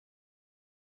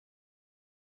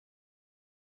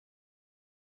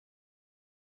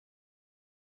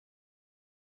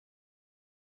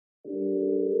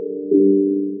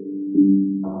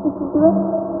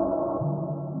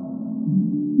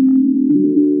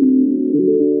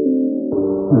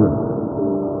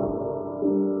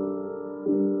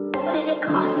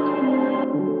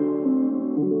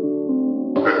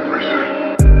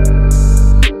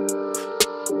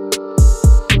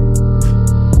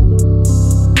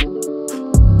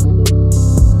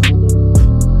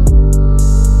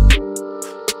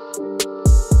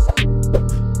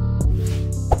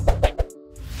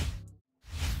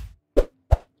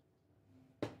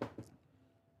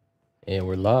And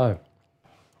we're live.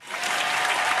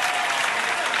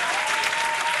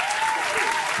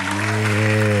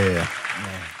 Yeah.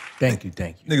 Thank you.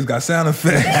 Niggas got sound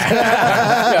effects.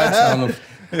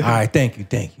 All right, thank you.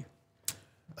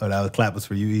 Oh, that was clap was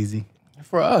for you, Easy.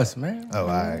 For us, man. Oh, all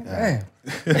right. Man.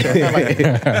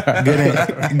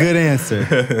 Good answer.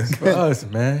 For us,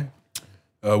 man.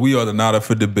 We are the Not Up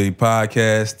for Debate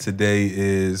podcast. Today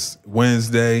is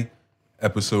Wednesday,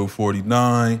 episode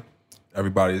 49.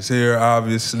 Everybody is here,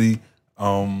 obviously.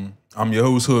 I'm your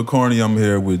host, Hood Corny. I'm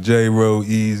here with J-Ro,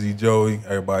 Easy, Joey.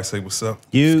 Everybody say what's up.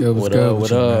 What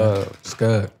up? It's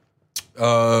good.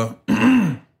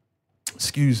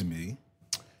 Excuse me.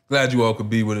 Glad you all could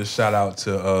be with us. Shout out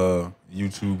to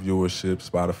YouTube viewership,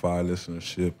 Spotify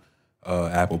listenership,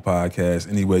 Apple Podcasts.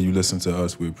 Anywhere you listen to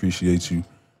us, we appreciate you.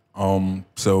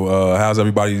 So how's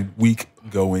everybody's week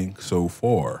going so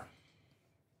far?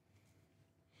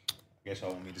 Guess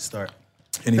y'all want me to start.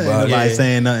 Anybody?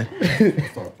 Saying nothing.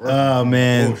 Oh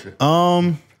man.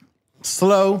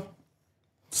 Slow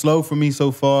for me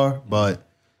so far, but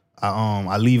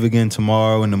I leave again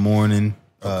tomorrow in the morning,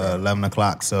 11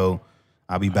 o'clock. So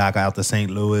I'll be back out to St.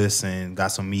 Louis and got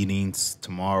some meetings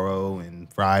tomorrow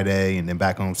and Friday, and then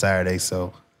back home Saturday.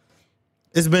 So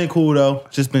it's been cool though.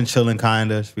 Just been chilling,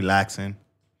 kinda, just relaxing.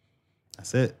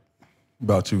 That's it.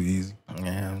 About you, Easy?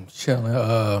 Yeah, I'm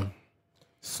chilling.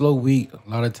 Slow week, a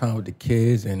lot of time with the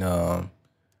kids, and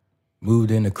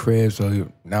moved in the crib. So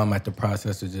now I'm at the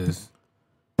process of just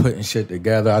putting shit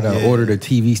together. I done ordered a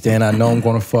TV stand. I know I'm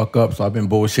gonna fuck up, so I've been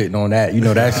bullshitting on that. You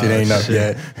know that shit ain't up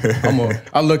yet.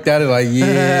 I looked at it like,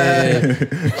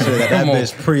 That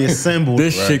bitch pre-assembled.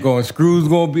 this shit screws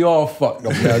gonna be all fucked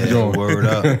up. Now, John. Word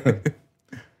up.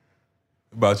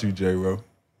 About you, J-Ro?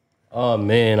 Oh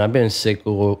man, I've been sick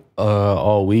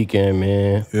all weekend,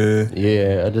 man.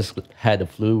 Yeah, I just had the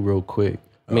flu real quick.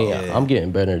 I mean, I'm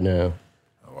getting better now.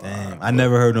 Damn, I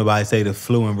never heard nobody say the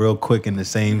flu and real quick in the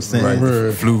same sentence.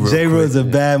 Right. Flu real J-Ro's a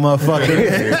bad motherfucker.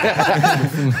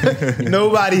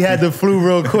 Nobody had the flu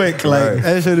real quick. Like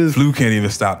that shit is Flu can't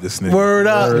even stop this nigga. word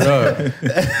up.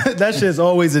 That shit's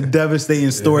always a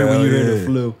devastating story when you hear the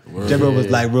flu. J-Ro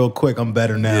was like, real quick, I'm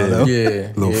better now though.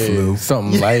 Yeah, Little flu.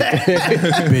 something like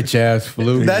bitch ass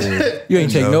flu. That- You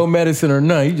ain't take no medicine or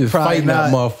nothing. You just Probably fighting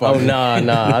that not. motherfucker. Oh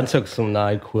nah, I took some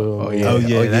NyQuil. Oh, yeah. Oh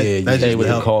yeah, that Stay just with to the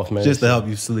help, cough medicine. just to help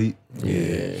you sleep.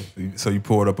 Yeah, So you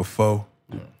poured up a foe?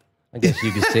 I guess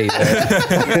you could say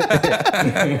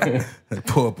that.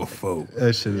 Pour up a foe.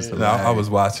 That shit is Now, hilarious. I was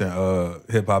watching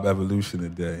Hip Hop Evolution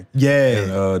today. Yeah.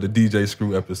 And the DJ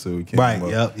Screw episode came Right, up.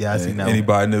 yep. Yeah, I And seen that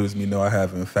Anybody knows me know I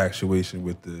have an infatuation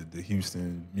with the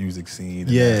Houston music scene and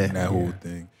Yeah. that whole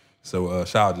thing. So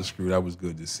shout out to Screw. That was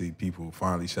good to see people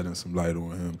finally shedding some light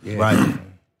on him. Yeah. Right. A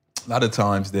lot of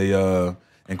times they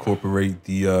incorporate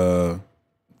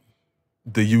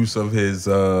the use of his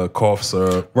cough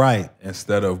syrup Right.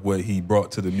 instead of what he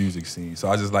brought to the music scene. So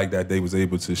I just like that they was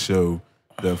able to show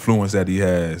the influence that he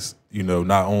has, you know,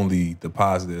 not only the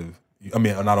positive,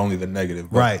 not only the negative,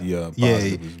 but Right. the positive Yeah.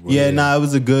 as well. Yeah, nah, it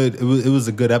was a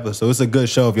good episode. It's a good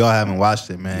show if y'all haven't watched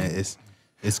it, man.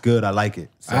 It's good. I like it.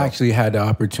 So. I actually had the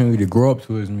opportunity to grow up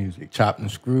to his music, Chopped and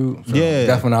Screwed. So Yeah.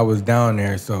 that's when I was down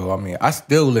there. So I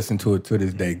still listen to it to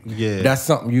this day. Yeah. That's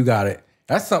something you gotta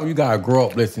grow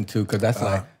up listening to, because that's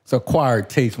like it's acquired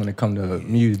taste when it comes to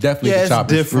music. Definitely Yeah, the it's Chopped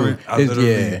different. and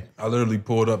Screwed. I literally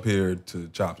pulled up here to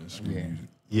Chopped and Screwed music.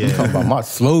 Yeah. I'm talking about my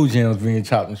slow jams being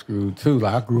Chopped and Screwed too.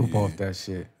 Like I grew up off that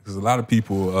shit. Because a lot of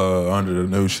people are under the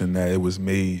notion that it was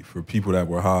made for people that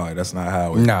were high. That's not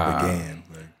how it began.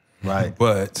 Right.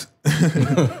 But,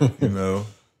 you know,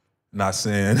 not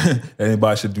saying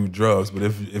anybody should do drugs, but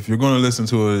if you're going to listen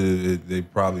to it, they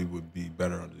probably would be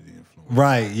better under the influence.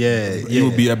 Right. Yeah. It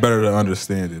would be better to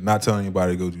understand it. Not telling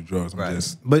anybody to go do drugs. I'm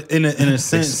just But in a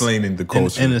sense, explaining the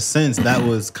culture. In a sense, that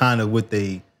was kind of what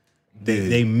they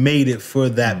made it for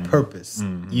that purpose.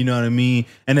 You know what I mean?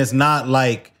 And it's not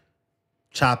like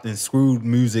Chopped and Screwed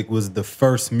music was the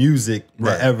first music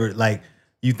that ever, like,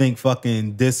 you think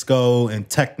fucking disco and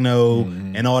techno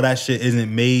and all that shit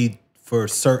isn't made for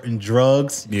certain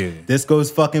drugs. Yeah. Disco's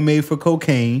fucking made for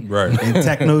cocaine. Right. And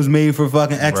techno's made for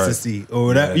fucking ecstasy or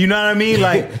whatever. You know what I mean?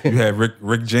 Like You had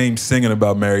Rick James singing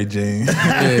about Mary Jane.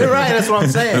 right, that's what I'm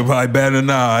saying. Nobody better than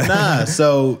I. Nah,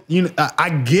 so I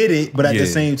get it, but at the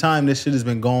same time, this shit has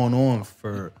been going on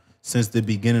since the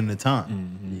beginning of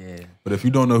time. Mm-hmm. Yeah. But if you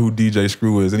don't know who DJ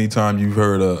Screw is, anytime you've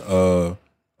heard a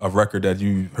record that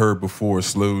you heard before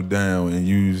slowed down and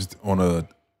used on a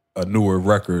newer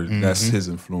record, that's his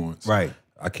influence. Right.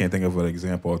 I can't think of an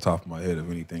example off the top of my head of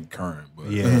anything current,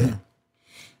 but Yeah.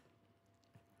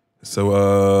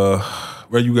 So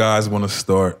where you guys want to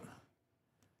start?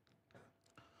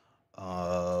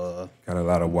 Got a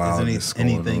lot of wildness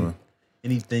going on.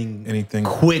 Anything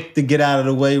quick to get out of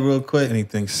the way real quick?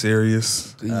 Anything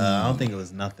serious? I don't think it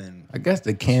was nothing. I guess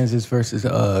the Kansas versus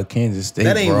Kansas State.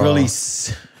 That ain't brawl. really.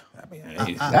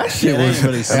 That shit was.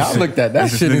 really Hey, I looked at that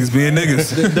Just shit. niggas being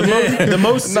niggas. The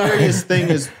most serious thing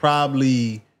is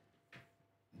probably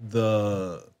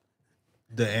the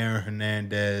Aaron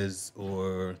Hernandez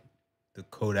or the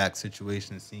Kodak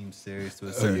situation seems serious to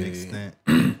a certain extent.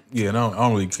 Yeah, and I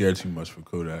don't really care too much for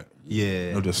Kodak.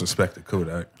 Yeah. No disrespect to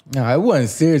Kodak. No, it wasn't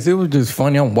serious. It was just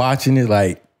funny. I'm watching it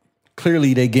like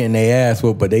clearly they getting their ass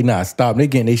whooped, but they not stopping. They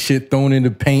getting their shit thrown in the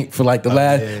paint for like the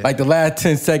last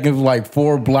 10 seconds, like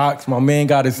 4 blocks. My man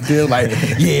got it still like,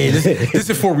 yeah, this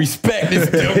is for respect. This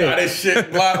still got his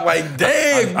shit blocked. Like,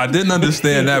 damn. I didn't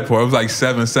understand that part. It was like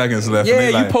 7 seconds left. Yeah, and they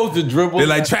you like, supposed to dribble. They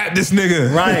like, trap this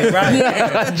nigga.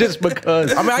 Right. Just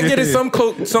because. I mean, I get it. Some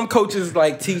coaches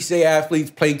like teach their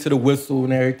athletes play to the whistle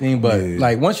and everything, but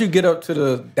like once you get up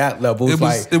to that level, It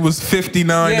was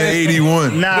 59 to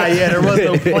 81. Nah, there was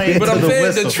no playing But to I'm the saying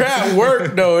whistle. the trap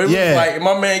worked though. It was like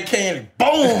my man came,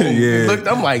 boom. Yeah. Looked,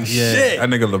 I'm like, shit. That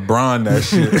nigga LeBron that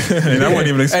shit. And I wasn't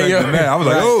even expecting that. I was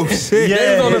like, oh shit.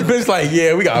 They was on the bench like,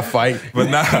 yeah, we gotta fight. But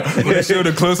nah, when they showed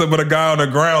a close up of a guy on the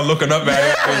ground looking up at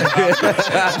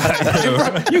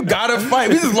him. You gotta fight.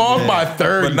 We just lost by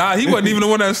 30. But nah, he wasn't even the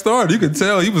one that started. You could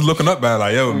tell he was looking up at it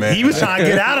like, yo, man. He was trying to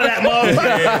get out of that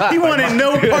motherfucker. He wanted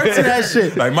no parts of that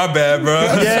shit. Like, my bad, bro.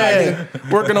 Yeah.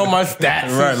 Working on my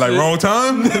stats. Right, like wrong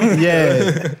time?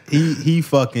 Yeah.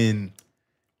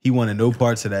 He wanted no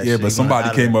parts of that Yeah, shit. but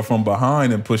somebody came up from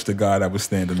behind and pushed the guy that was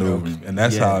standing over him. And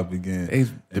that's how it began. The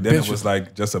And then it was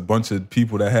like just a bunch of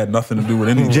people that had nothing to do with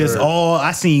anything.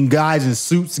 I seen guys in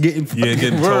suits getting tossed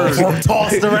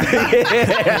around.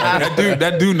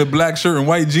 that dude in the black shirt and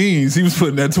white jeans, he was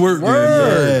putting that twerk in.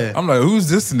 Yeah. I'm like, who's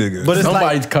this nigga? But it's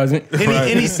Somebody's like cousin.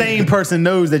 any sane person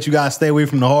knows that you gotta stay away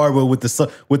from the hardwood with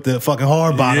the fucking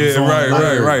hard bottoms. yeah,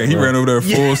 on. right. He ran over there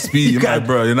full speed. I'm got- like,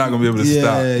 bro, you're not gonna be able to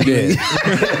stop.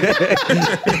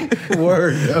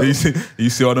 Word. Yo. You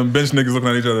see all them bench niggas looking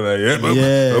at each other like,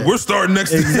 but we're starting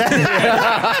next We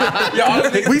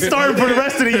started for the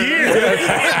rest of the year.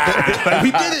 Like,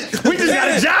 we did it. We just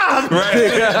got a job.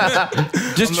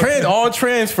 Right. Just all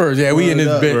transfers. Yeah, we in this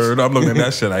bitch. Word. I'm looking at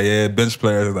that shit like, bench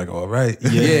players are like, all right.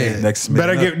 Yeah. Next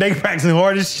Better they practicing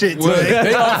hard as shit too.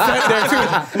 They all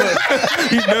sat there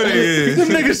too. You know they is. Them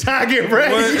niggas trying to get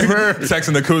ready.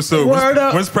 Texting the coach, so Word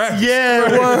up. when's practice?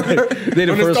 Yeah, word. They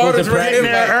the When the first ones to starters ran practice. in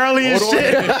there Early as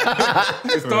shit.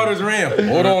 The starters ran.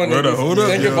 Hold on, Hold up, niggas. hold up,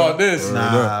 Think yo. about this.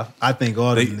 Nah, I think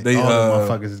all the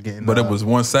motherfuckers is getting. But it was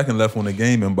 1 second left on the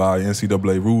game, and by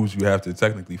NCAA rules, you have to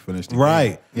technically finish the game.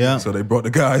 Right, yeah. So they brought the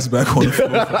guys back on the floor.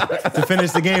 to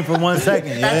finish the game for 1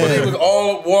 second. After they Yeah, was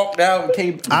all walked out and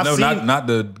came. Not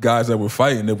the guys that were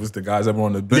fighting. It was the guys that were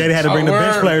on the bench. yeah, they had to bring the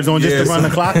bench players on just to run the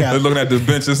clock They're out. looking at the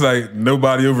bench. It's like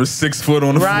nobody over 6 foot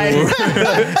on the Right. floor.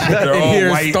 They're all Here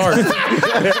white. start.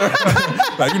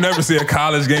 Like you never see a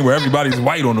college game where everybody's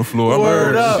white on the floor.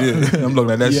 Word up. Shit. I'm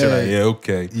looking at that shit like, yeah,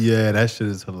 okay. Yeah, that shit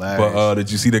is hilarious. But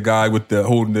did you see the guy with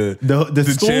holding the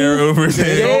stool? chair over his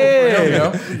head?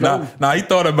 Yeah. Nah, he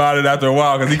thought about it after a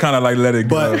while because he kind of like let it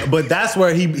go. But that's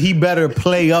where he better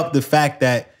play up the fact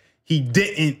that he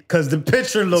didn't, because the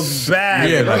picture looks bad.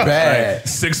 Yeah, bro. like bad.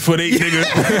 6'8"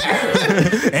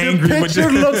 nigga, angry. The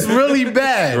picture looks really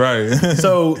bad. Right.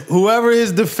 So whoever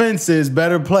his defense is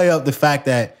better play up the fact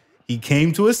that he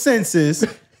came to his senses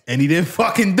and he didn't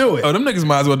fucking do it. Oh, them niggas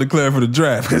might as well declare for the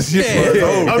draft because Oh,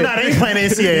 no, they ain't playing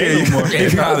the NCAA no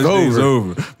more. college days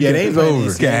over. Yeah, they ain't playing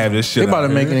Can't the have this shit. They about out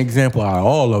to make here. an example out of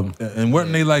all of them. And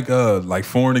weren't they like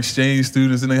foreign exchange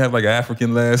students and they have like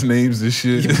African last names and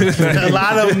shit? A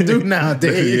lot of them do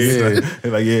nowadays. Yeah.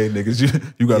 They're like, yeah,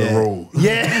 niggas, you gotta roll.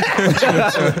 Yeah.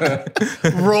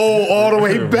 Roll all the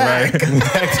way back.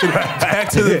 Back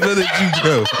to the village you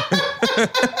go.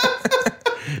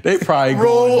 They probably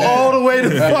Roll all the way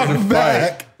the fuck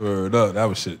back. Word up, that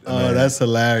was shit. Oh, that's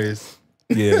hilarious.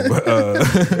 Yeah, but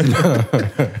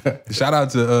Shout out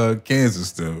to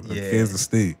Kansas though. Kansas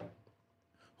State.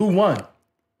 Who won?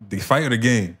 The fight of the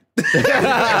game.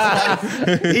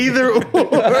 Either or.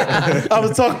 I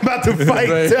was talking about the fight.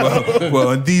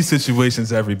 Well, in these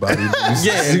situations, everybody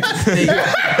loses.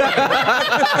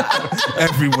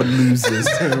 Everyone loses.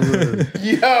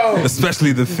 Yo.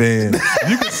 Especially the fans.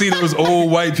 You can see those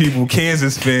old white people,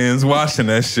 Kansas fans, watching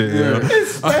that shit.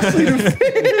 Especially the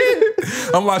fans.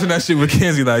 I'm watching that shit with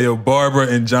Kenzie like, yo, Barbara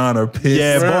and John are pissed.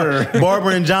 Yeah,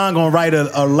 Barbara and John gonna write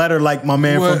a letter like my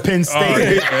man from Penn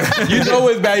State. You know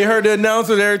it's bad. You heard the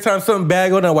announcers every time something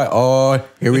bad goes on. Like, oh,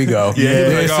 here we go.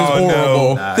 This is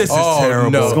horrible. No. This is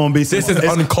terrible. No. It's gonna be This is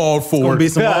uncalled for. It's gonna be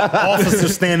some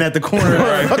officers standing at the corner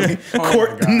of the fucking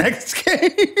court the next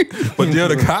game. But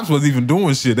the cops wasn't even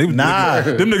doing shit. They was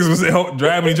them niggas was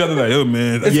driving each other like, yo,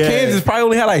 man. Kansas probably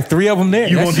only had like 3 of them there.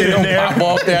 You gonna get in there? Pop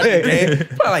off that game.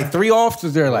 Probably like 3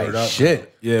 officers there. Like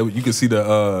shit. Yeah, you can see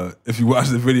the if you watch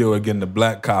the video again, the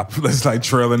black cop that's like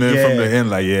trailing in from the end.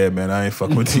 Like, yeah, man, I ain't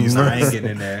fucking with these. I ain't getting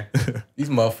in there. These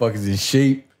motherfuckers in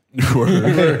shape.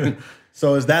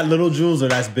 So is that little Jules or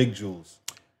that's Big Jules?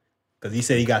 Because he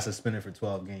said he got suspended for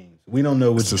 12 games. We don't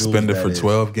know which suspended Jules for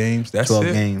 12 games. That's 12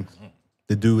 it? games.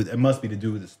 The dude, it must be the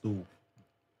dude with the stool.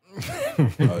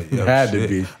 Had to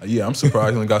be. Yeah, I'm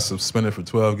surprised he only got suspended for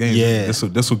 12 games. Yeah.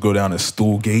 This will go down as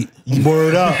Stoolgate.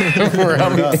 Word up. Word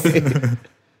up.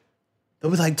 It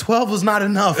was like 12 was not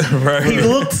enough. Right. He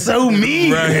looked so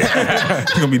mean. Right.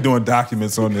 He's gonna be doing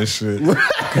documents on this shit.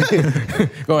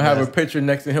 Gonna have a picture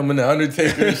next to him in the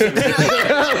Undertaker. You see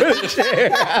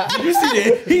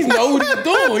that? He know what he's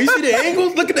doing. You see the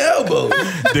angles? Look at the elbows.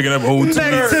 Digging up old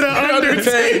Next to the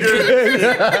Undertaker.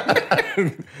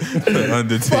 The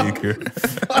Undertaker.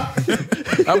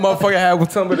 That motherfucker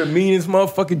had some of the meanest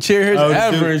motherfucking chairs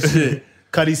ever and shit.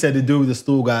 Cuddy said the dude with the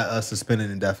stool got suspended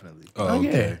indefinitely. Oh,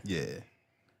 okay. Yeah.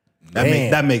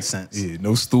 That makes sense. Yeah,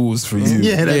 no stools for you.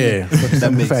 Yeah,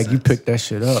 that makes fact, sense. you picked that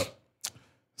shit up.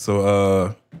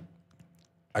 So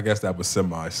I guess that was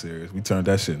semi-serious. We turned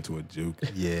that shit into a joke.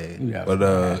 Yeah. But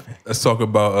let's talk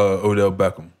about Odell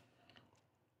Beckham.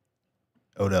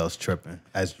 Odell's tripping,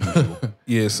 as usual.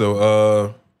 Yeah,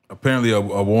 so apparently a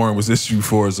warrant was issued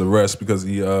for his arrest because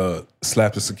he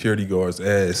slapped a security guard's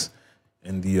ass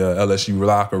in the LSU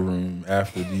locker room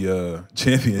after the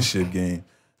championship game.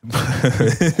 But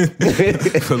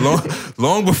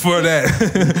long before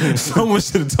that, someone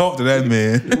should have talked to that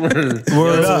man.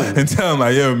 Word up. And tell him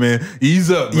like, yo, man,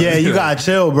 ease up. Man. Yeah, you gotta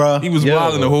chill, bro. He was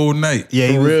wilding the whole night. Yeah,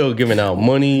 he For was real, giving out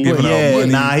money.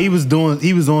 Nah, he was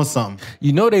on something.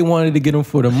 You know they wanted to get him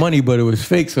for the money, but it was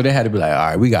fake, so they had to be like, all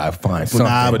right, we gotta find something.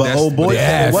 Nah, but old boy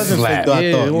said it wasn't fake though,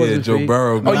 I thought. Yeah, Joe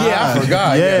Burrow. Oh yeah, I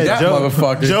forgot. Yeah, that Joe,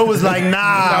 motherfucker. Joe was like, nah,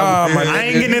 I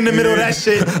ain't getting in the middle of that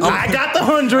shit. I got the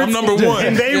 100s. I'm number one.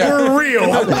 And they were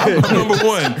real. I'm number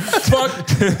one. Fuck.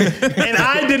 And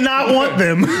I did not want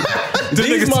them.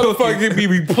 These motherfuckers can be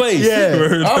replaced.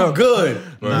 Yeah. I'm good.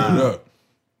 Damn,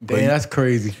 That's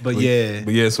crazy. But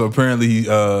yeah. So apparently he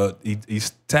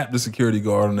tapped the security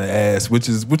guard on the ass, which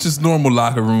is normal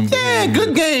locker room. Yeah,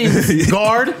 good game.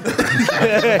 Guard.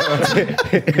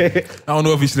 I don't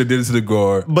know if he should have did it to the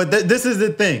guard. But this is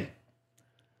the thing.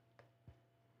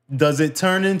 Does it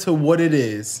turn into what it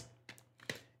is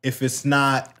if it's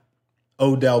not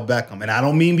Odell Beckham? And I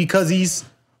don't mean because he's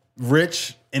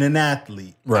rich and an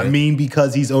athlete. Right. I mean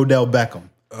because he's Odell Beckham.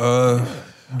 Are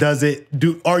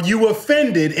you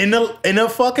offended in a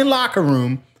fucking locker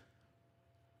room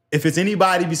if it's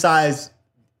anybody besides,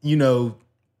 Odell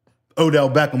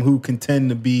Beckham who can tend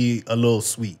to be a little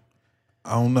sweet?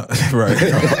 I don't know. Right.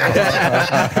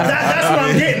 That's what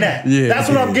I'm getting at. Yeah. That's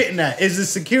what I'm getting at. Is the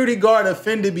security guard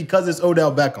offended because it's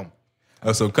Odell Beckham?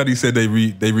 So Cuddy said they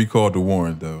recalled the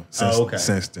warrant though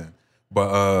since then.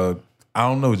 But I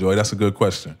don't know, Joey. That's a good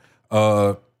question.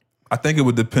 I think it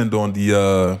would depend on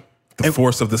the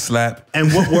force of the slap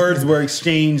and what words were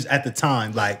exchanged at the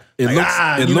time. It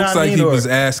looks like he was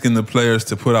asking the players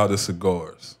to put out the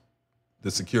cigars. The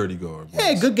security guard.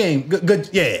 Yeah, good game. Good.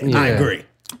 Yeah, I agree.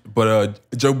 But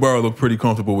Joe Burrow looked pretty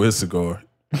comfortable with his cigar.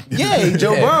 Yeah,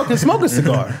 Joe Burrow can smoke a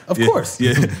cigar. Of course.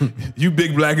 Yeah. You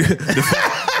big black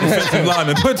defensive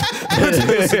lineman, put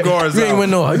the cigars You out. ain't win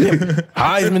no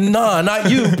Heisman. Nah, not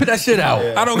you. Put that shit out.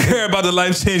 I don't care about the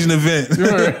life-changing event.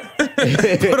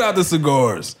 Put out the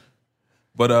cigars.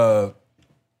 But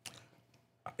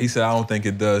he said, I don't think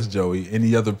it does, Joey.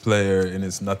 Any other player, and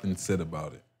it's nothing said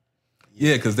about it.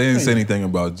 Yeah, because they didn't say anything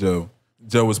about Joe.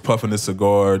 Joe was puffing a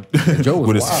cigar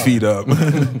with his feet up,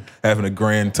 having a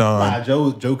grand time.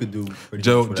 Joe could do pretty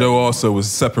Joe much Joe also was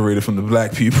separated from the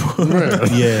black people.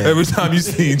 Yeah. Every time you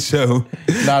seen Joe,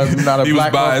 not a he was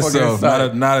black by motherfucker himself.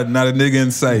 inside. Not a nigga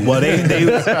in sight. Well,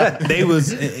 they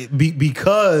was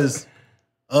because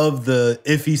of the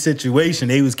iffy situation.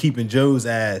 They was keeping Joe's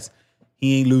ass.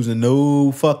 He ain't losing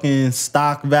no fucking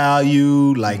stock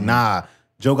value. Like nah,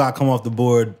 Joe got to come off the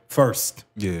board first.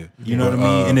 Yeah, you know what I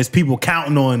mean. And there's people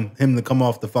counting on him to come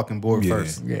off the fucking board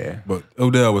first. Yeah, but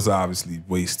Odell was obviously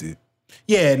wasted.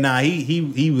 Yeah, nah,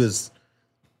 he was.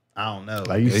 I don't know.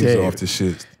 like you He said, was off the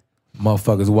shit.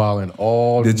 motherfuckers wilding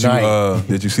all night.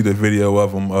 Did you see the video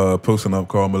of him posting up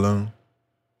Karl Malone?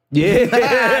 Yeah.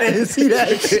 I didn't see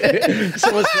that shit.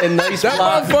 Someone said nice That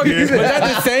block. motherfucker, was that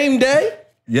the same day?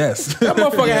 Yes. That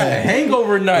motherfucker had a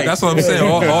hangover night. That's what I'm saying.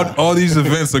 All these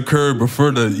events occurred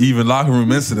before the even locker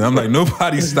room incident. I'm like,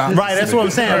 nobody stopped. Right, that's what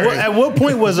I'm saying. At what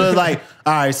point was it like,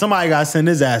 all right, somebody got to send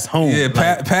his ass home? Yeah,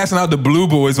 like, passing out the blue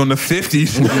boys on the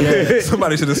 50s.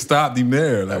 Somebody should have stopped him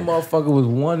there. That Like, motherfucker was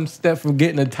one step from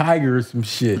getting a tiger or some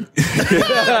shit.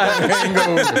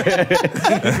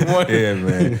 yeah,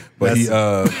 man. But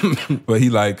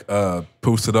he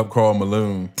posted up Karl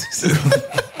Malone.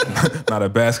 Not a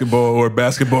basketball or a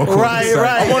basketball court. right.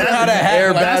 I wonder how that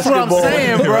happened. That's what I'm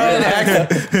saying,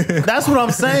 bro. That's what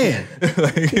I'm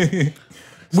saying.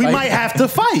 We might have to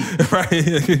fight.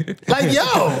 Right. Like,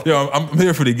 yo, I'm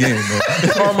here for the game, man.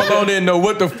 Karl Malone didn't know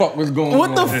what the fuck was going on.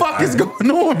 what the fuck is going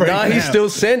on right Nah, now? he's still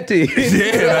sent it.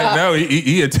 Yeah, like no,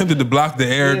 he attempted to block the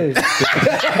air,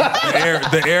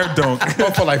 the air dunk.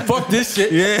 Motherfucker like, fuck this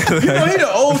shit. Yeah, You know, he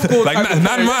the old school like type of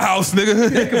not in my house, nigga.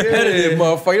 competitive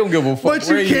motherfucker. He don't give a fuck. But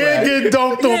you where can't at. get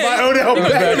dunked on by Odell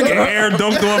Get Beckham. air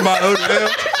dunked on by Odell.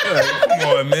 Like, come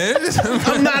on, man.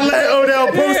 I'm not letting Odell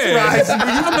posterize.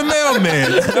 I'm the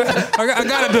mailman. I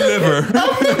gotta deliver.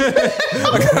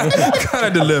 I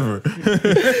gotta deliver.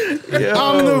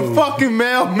 I'm the fucking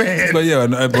mailman. But yeah,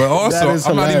 but That also is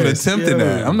I'm not even hilarious. attempting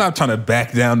that. I'm not trying to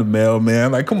back down the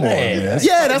mailman. Like, come on, man.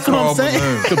 Yeah, that's what I'm Karl saying.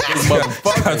 Malone. He's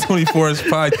got 24-inch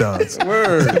pythons.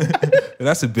 Word.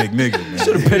 That's a big nigga,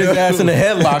 man. Put his ass in a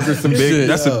headlock or some shit.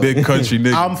 That's a big country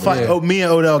nigga. I'm fight. Oh, me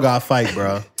and Odell got to fight,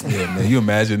 bro. Yeah, man. You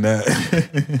imagine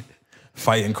that?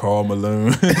 Fighting Karl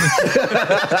Malone.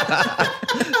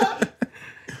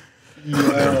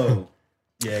 Yo.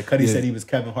 Yeah, Cuddy said he was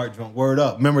Kevin Hart drunk. Word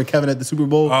up. Remember Kevin at the Super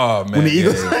Bowl? Oh, man. When the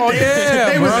Eagles, yeah. Oh, yeah,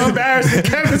 they bro. was embarrassing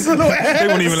Kevin's little ass. They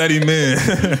wouldn't even let him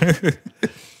in.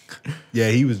 Yeah,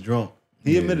 he was drunk.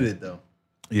 He admitted it though.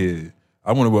 Yeah.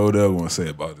 I wonder what Odell want to say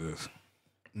about this.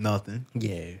 Nothing.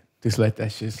 Yeah. Just let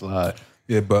that shit slide.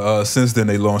 Yeah, but since then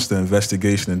they launched the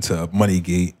investigation into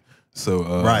Moneygate. So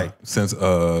Right. Since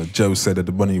Joe said that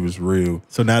the money was real,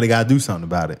 So now they got to do something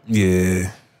about it.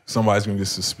 yeah, somebody's gonna get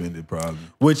suspended probably.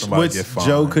 Which Somebody get fined.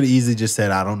 Joe could have easily just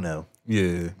said, I don't know.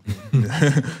 Yeah.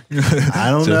 I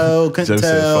don't know. Couldn't Joe tell.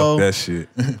 said, "Fuck that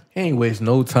shit." He ain't waste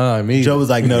no time either. Joe was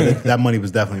like, no, that money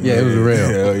was definitely Yeah, it was real.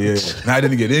 Hell yeah. And I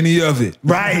didn't get any of it.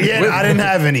 Right, yeah, I didn't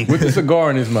have any. With the cigar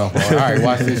in his mouth. All right,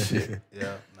 watch this shit.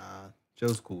 Yeah, nah.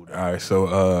 Joe's cool. Though. All right,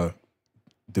 so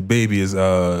the baby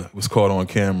was caught on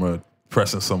camera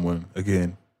pressing someone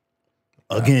again.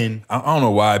 Again. I don't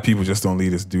know why people just don't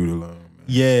leave this dude alone. Man.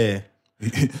 Yeah.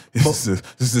 This is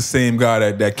the same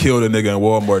guy that killed a nigga in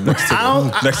Walmart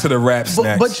next to the rap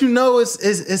snacks. But you know,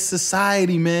 it's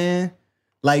society, man.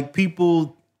 Like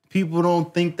people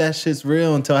don't think that shit's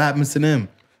real until it happens to them.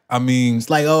 I mean,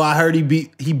 It's like, oh, I heard he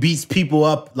beats people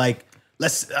up. Like,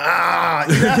 let's like,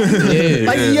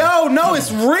 yo, no,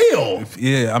 it's real.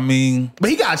 yeah, I mean,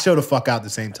 But he got showed the fuck out at the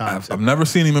same time. I've never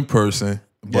seen him in person,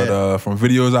 but from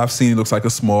videos I've seen, he looks like a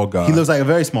small guy. He looks like a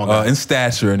very small guy. in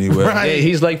stature anyway. Right. Yeah,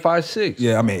 he's like 5'6".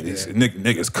 Yeah, I mean,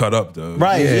 nigga's cut up though.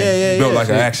 Right, yeah. Built like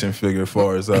an action figure as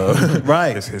far as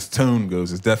Right. his tone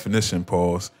goes, his definition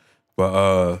pause.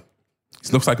 But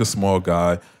he looks like a small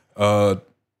guy.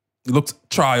 He looks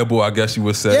triable, I guess you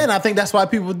would say. Yeah, and I think that's why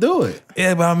people do it.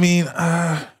 Yeah, but I mean,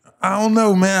 I don't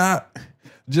know, man.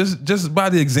 Just by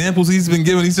the examples he's been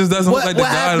given, he just doesn't look like the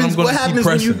guy that I'm going to keep when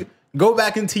pressing. you go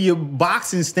back into your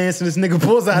boxing stance and this nigga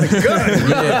pulls out a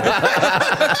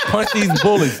gun? Punch these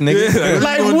bullets, nigga. Yeah,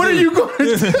 Like, what are you going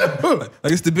to do?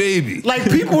 Like it's the baby. Like,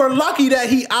 people are lucky that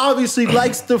he obviously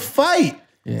likes to fight.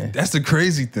 That's the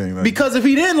crazy thing. Like, Because if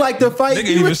he didn't like to fight, nigga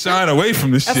he even would- shine away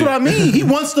from this that's shit. what I mean. He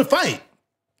wants to fight.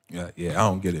 Yeah, I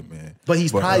don't get it, man. But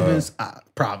he's probably been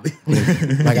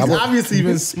like he's obviously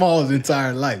been small his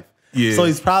entire life. Yeah. So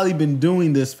he's probably been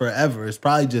doing this forever. It's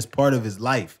probably just part of his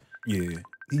life. Yeah.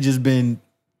 He just been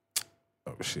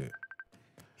Oh shit.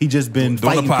 doing Doing a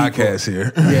fighting podcast people.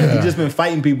 here. Yeah, he just been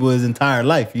fighting people his entire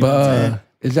life. You know what I'm saying?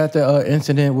 Is that the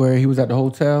incident where he was at the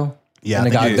hotel? Yeah,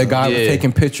 and the guy was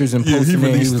taking pictures and posting he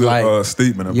released it. He was a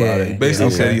statement about it. He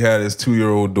basically said he had his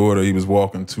 2-year-old daughter. He was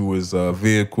walking to his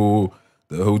vehicle.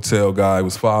 The hotel guy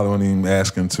was following him,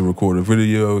 asking to record a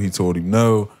video. He told him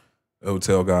no. The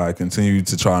hotel guy continued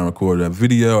to try and record that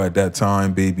video. At that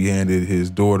time, baby handed his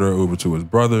daughter over to his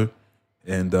brother.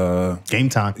 And game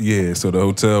time. Yeah, so the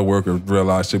hotel worker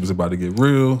realized shit was about to get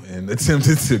real and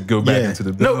attempted to go back into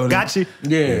the building. No, got you.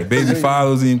 Yeah, baby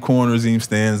follows him, corners him,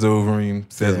 stands over him,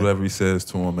 says whatever he says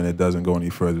to him, and it doesn't go any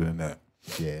further than that.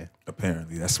 Yeah.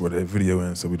 Apparently, that's where the video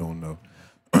ends, so we don't know.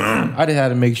 I just had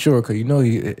to make sure because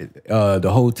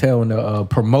the hotel and the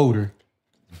promoter.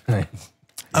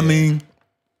 I mean,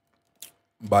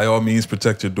 by all means,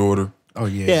 protect your daughter. Oh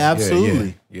yeah, yeah,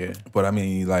 absolutely. Yeah. But I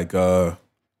mean, like,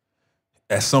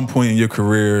 at some point in your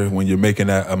career, when you're making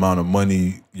that amount of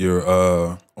money, you're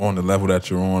on the level that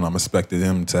you're on. I'm expecting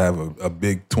him to have a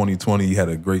big 2020. He had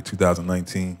a great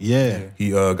 2019. Yeah. He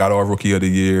got our Rookie of the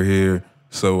Year here.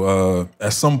 So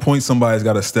at some point, somebody's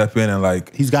got to step in and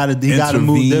like he got to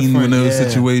move different in those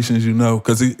situations,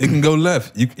 because it can go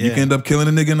left. You can end up killing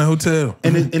a nigga in the hotel.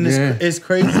 And it's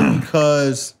crazy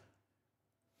because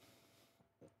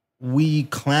we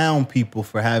clown people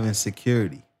for having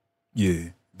security.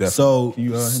 Yeah. Definitely. So can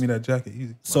you hand me that jacket?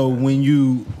 Easy. So when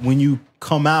you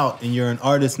come out and you're an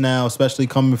artist now, especially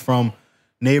coming from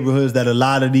neighborhoods that a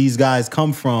lot of these guys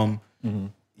come from,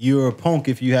 you're a punk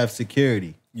if you have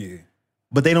security. Yeah.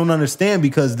 But they don't understand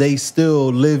because they still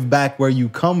live back where you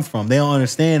come from. They don't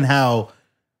understand how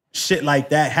shit like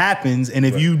that happens. And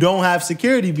if you don't have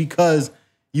security because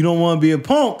you don't want to be a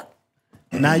punk,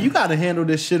 now you got to handle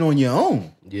this shit on your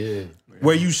own. Yeah.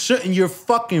 Where you shouldn't. You're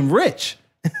fucking rich.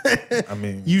 I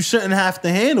mean, you shouldn't have to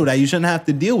handle that. You shouldn't have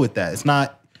to deal with that. It's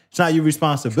not your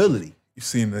responsibility. You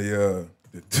seen the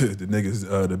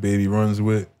niggas the baby runs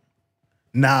with?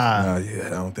 Nah. Yeah, I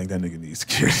don't think that nigga needs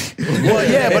security. Well,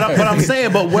 yeah, but I'm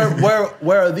saying, but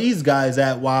where are these guys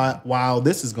at while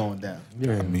this is going down?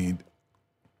 Yeah. I mean,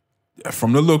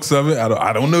 from the looks of it,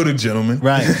 I don't know the gentleman.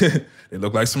 Right. They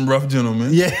look like some rough gentlemen.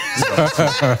 Yeah.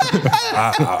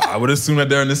 I would assume that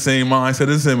they're in the same mindset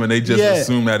as him, and they just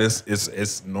assume that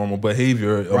it's normal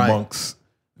behavior amongst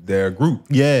their group.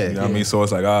 Yeah. You know what I mean? So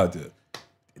it's like, the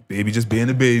baby just being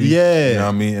a baby. Yeah. You know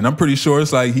what I mean? And I'm pretty sure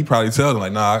it's like he probably tells them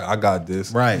like, nah, I got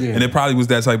this. Right. Yeah. And it probably was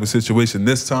that type of situation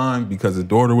this time because the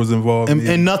daughter was involved.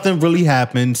 And nothing really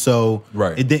happened, so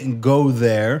right. It didn't go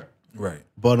there. Right.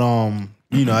 But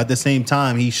at the same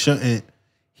time, he shouldn't.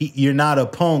 You're not a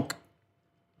punk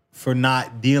for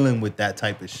not dealing with that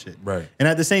type of shit. Right. And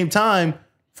at the same time,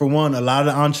 for one, a lot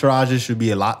of the entourages should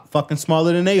be a lot fucking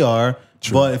smaller than they are.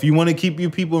 True. But if you want to keep your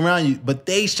people around you, but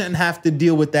they shouldn't have to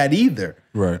deal with that either.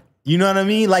 Right. You know what I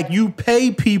mean? Like, you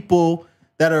pay people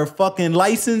that are fucking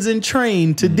licensed and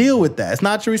trained to deal with that. It's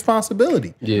not your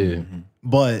responsibility. Yeah.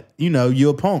 But,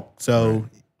 you're a punk. So,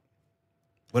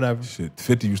 whatever. Shit,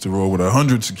 50 used to roll with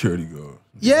 100 security guards.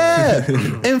 Yeah.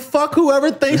 And fuck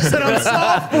whoever thinks that I'm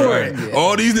soft for it. Yeah.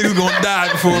 All these niggas gonna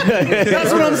die before me.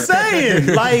 That's what I'm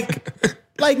saying.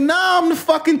 Like, nah, I'm the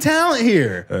fucking talent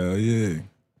here. Hell yeah.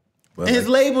 But and his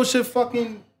label should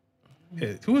fucking...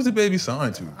 Yeah. Who was the baby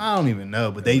signed to? I don't even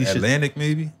know, but they Atlantic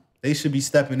maybe? They should be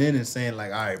stepping in and saying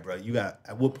like, all right, bro, you got...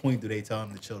 At what point do they tell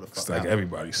him to chill the fuck out? It's like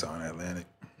everybody signed Atlantic.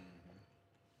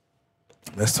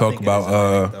 Let's talk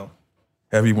about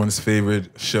everyone's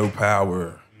favorite show,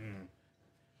 Power.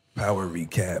 Power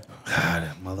recap.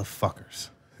 God, motherfuckers.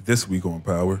 This week on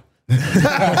Power. Yo,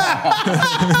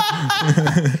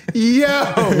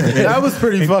 that was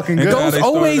pretty fucking good. Those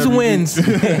always wins.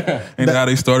 And how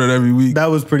they started every week. That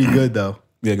was pretty good though.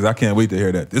 Yeah, because I can't wait to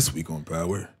hear that this week on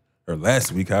Power. Or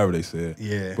last week, however they said.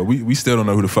 Yeah. But we still don't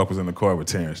know who the fuck was in the car with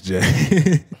Terrence J.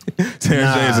 Terrence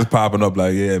J is just popping up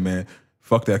like, yeah, man,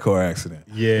 fuck that car accident.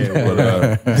 Yeah.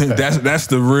 But that's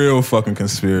the real fucking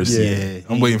conspiracy. Yeah.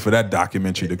 I'm waiting for that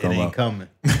documentary to come out. It ain't coming.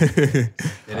 It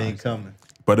ain't coming.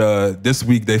 But this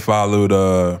week they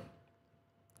followed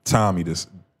Tommy this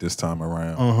time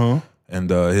around. And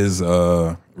his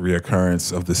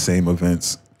reoccurrence of the same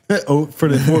events. Oh, for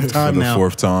the fourth time now. For the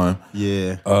fourth time.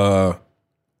 Yeah.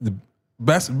 The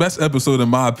best episode in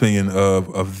my opinion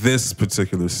of this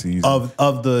particular season.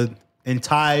 Of the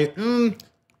entire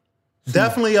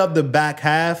definitely of the back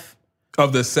half.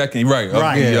 Of the second, right.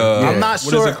 Right. I'm not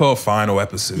sure. What is it called? Final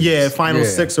episode. Yeah, final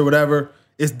 6 or whatever.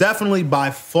 It's definitely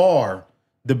by far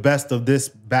the best of this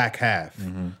back half.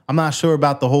 I'm not sure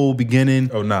about the whole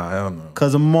beginning. Oh, nah, hell no.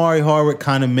 Because Amari Hardwick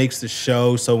kind of makes the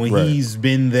show. So when he's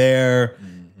been there,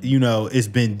 it's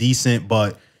been decent.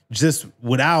 But just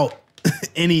without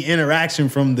any interaction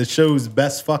from the show's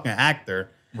best fucking actor.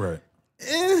 Right.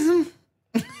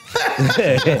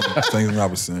 Things I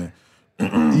was saying.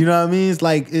 You know what I mean? It's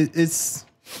like it's.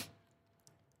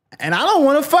 And I don't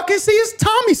want to fucking see his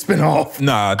Tommy spinoff.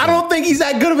 Nah, I don't think he's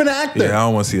that good of an actor. Yeah, I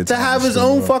don't want to see it to have his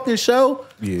own fucking show.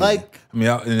 Yeah. Like, I mean,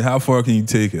 and how far can you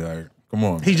take it? Like, come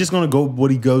on. He's just gonna go.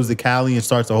 He goes to Cali and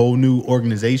starts a whole new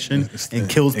organization and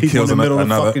kills people in the middle of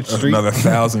the fucking street. Another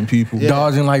 1,000 people.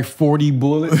 Dodging like 40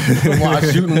 bullets while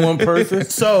shooting one person.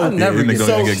 So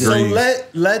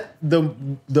get let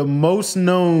the most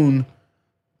known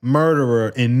murderer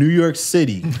in New York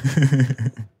City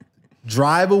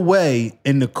drive away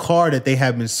in the car that they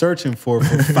have been searching for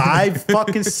 5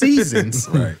 fucking seasons.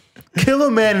 Right. Kill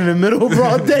a man in the middle of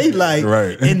broad daylight.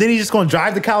 Right. And then he's just gonna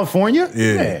drive to California?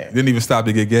 Yeah. Didn't even stop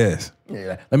to get gas.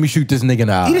 Yeah. Let me shoot this nigga in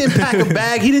the eye. He didn't pack a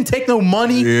bag. He didn't take no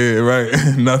money. Yeah, right.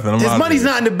 Nothing. His money's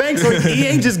not in the bank, so he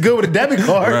ain't just good with a debit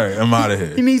card. Right. I'm out of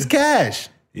here. He needs cash.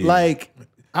 Yeah. Like,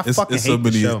 I fucking it's hate so the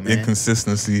many show, man.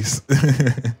 inconsistencies.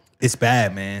 It's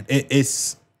bad, man.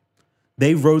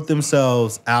 They wrote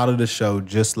themselves out of the show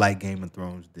just like Game of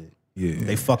Thrones did. Yeah.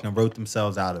 They fucking wrote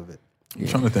themselves out of it. I'm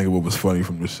trying to think of what was funny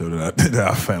from the show that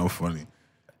I found funny.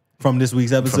 From this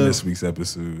week's episode? From this week's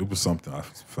episode. It was something I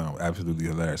found absolutely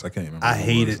hilarious. I can't remember. I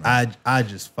hate it. I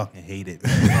just fucking hate it,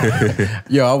 man.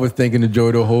 Yo, I was thinking to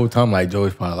Joey the whole time, like,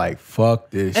 Joey's probably like, fuck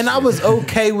this And shit. I was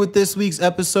okay with this week's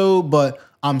episode, but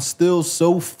I'm still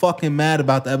so fucking mad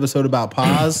about the episode about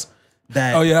Paz.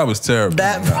 That, oh yeah, that was terrible.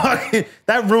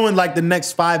 That ruined like the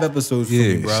next 5 episodes for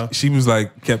me, bro. She was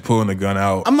like, kept pulling the gun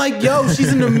out. I'm like, yo,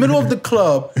 she's in the middle of the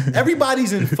club.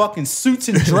 Everybody's in fucking suits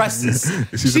and dresses.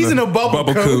 She's in a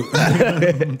bubble coat.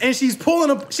 And she's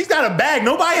pulling she's got a bag.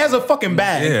 Nobody has a fucking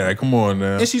bag. Yeah, like, come on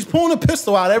now. And she's pulling a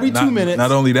pistol out every 2 minutes.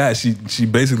 Not only that, she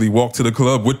basically walked to the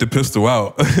club with the pistol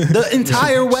out the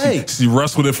entire way. She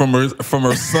wrestled it from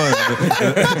her son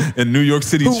in New York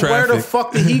City traffic. Where the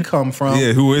fuck did he come from?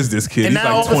 Yeah, who is this kid? And He's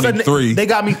now like all of a 23. sudden, they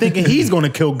got me thinking he's going to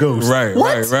kill Ghost. Right.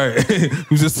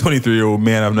 Who's this 23-year-old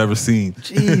man I've never seen?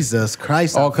 Jesus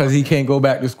Christ. All because he can't go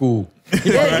back to school.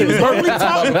 Yeah, he was perfectly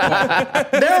talking.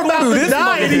 They're about to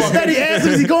die, and he said he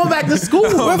answers, he going back to school.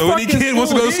 No, any kid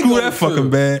wants to go to school that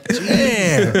fucking bad.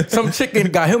 Damn. Some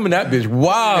chicken got him in that bitch.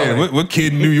 Wow. Yeah, what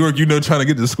kid in New York trying to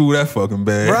get to school that fucking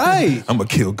bad? Right. I'm going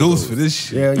to kill Ghost for this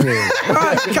shit. Yeah.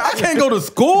 I can't go to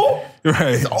school?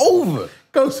 Right. It's over.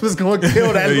 Ghost was going to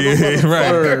kill that little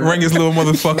motherfucker. Right. Ring his little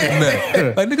motherfucking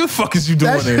neck. Like, nigga, the fuck is you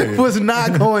doing That shit was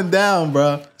not going down,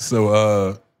 bro.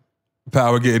 So,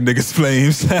 Power getting niggas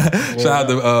flames. Shout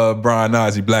out to Brian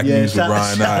Nazi, Black News with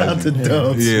Brian Nazi. Shout out to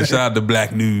Dubs. Yeah, shout out to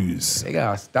Black News. They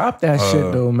gotta stop that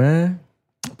shit though, man.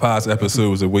 Past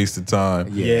episode was a waste of time.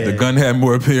 Yeah. The gun had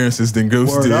more appearances than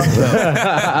Ghost Word did.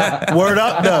 up, though. Word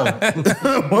up,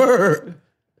 though. Word.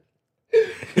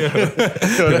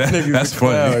 That's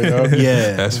funny.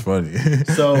 Yeah. That's funny.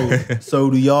 So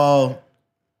do y'all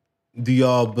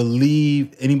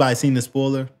believe, anybody seen the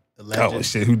spoiler? The legend? Oh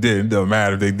shit, who did? It don't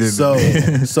matter if they did. So do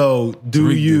Tariq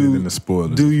did it you in the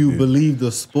spoilers. do you believe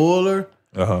the spoiler,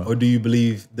 Uh-huh. or do you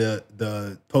believe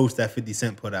the post that 50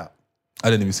 Cent put out? I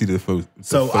didn't even see the post.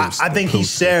 So I think he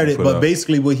shared it, but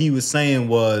basically what he was saying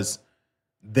was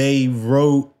they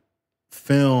wrote,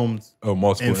 filmed,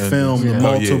 multiple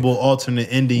multiple alternate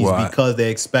endings because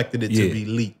they expected it to be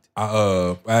leaked.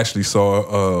 I actually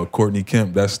saw Courtney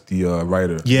Kemp. That's the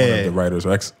writer. Yeah. One of the writers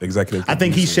or executive. I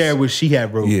think he producers. shared what she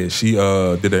had wrote. Yeah, she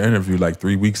did an interview like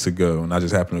 3 weeks ago, and I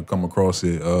just happened to come across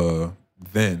it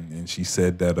then, and she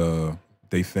said that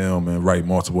they film and write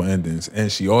multiple endings,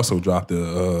 and she also dropped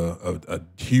a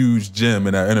huge gem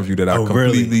in that interview that I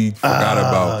completely forgot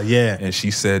about. Yeah, and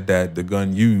she said that the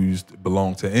gun used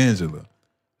belonged to Angela.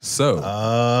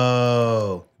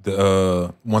 So,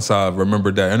 once I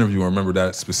remembered that interview, I remember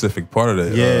that specific part of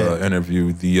the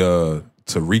interview, the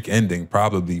Tariq ending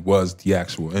probably was the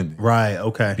actual ending. Right,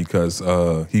 okay. Because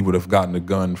he would have gotten the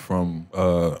gun from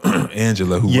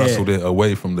Angela, who wrestled it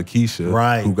away from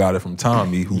Lakeisha, who got it from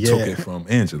Tommy, who took it from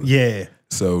Angela. Yeah.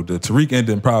 So the Tariq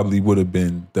ending probably would have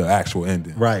been the actual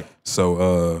ending. Right.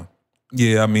 So,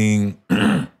 I mean...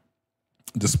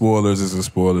 The spoilers is the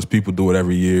spoilers. People do it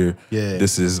every year. Yeah.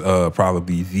 This is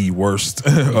probably the worst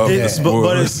of the spoilers.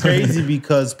 But it's crazy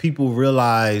because people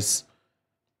realize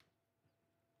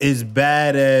as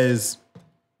bad as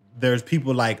there's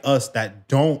people like us that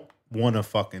don't want to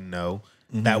fucking know,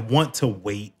 that want to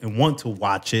wait and want to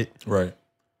watch it. Right.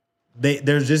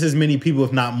 There's just as many people,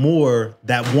 if not more,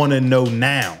 that want to know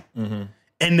now. And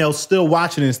they'll still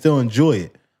watch it and still enjoy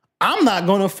it. I'm not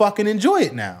going to fucking enjoy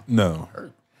it now. No.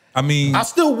 I mean, I'll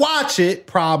still watch it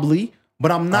probably,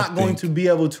 but I'm not going to be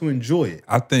able to enjoy it.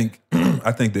 I think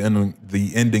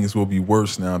the endings will be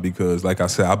worse now because, like I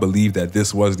said, I believe that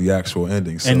this was the actual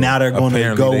ending. So and now they're going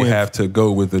to go. They have to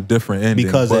go with a different ending,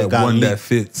 because but one leaked. that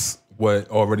fits what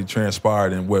already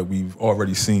transpired and what we've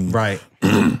already seen. Right.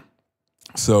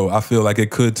 So I feel like it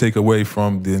could take away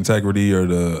from the integrity or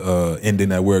the ending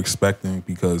that we're expecting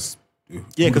because.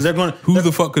 Yeah, because they're going. Who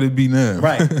the fuck could it be now?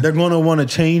 Right, they're going to want to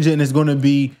change it, and it's going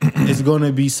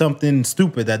to be something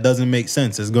stupid that doesn't make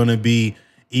sense. It's going to be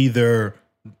either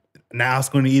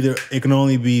it can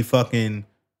only be fucking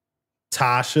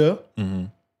Tasha,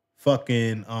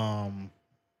 fucking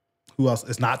who else?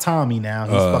 It's not Tommy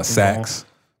now. He's Sax,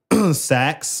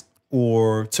 Sax,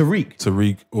 or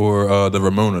Tariq, or the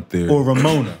Ramona theory, or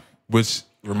Ramona, which.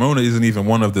 Ramona isn't even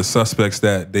one of the suspects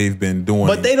that they've been doing.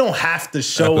 But they don't have to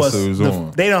show us.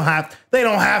 They don't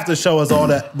have to show us all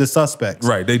the suspects.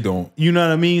 Right, they don't. You know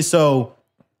what I mean? So,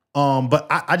 but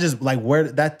I just like where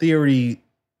that theory.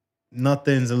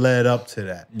 Nothing's led up to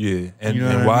that. Yeah,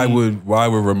 and why would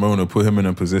Ramona put him in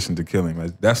a position to kill him?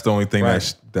 Like, that's the only thing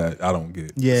that I don't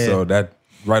get. Yeah. So that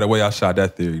right away I shot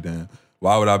that theory down.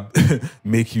 Why would I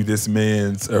make you this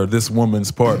man's or this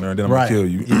woman's partner and then I'm gonna kill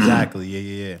you? Exactly.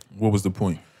 Yeah. What was the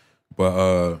point?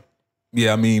 But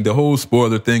yeah, I mean the whole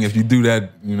spoiler thing. If you do that,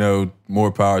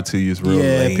 more power to you. It's real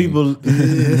lame. People.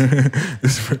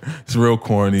 It's real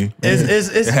corny.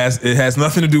 It has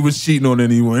nothing to do with cheating on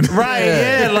anyone. Right?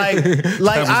 Yeah. Like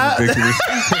ridiculous.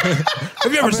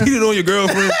 Have you ever cheated on your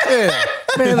girlfriend? Yeah.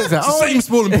 Man, listen, It's the same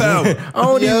spoiling power. I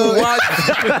don't even watch.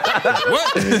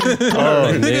 What?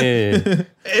 Oh man!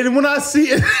 And when I see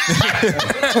it,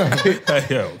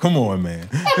 Yo, come on, man.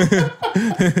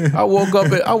 I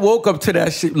woke up to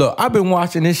that shit. Look, I've been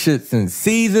watching this shit since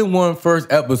season 1,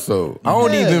 first episode. I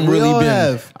don't even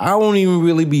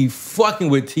really be fucking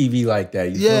with TV like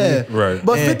that. You feel me? Right.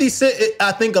 But 50 Cent,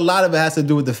 I think a lot of it has to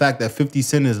do with the fact that 50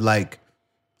 Cent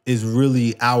is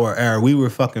really our era. We were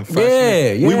fucking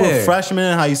freshmen. Yeah. We were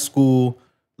freshmen in high school.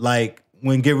 Like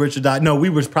when Get Rich or Die. No, we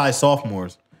were probably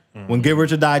sophomores. When Get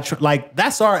Rich or Die,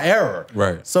 that's our era.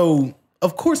 Right. So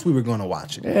of course we were going to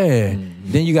watch it. Yeah.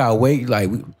 Then you gotta wait.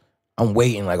 I'm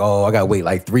waiting. I gotta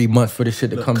wait 3 months for this shit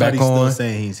to come back on. Still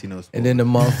saying he ain't seen no spoilers. And then the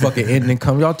motherfucking ending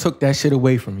comes. Y'all took that shit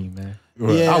away from me, man.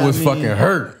 Yeah, I was fucking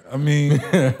hurt. I mean,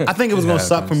 I think it was going to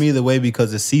suck for me either way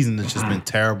because the season has just been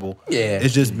terrible. Yeah.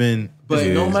 It's just been. But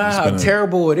no matter how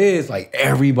terrible it is,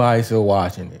 everybody's still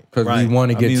watching it because we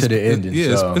want to get to the ending.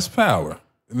 Yeah, it's power.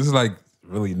 There's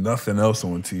really nothing else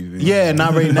on TV. Yeah,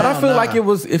 not right now. But I feel like it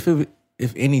was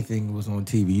if anything was on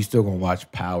TV, you still gonna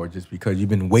watch Power just because you've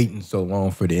been waiting so long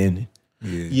for the ending.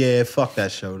 Yeah, fuck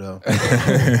that show though.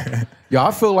 Yo,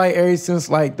 I feel like ever since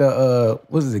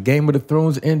the Game of the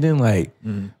Thrones ending, my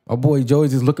boy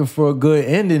Joey's just looking for a good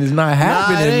ending. It's not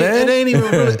happening, man.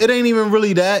 It ain't even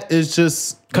really that. It's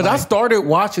just because I started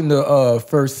watching the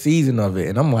first season of it,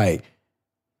 and I'm like,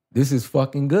 this is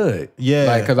fucking good.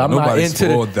 Yeah, because I'm not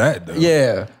into that though.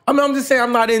 Yeah, I'm just saying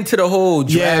I'm not into the whole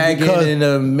dragon and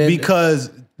the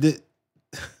because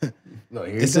Look,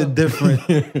 it's a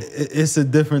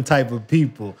different type of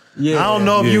people. Yeah, I don't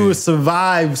know if you would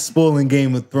survive spoiling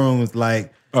Game of Thrones.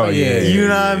 Oh yeah, you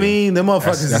know what I mean? Them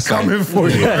motherfuckers is coming for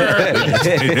you.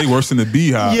 They worse than the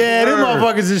Beehive. Yeah, them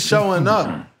motherfuckers is showing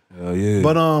up. Hell yeah.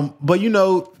 But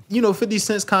 50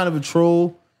 Cent's kind of a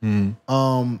troll. You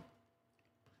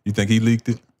think he leaked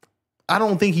it? I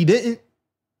don't think he didn't.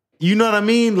 You know what I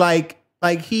mean? Like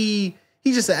he's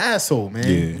just an asshole,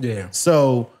 man. Yeah.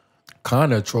 So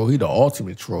kind of troll. He the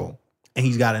ultimate troll. And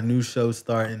he's got a new show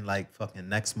starting fucking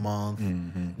next month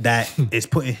that is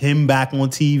putting him back on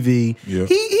TV. Yeah.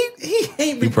 He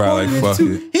ain't probably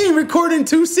recording he ain't recording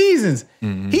 2 seasons.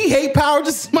 He hate Power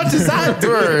just as much as I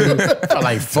do.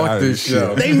 Fuck this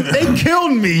show. They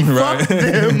killed me. Right. Fuck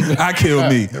them. I killed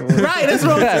me. Right, that's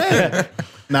what I'm saying.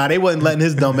 Nah, they wasn't letting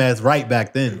his dumb ass write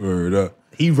back then. Word up.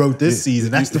 He wrote this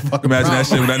season. That's the fucking Imagine problem. that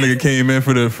shit when that nigga came in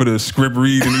for the script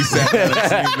read and he sat down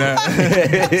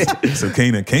and so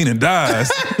Kanan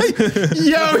dies.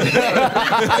 Yo,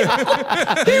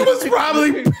 he was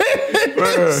probably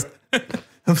pissed.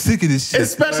 I'm sick of this shit.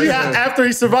 Especially after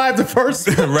he survived the first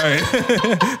one. Right.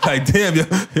 Damn,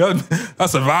 yo, I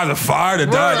survived the fire to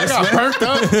die. I got perked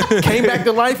up. Came back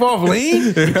to life off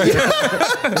lean.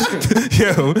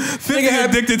 Yo, 50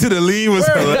 addicted to the lean was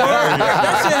hilarious.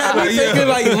 That shit had me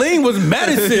thinking lean was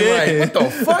medicine. What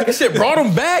the fuck? This shit brought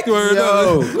him back.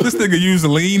 This nigga used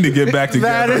lean to get back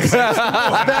together.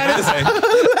 That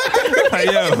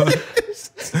is yo,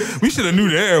 We should have knew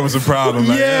the air was a problem.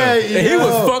 Like, And he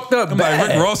was fucked up. I'm like,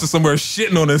 Rick Ross is somewhere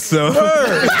shitting on himself.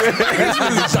 And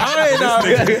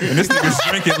this nigga's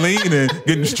drinking lean and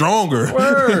getting stronger.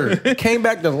 Word. Came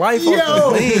back to life off the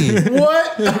lean.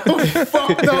 What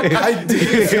fucked up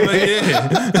idea?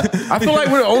 I feel like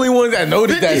we're the only ones that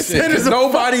noticed that shit. 'Cause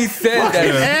nobody said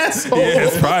that. Asshole. Yeah,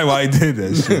 that's probably why he did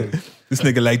that shit. This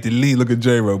nigga like the lean. Look at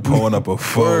J-Ro pouring up a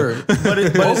four.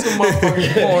 But Most of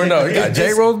motherfuckers pouring up. You got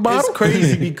J-Ro's bottle? It's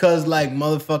crazy because like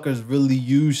motherfuckers really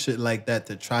use shit like that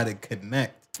to try to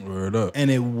connect. Word up.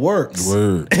 And it works.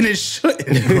 Word. And it shouldn't.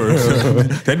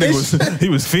 That nigga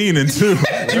was fiending too.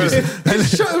 It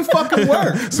shouldn't fucking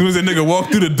work. As soon as that nigga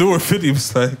walked through the door, 50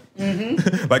 was like,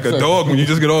 like a dog when you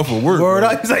just get off of work. Word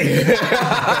up. He's like,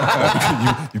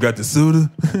 You got the soda?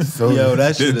 yo,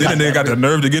 that shit. Then the nigga got the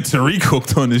nerve to get Tariq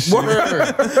hooked on this shit. I'm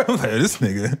like, this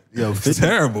nigga, Yo, 50,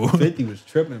 terrible. 50 was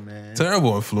tripping, man.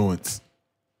 Terrible influence.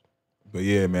 But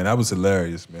yeah, man, that was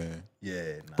hilarious, man.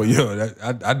 Yeah. Nah. But yo,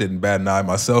 I didn't bat an eye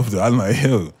myself though. I'm like,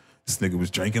 yo, this nigga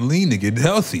was drinking lean to get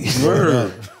healthy. Word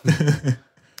up.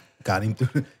 Got him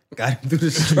through the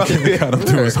struggle. Got him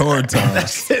through his hard That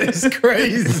times. shit is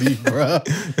crazy, bro.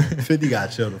 50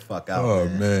 got chill the fuck out. Oh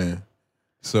man.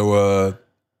 So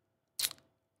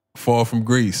Fall from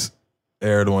Grace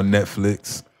aired on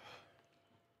Netflix.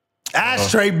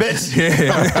 Ashtray, bitch.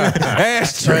 Yeah.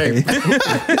 Ashtray.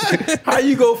 How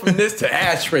you go from this to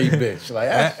ashtray, bitch? Like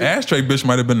Ashtray bitch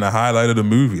might have been the highlight of the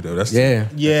movie though. That's Yeah.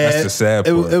 that's the sad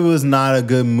part. It was not a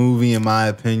good movie in my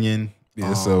opinion.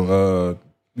 Yeah, so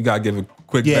we gotta give a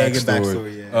quick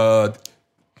backstory.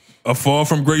 A Fall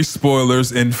from Grace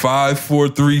spoilers in 5, 4,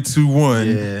 3, 2, 1.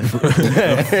 Yeah.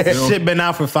 Shit been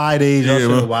out for 5 days. Yeah, Y'all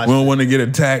we should watch don't want to get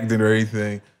attacked or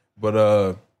anything.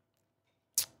 But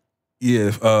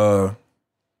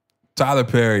Tyler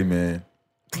Perry, man.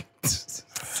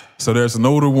 So there's an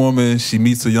older woman. She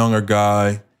meets a younger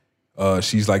guy.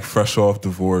 She's like fresh off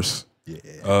divorce.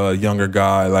 Yeah. Younger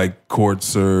guy like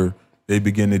courts her. They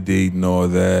begin to date and all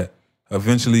that.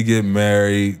 Eventually get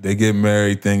married. They get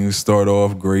married. Things start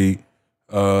off great.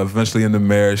 Eventually in the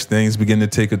marriage, things begin to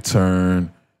take a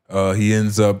turn. He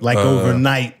ends up like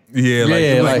overnight. Yeah,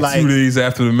 like 2 days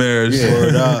after the marriage. Yeah.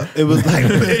 Word up. It was like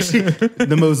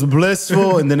the most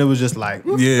blissful, and then it was just like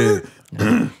yeah.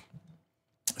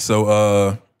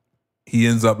 So he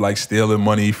ends up like stealing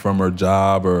money from her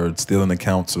job or stealing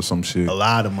accounts or some shit. A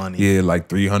lot of money. Yeah, like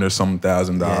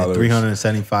 $300,000. Yeah,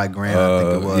 $375,000. I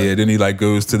think it was. Yeah, then he like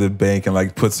goes to the bank and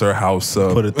like puts her house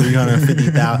up. Put a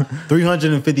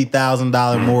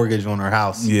 $350,000 mortgage on her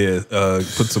house. Yeah,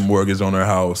 puts a mortgage on her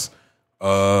house.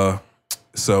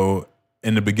 So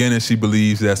in the beginning, she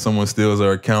believes that someone steals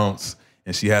her accounts,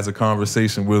 and she has a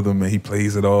conversation with him, and he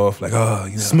plays it off like, oh,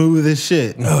 you know, smooth as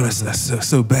shit. Oh, that's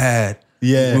so bad.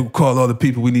 Yeah, we'll call all the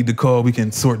people we need to call. We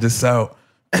can sort this out.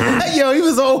 Yo, he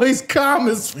was always calm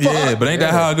as fuck. Yeah, but ain't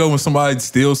that how I go when somebody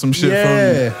steals some shit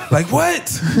from you? Like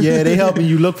what? Yeah, they helping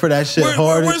you look for that shit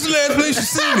hard. Where's the last place you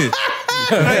seen it?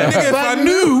 Like, nigga, if I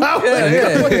knew,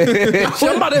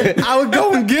 I would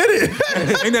go and get it.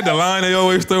 Ain't that the line they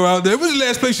always throw out there? Where's the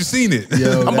last place you seen it?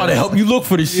 Yo, I'm about to help you look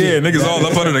for this shit. Yeah, niggas all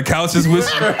up under the couches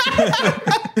whispering.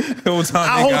 The whole time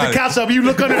I hold the couch up, you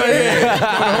look under the head.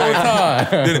 The whole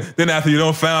time. Then after you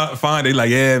don't find it, like,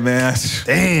 yeah, man.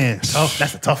 Damn,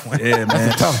 that's a tough one. Yeah,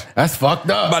 man. That's fucked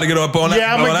up. I'm about to get up on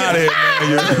out of here,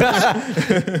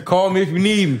 man. Call me if you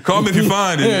need me. Call me if you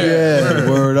find it. Yeah,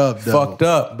 word up, though. Fucked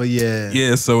up. But yeah.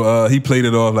 Yeah, so he played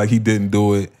it off like he didn't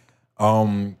do it.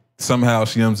 Somehow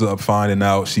she ends up finding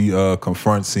out. She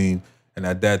confronts him. And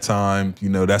at that time, you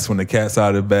know, that's when the cat's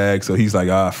out of the bag. So he's like,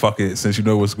 fuck it. Since you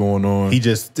know what's going on. He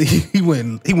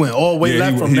went all the way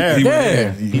left from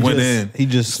there. He went in. He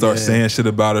just started saying shit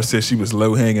about her. Said she was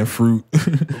low hanging fruit.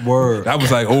 Word. That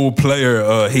was like old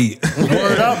player hate.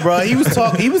 Word up, bro. He was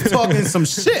talking some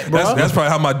shit, bro. That's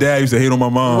probably how my dad used to hate on my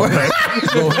mom. Low hanging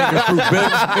fruit,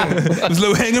 bitch. It was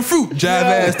low hanging fruit. Jive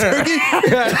ass turkey.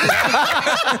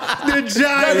 The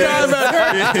jive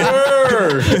ass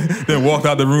turkey. Then walked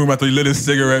out the room after he lit his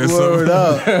cigarette. Word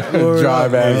up.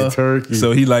 Jive ass turkey.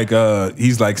 So he's like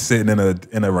sitting in a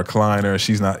recliner.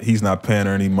 He's not paying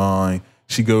her any mind.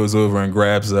 She goes over and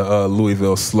grabs a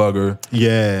Louisville Slugger.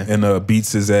 Yeah. And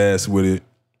beats his ass with it.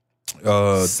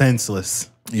 Senseless.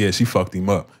 Yeah, she fucked him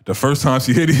up. The first time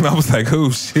she hit him, I was like,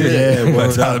 oh shit. Yeah,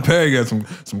 like Tyler Perry got some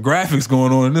graphics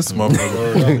going on in this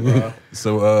motherfucker.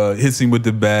 So hits him with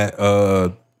the bat.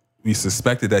 We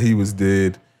suspected that he was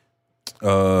dead.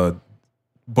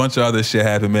 Bunch of other shit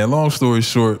happened, man. Long story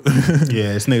short.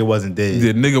 Yeah, this nigga wasn't dead.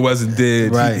 The nigga wasn't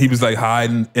dead. Right. He was like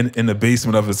hiding in the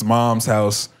basement of his mom's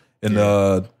house. And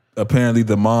apparently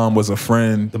the mom was a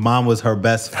friend. The mom was her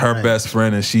best friend. Her best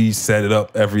friend, and she set it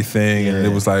up everything, and it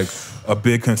was like a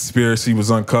big conspiracy was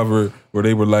uncovered where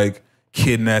they were like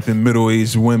kidnapping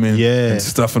middle-aged women and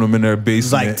stuffing them in their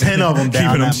basement. Like 10 of them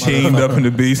down, keeping them chained up in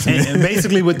the basement. And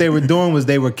basically what they were doing was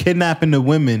they were kidnapping the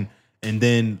women and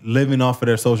then living off of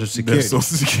their Social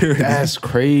Security. That's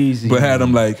crazy. But had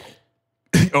them like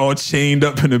all chained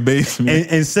up in the basement.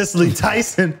 And Cicely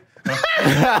Tyson.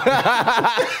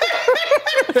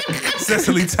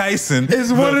 Cicely Tyson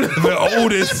is one of the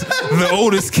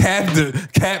oldest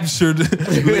captured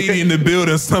lady in the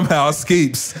building somehow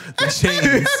escapes the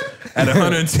chains at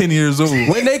 110 years old.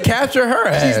 When they capture her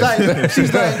ass.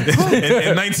 She's like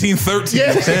in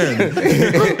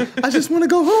 1913. I just want to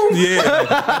go home. Yeah.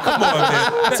 Come on,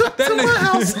 man. To my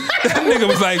house. That nigga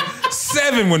was like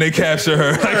 7 when they captured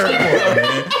her. Like, come on,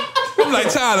 man. I'm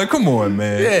like, Tyler, come on,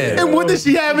 man. Yeah. And what did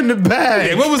she have in the bag?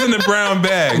 Yeah, what was in the brown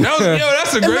bag?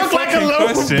 That's a great looked like a fucking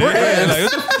loaf of question. bread. Yeah,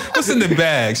 like, what's in the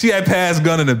bag? She had Pass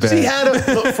gun in the bag. She had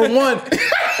for one.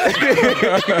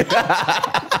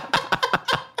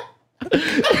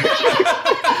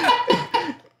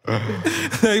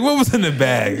 Like, what was in the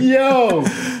bag? Yo,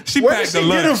 she where packed did a she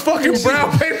lunch. get a fucking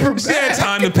brown paper bag? She had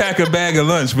time to pack a bag of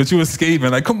lunch, but you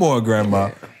escaping. Like, come on,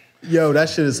 grandma. Yo, that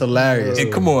shit is hilarious.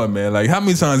 Hey, come on, man. Like, how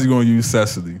many times you gonna use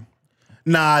Cecily?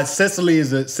 Nah, Sicily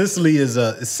or Cecily?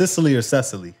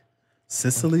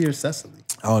 Sicily or Cecily?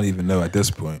 I don't even know at this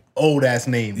point. Old ass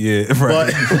name. Yeah,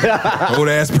 right. Old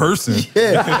ass person.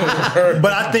 Yeah.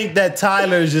 But I think that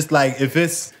Tyler is just like if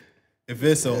it's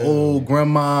an old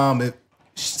grandmom, if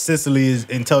Cicely is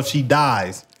until she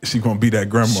dies. She gonna be that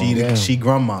grandma. She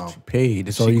grandma. Paid.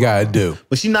 That's all you gotta do.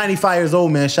 But she's 95 years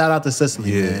old, man. Shout out to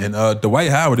Cicely. Yeah, man. and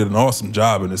Dwight Howard did an awesome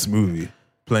job in this movie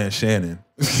playing Shannon.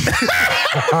 You see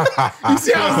how I was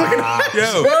looking at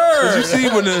Yo, did you see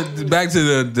when back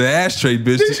to the ashtray,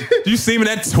 bitch? Did you see him in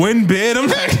that twin bed? I'm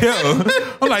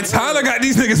like, Tyler got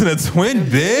these niggas in a twin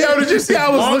bed. Yo, did you see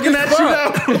how I was looking at you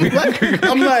now?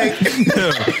 I'm like,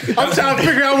 I'm trying to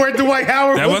figure out where Dwight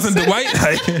Howard that was. wasn't Dwight.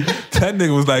 Like, that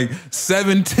nigga was like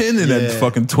 7'10" in that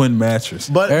fucking twin mattress.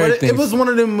 But it was one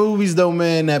of them movies though,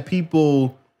 man, that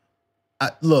people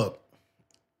look,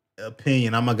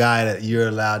 opinion. I'm a guy that you're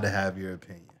allowed to have your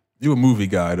opinion. You a movie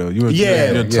guy though. You're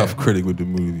a tough critic with the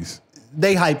movies.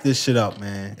 They hyped this shit up,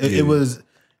 man. It was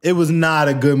not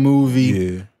a good movie.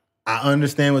 Yeah. I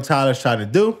understand what Tyler's trying to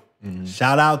do. Mm-hmm.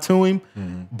 Shout out to him.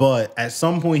 Mm-hmm. But at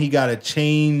some point he gotta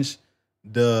change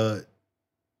the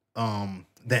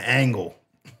angle.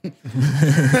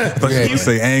 But you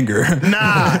say anger.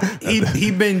 Nah,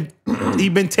 he been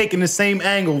taking the same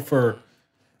angle for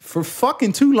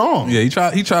fucking too long. Yeah, he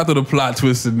tried to throw the plot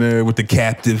twist in there with the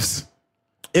captives.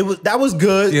 That was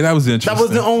good. Yeah, that was interesting. That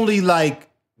was the only like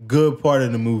good part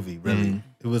of the movie, really.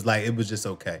 It was just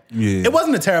okay. Yeah. It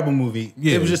wasn't a terrible movie.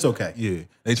 Yeah. It was just okay. Yeah.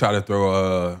 They tried to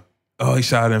throw he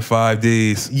shot in 5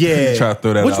 days. Yeah. They tried to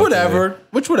throw that Which out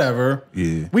whatever.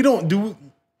 Yeah. We don't do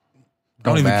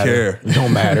Don't even care. It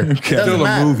don't matter. Still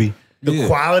a movie. The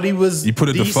quality was You put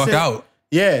it decent. the fuck out.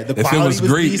 Yeah, the If quality it was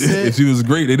great, decent. if it was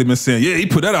great, they'd have been saying, "Yeah, he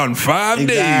put that out in 5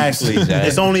 days."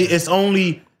 Exactly. It's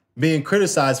only being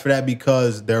criticized for that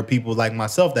because there are people like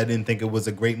myself that didn't think it was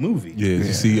a great movie. Yeah,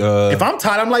 you see. If I'm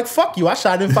tired, I'm like, "Fuck you! I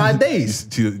shot it in 5 days."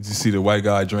 Did you see the white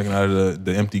guy drinking out of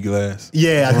the empty glass?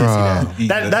 Yeah, I did see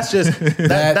that. That's just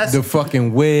that's the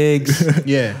fucking wigs.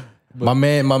 yeah. My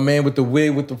man with the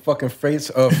wig with the fucking fresh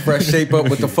shape up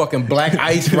with the fucking black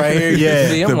ice right here. Yeah,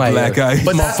 see, I'm the like, black ice.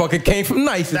 But motherfucker came from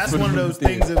nice. That's one of those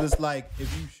things that it's like, if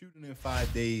you shooting in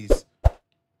 5 days,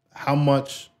 how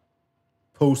much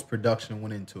post-production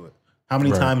went into it? How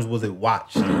many times was it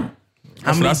watched?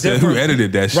 That's what I said. Who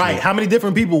edited that shit? Right. How many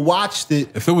different people watched it?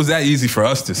 If it was that easy for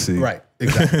us to see. Right.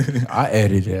 Exactly. I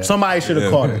edited that. Somebody should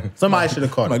have caught it.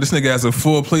 Like, this nigga has a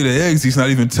full plate of eggs. He's not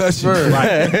even touching.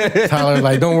 Right. Tyler's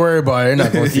like, don't worry about it. They're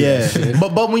not going to see that shit.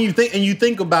 But when you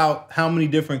think about how many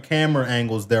different camera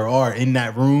angles there are in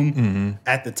that room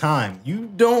at the time, you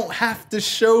don't have to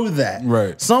show that.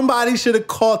 Right. Somebody should have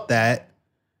caught that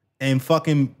and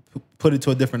fucking put it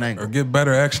to a different angle. Or get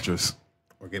better extras.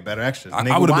 Or get better extras. I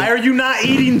Nigga, would've why been- are you not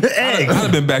eating the egg? I'd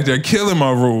have been back there killing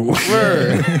my role.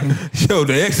 Yo,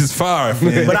 the X is fire,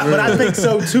 man. But I think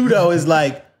so too, though, is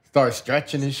like Start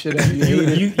stretching this shit up.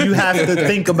 you have to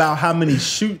think about how many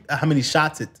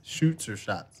shots it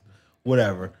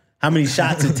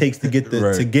takes to get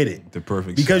Right. to get it. The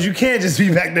perfect Because shot. you can't just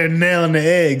be back there nailing the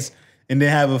eggs and then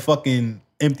have a fucking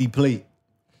empty plate.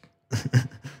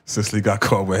 Cicely got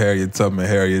caught with Harriet Tubman.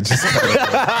 Harriet just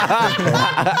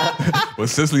but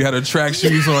Cicely had her track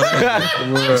shoes on.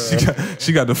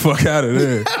 She got the fuck out of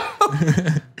there.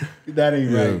 That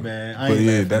ain't right, man. I But ain't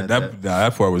yeah, laughing at that.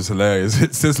 that part was hilarious.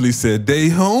 Cicely said, "They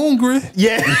hungry."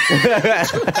 Yeah.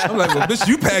 I'm like, "Well, bitch,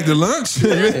 you packed the lunch.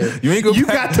 You ain't go. You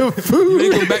back, got the food.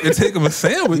 You ain't go back to take him a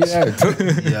sandwich." Yeah,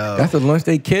 Yo. that's the lunch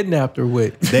they kidnapped her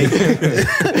with. They,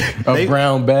 A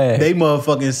brown bag. they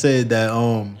motherfucking said that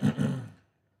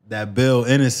Bill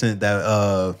Innocent,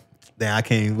 that damn, I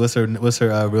can't. What's her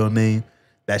real name?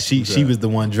 That she was the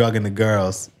one drugging the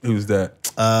girls. Who's that?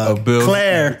 Bill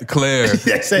Claire.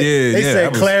 they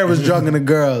said Claire was drugging the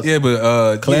girls. Yeah,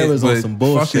 but Claire was on some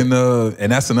bullshit. Fucking,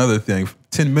 and that's another thing.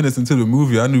 10 minutes into the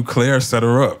movie, I knew Claire set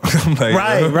her up. I'm like,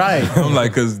 right. I'm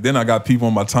like, because then I got people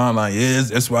on my timeline. Yeah,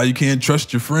 that's why you can't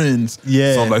trust your friends.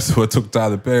 Yeah. So I'm like, so it took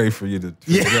Tyler Perry for you to.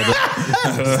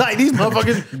 It's like these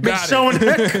motherfuckers been showing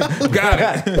their colors.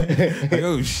 Got it. Like,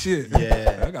 oh shit.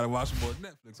 Yeah. I gotta watch more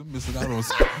Netflix. I'm missing out on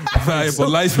some valuable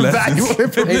life lessons.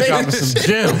 They dropping some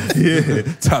gems. Yeah.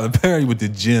 Tyler Perry with the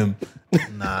gym.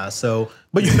 Nah, so,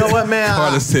 but you know what, man?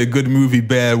 Carla said, "Good movie,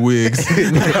 bad wigs."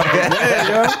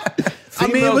 I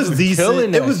mean, it was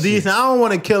decent. It was shit. decent. I don't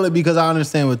want to kill it because I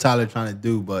understand what Tyler's trying to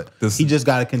do, but he just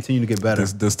got to continue to get better.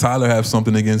 Does Tyler have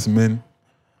something against men?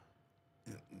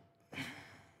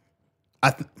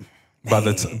 I can't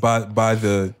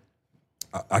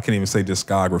even say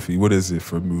discography. What is it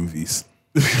for movies?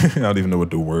 I don't even know what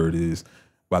the word is.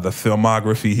 By the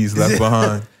filmography he's left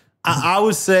behind. I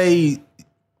would say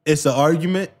it's an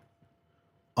argument.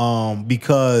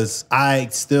 Because I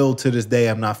still to this day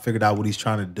have not figured out what he's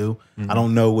trying to do. I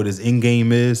don't know what his end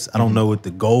game is. I don't know what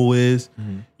the goal is.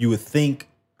 You would think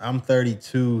I'm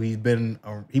 32. He's been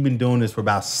doing this for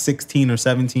about 16 or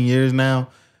 17 years now.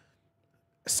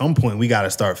 At some point, we got to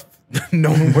start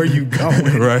knowing where you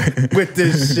going with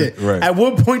this shit. Right. At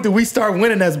what point do we start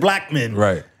winning as black men?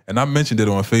 Right. And I mentioned it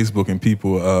on Facebook, and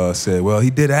people said, "Well,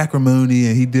 he did Acrimony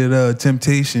and he did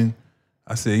Temptation."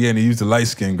 I said, yeah, and he used a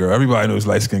light-skinned girl. Everybody knows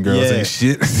light-skinned girls ain't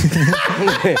shit.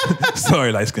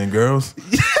 Sorry, light-skinned girls.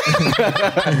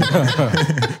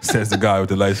 Says the guy with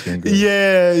the light-skinned girl.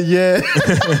 Yeah.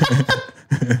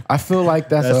 I feel like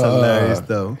that's hilarious,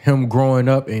 though. Him growing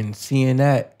up and seeing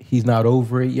that, he's not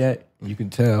over it yet. You can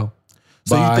tell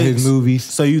by his movies.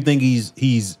 So you think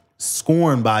he's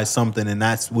scorned by something, and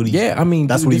that's what he? Yeah, I mean,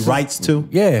 that's what he writes to.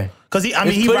 Yeah, because he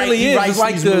writes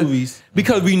like these movies.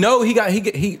 Because we know he got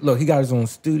his own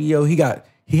studio.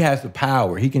 He has the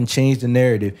power. He can change the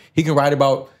narrative. He can write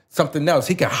about something else.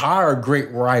 He can hire great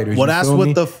writers. Well, that's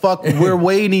what the fuck we're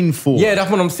waiting for. Yeah,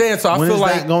 that's what I'm saying. So when I feel is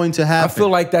like that going to happen? I feel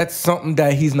like that's something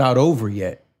that he's not over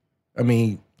yet. I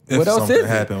mean, what else is it?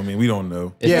 Happen, I mean, we don't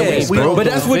know. But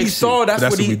that's what he saw. That's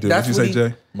what he do. That's what you say,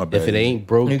 Jay? My bad. If it ain't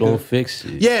broke, don't fix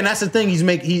it. Yeah, and that's the thing. He's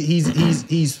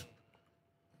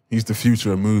the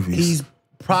future of movies. He's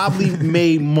probably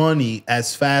made money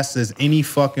as fast as any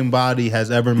fucking body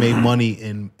has ever made money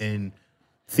in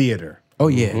theater. Oh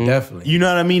yeah, definitely. You know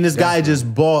what I mean? This guy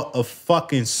just bought a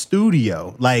fucking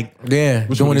studio. Like,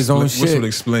 doing his own shit. Which would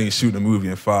explain shooting a movie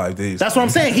in 5 days. That's what I'm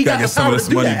saying. He got the power to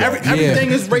do that. Everything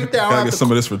is right there. Gotta get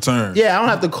some of this return. Yeah, I don't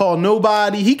have to call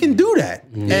nobody. He can do that.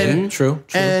 And true.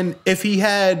 And if he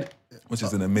had, which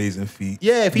is an amazing feat.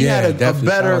 Yeah, if he had a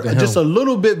better, just a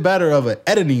little bit better of an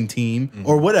editing team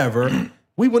or whatever,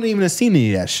 we wouldn't even have seen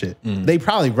any of that shit. They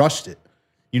probably rushed it.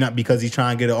 Because he's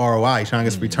trying to get an ROI, he's trying to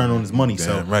get some return on his money.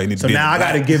 So now I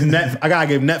gotta give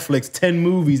Netflix 10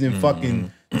 movies in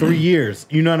fucking 3 years.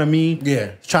 You know what I mean?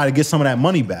 Yeah. Try to get some of that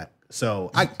money back.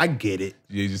 So I get it.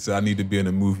 Yeah, you just said I need to be in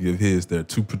a movie of his. They're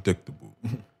too predictable.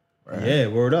 Right. Yeah,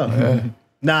 word up.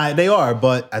 Nah, they are,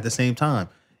 but at the same time,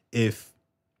 if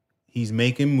he's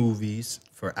making movies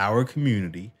for our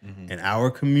community and our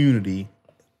community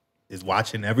is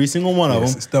watching every single one of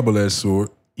them, it's double-edged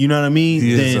sword. You know what I mean?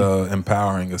 He is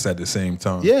empowering us at the same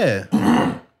time.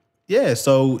 Yeah. Yeah.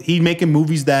 So he's making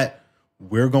movies that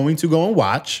we're going to go and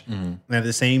watch. And at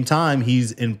the same time,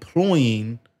 he's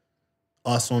employing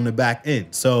us on the back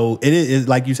end. So it is,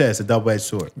 like you said, it's a double-edged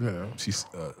sword. Yeah. She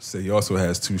said he also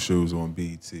has 2 shows on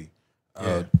BET.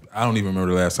 I don't even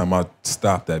remember the last time I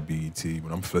stopped at BET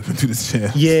when I'm flipping through the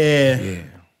channel. Yeah.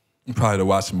 Probably to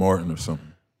watch Martin or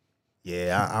something.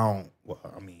 Yeah, I don't. Well,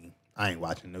 I mean, I ain't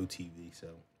watching no TV, so.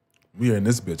 We are in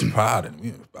this bitch podding.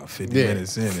 We about 50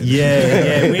 minutes in.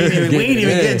 Yeah. We ain't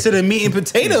even getting to the meat and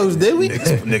potatoes, did we?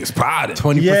 Niggas podding.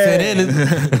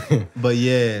 20% in. But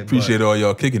yeah. Appreciate all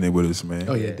y'all kicking it with us, man.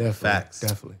 Oh yeah, definitely. Facts.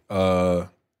 Definitely.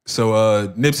 So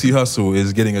Nipsey Hussle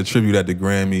is getting a tribute at the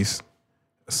Grammys.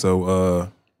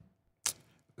 So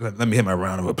let me hit my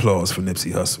round of applause for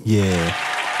Nipsey Hussle. Yeah.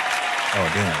 Oh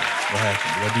damn. What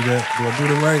happened? Did I do that? Did I do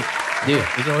it right?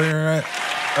 Yeah. Is y'all hearing right?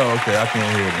 Oh, okay. I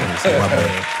can't hear it. So my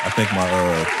bad. I think my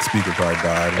speaker probably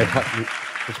died.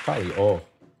 It's probably off.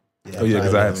 Oh yeah,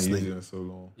 because I haven't eaten in so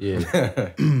long. Yeah.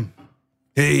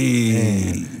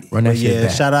 Hey, Run that shit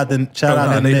back. Shout out to they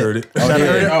Nip. heard it.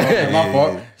 My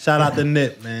fault. Shout out to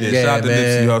Nip, man. Yeah, shout out to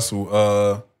Nipsey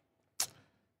Hussle.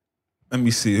 Let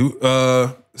me see.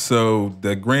 So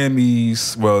the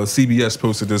Grammys, well, CBS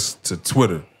posted this to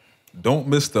Twitter. Don't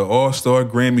miss the All-Star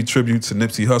Grammy tribute to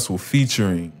Nipsey Hussle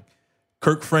featuring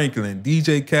Kirk Franklin,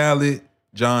 DJ Khaled,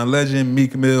 John Legend,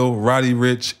 Meek Mill, Roddy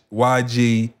Ricch,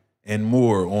 YG, and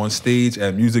more on stage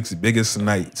at music's biggest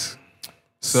night.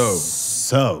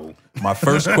 So my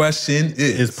first question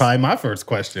is... It's probably my first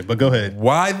question, but go ahead.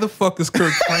 Why the fuck is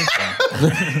Kirk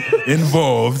Franklin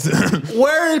involved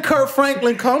Where did Kirk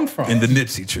Franklin come from? in the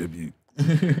Nipsey tribute?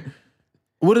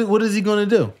 What is he going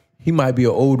to do? He might be an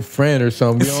old friend or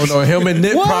something. You don't know. Him and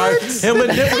Nip probably. Him and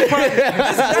Nip was probably.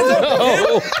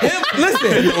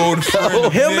 Listen, Old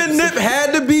friend. him and Nip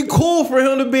had to be cool for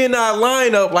him to be in that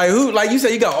lineup. Like who? Like you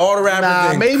said, you got all the rappers. Nah,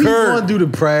 and maybe he's Kurt. going to do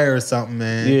the prayer or something,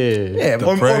 man. Yeah.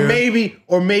 Yeah,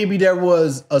 Or maybe there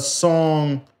was a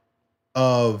song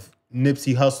of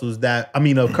Nipsey Hussle's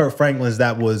of Kirk Franklin's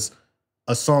that was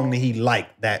a song that he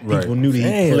liked that people knew that he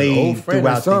Damn, played old friend or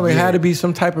throughout the something. year. It had to be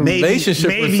some type of relationship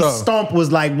Maybe or something. Stomp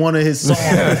was like one of his songs.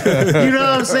 You know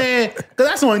what I'm saying? Because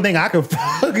that's the only thing I could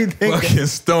fucking think of. Fucking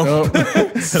Stomp.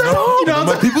 Stomp, you know what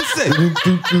I'm saying? People say.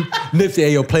 Nipsey,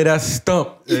 hey yo, play that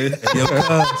stump. Hey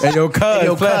yo,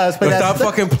 cuz. play that Stop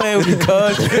stump. fucking playing with me,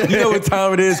 cuz. You know what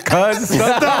time it is, cuz.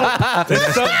 Stump.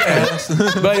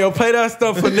 But yo, play that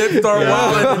stuff for Nip Star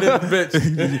Wildin' in this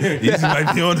bitch. You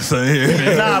might be on to something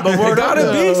here. Nah, but It word gotta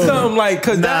up, be something like,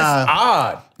 cause that's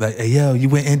odd. Like, hey, yo, you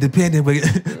went independent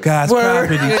with God's Word.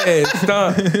 property. Yeah,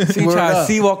 stop. See, Word try to up.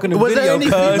 see walk in the Was there video, any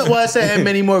female? cuz. Well, I said and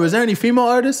many more. Was there any female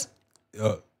artists?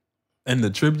 And the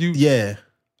tribute, Yeah.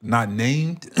 not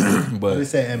named, but They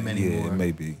said and many yeah, more.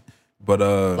 maybe. But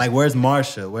Like, where's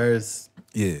Marsha? Where's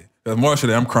yeah, Marsha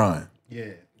there, I'm crying. yeah?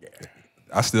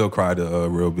 I still cried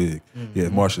real big. Yeah,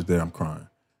 Marsha's there, I'm crying.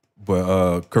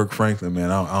 But Kirk Franklin, man,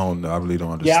 I don't know. I really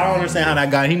don't understand. Yeah, I don't understand how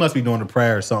that guy. He must be doing a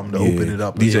prayer or something to open it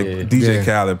up. DJ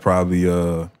Khaled probably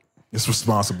is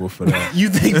responsible for that. You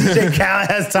think DJ Khaled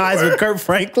has ties with Kirk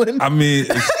Franklin? I mean,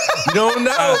 You don't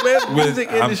know, man.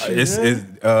 Music industry.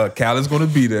 Khaled's going to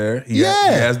be there.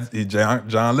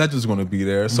 John Legend's going to be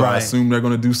there. So I Right. assume they're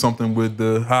going to do something with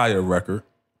the Higher record,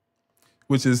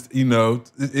 which is,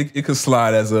 it could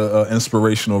slide as a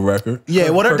inspirational record.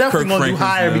 Yeah, well, they're Kirk definitely going to do Franklin's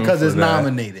Higher known because for it's that.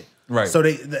 nominated. Right. So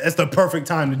it's the perfect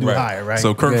time to do Higher, right?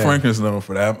 So Kirk Yeah. Franklin's known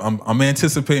for that. I'm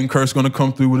anticipating Kirk's going to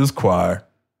come through with his choir.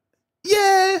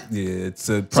 yeah. Yeah, it's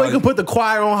So you can put the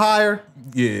choir on Higher.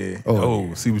 Yeah.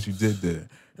 Oh, see what you did there.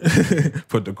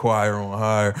 Put the choir on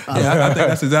Higher. Yeah, I think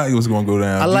that's exactly what's going to go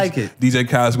down. I like it. DJ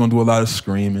Khaled's going to do a lot of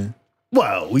screaming.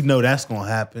 Well, we know that's going to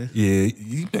happen. Yeah,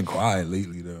 you've been quiet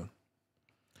lately though.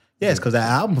 Yeah, it's because that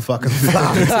album fucking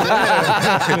flopped.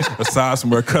 Aside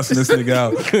from her cussing this nigga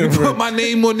out, you put my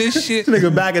name on this shit.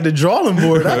 Nigga back at the drawing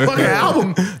board. That fucking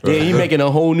album. Yeah, you making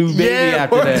a whole new baby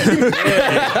after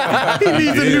that. He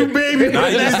needs a new baby. Nah,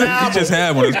 he just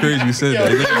had one. It's crazy you said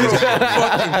that.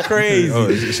 fucking crazy. Oh,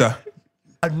 it's shot.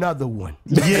 Another one.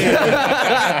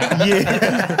 Yeah.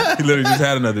 Yeah. He literally just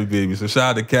had another baby. So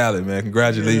shout out to Khaled, man.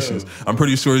 Congratulations. I'm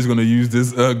pretty sure he's gonna use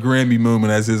this Grammy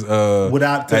moment as his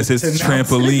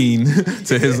trampoline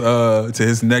to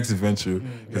his next venture.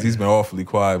 Because he's been awfully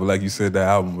quiet. But like you said, that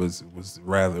album was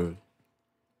rather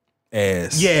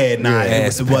ass. Yeah, nah,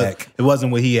 ass it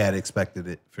wasn't what he had expected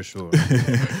it, for sure.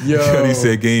 Yo. He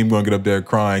said Game gonna get up there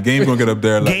crying. Game gonna get up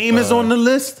there like, Game is on the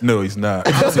list? No, he's not.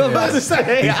 I was about to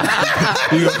say.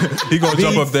 He gonna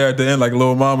jump up there at the end like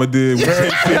Lil Mama did. Yo,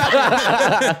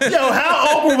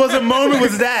 how awkward was a moment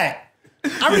was that?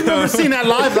 I remember seeing that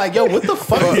live like, yo, what the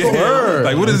fuck is going on?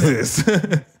 Like, what is this?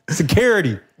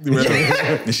 Security.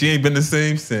 And she ain't been the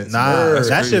same since. Nah, That's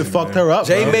that crazy, shit fucked man. her up.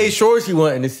 Jay bro. made sure she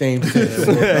wasn't in the same sense.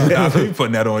 Nah, he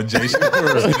putting that on Jay.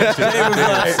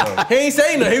 He ain't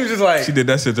saying nothing. He was just like, She did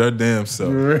that shit to her damn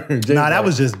self. Nah, that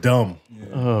was just dumb.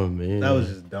 Oh man. That was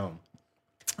just dumb.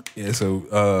 Yeah,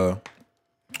 so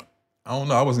I don't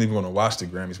know. I wasn't even gonna watch the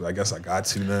Grammys, but I guess I got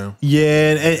to now.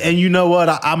 Yeah, and you know what?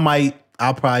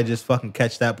 I'll probably just fucking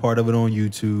catch that part of it on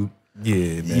YouTube.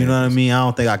 Yeah, man. You know what I mean? I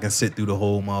don't think I can sit through the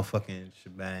whole motherfucking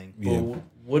shebang. Yeah. Well,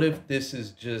 what if this is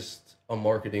just a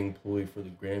marketing ploy for the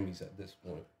Grammys at this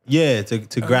point? Yeah, to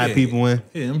grab Yeah, people in.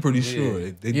 Yeah, I'm pretty sure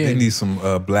they need some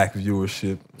black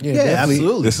viewership. Yeah,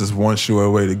 absolutely. This is one sure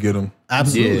way to get them.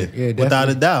 Absolutely. Yeah, without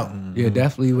a definitely. doubt. Yeah,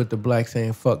 definitely with the black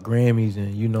saying fuck Grammys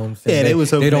and you know what I'm saying. Yeah, they was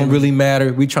hoping they don't they- really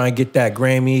matter. We try and get that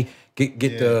Grammy, get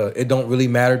the it don't really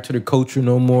matter to the culture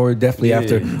no more. Definitely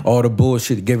after all the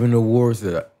bullshit giving the awards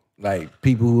that like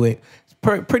people who ain't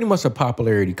pretty much a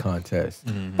popularity contest.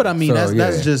 But I mean, So,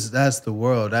 that's the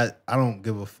world. I don't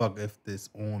give a fuck if it's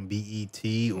on BET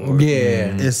or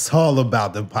Yeah. It's all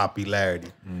about the popularity.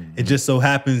 It just so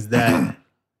happens that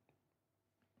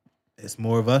it's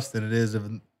more of us than it is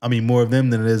more of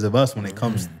them than it is of us when it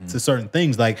comes to certain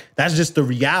things. Like that's just the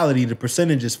reality. The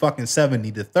percentage is fucking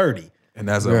 70-30. And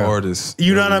as an artist,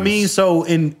 You know what I mean? So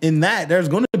in that, there's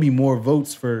going to be more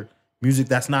votes for music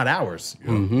that's not ours.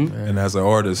 And as an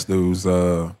artist, those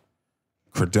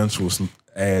credentials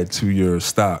add to your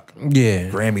stock. Yeah.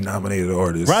 Grammy nominated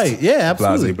artist. Right. Yeah,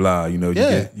 absolutely. Blah, blah. You know,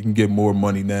 you can get more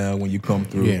money now when you come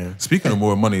through. Yeah. Speaking of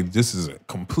more money, this is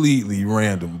completely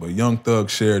random, but Young Thug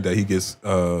shared that he gets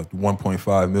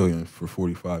 $1.5 million for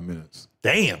 45 minutes.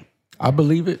 Damn. I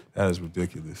believe it. That is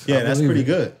ridiculous. Yeah, that's pretty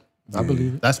good. I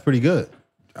believe it. That's pretty good.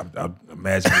 I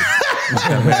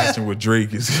imagine what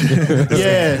Drake is.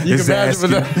 Yeah, you is can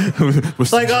imagine asking.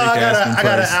 It's like, I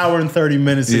got an hour and 30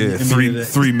 minutes. Yeah, in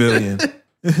 $3 million.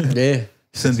 Yeah.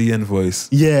 Send the invoice.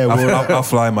 Yeah, I'll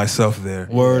fly myself there.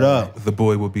 Word up. The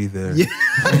boy will be there.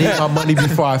 I need my money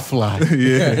before I fly.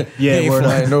 Yeah, word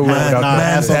up.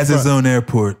 Mass has his own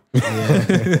airport.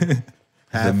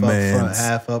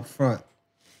 Half up front.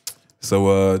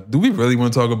 So, do we really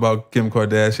want to talk about Kim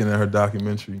Kardashian and her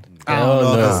documentary? I don't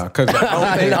know. Because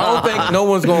I don't think no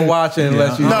one's gonna watch it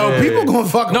unless you. No, people gonna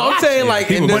fucking No, I'm watch saying it. like,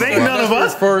 But ain't none of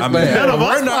us. First, none of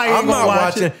us I'm not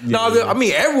watching. No, I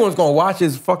mean everyone's gonna watch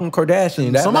is fucking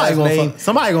Kardashian. That Somebody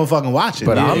gonna fucking watch it.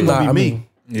 But I'm not. I mean,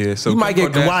 Yeah, so you might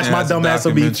get Kim watch Kardashian my has a dumb ass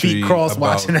will be feet documentary crossed about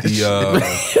watching that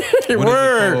shit.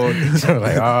 word.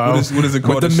 What is it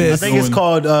called? the She's mist. I think it's doing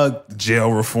called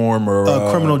jail reform or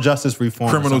criminal justice reform.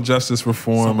 criminal justice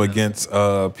reform against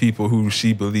people who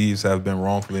she believes have been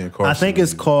wrongfully incarcerated. I think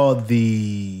it's called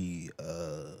the.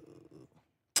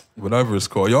 Whatever it's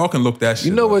called. Y'all can look that shit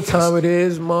You know up. what time it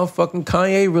is? Motherfucking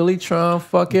Kanye really trying to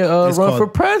fucking run called- for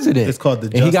president. it's called the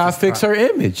And he gotta Justice fix her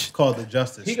image. It's called the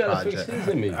Justice He gotta fix Project.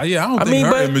 his image. Yeah, I don't I think mean,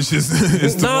 her but- image is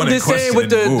the No, one I'm in just saying question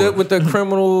with anymore. the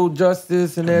criminal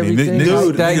justice and everything. niggas-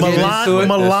 like that, niggas- getting into it.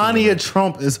 Melania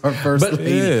Trump is her first But-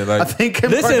 lady. Yeah, like- I think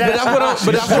Kim Listen, but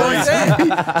Kardashian- that's what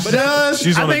I'm saying.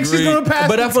 She's I on a think she's great- gonna pass.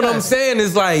 But that's the what I'm test. saying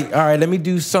is like, all right, let me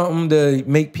do something to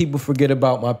make people forget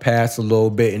about my past a little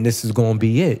bit, and this is gonna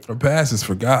be it. Her past is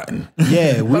forgotten.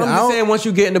 Yeah, But I'm just saying, once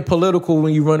you get into political,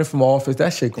 when you running from office,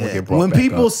 that shit gonna get brought when back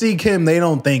people up. see Kim, they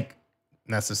don't think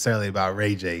necessarily about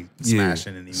Ray J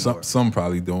smashing anymore. Some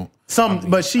probably don't.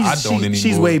 But I she's don't anymore.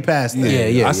 she's way past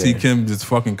that. Yeah. I see Kim just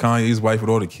fucking Kanye's wife with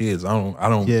all the kids. I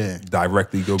don't Yeah.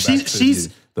 directly go back She's-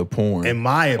 to the porn. in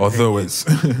my opinion, although it's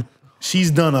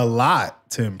she's done a lot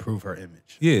to improve her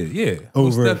image yeah,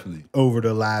 most definitely. over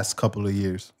the last couple of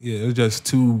years. Yeah, it's just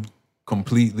two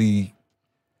completely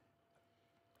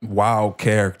wild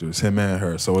characters, him and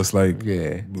her. So it's like,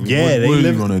 Yeah. what they are you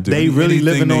live- gonna do? they really Anything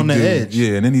living they on the do- edge.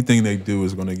 Yeah, and anything they do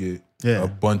is gonna get Yeah. a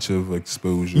bunch of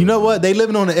exposure. You know what? They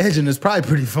living on the edge, and it's probably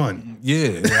pretty fun. Yeah,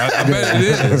 I bet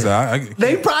it is.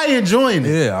 They probably enjoying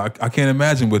it. Yeah, I can't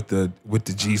imagine what the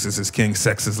Jesus is King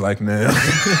sex is like now.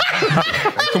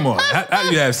 Like, come on, how do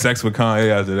you have sex with Kanye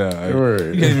after that? Like,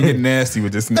 Word. you can't even get nasty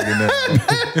with this nigga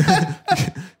now.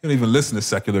 You don't even listen to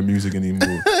secular music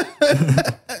anymore.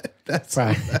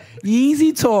 Right.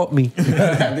 Yeezy taught me.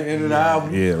 At the end of the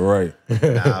album. Yeah, right.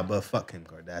 Nah, but fuck Kim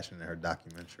Kardashian and her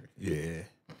documentary. Yeah.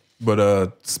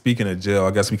 But speaking of jail,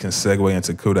 I guess we can segue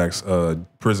into Kodak's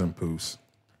prison poos.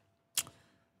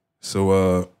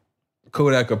 So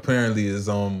Kodak apparently is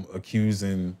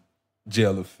accusing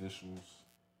jail officials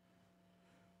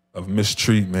of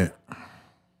mistreatment.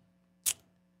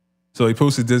 So he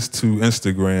posted this to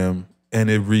Instagram, and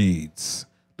it reads,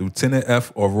 Lieutenant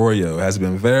F. Arroyo has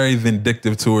been very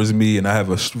vindictive towards me, and I have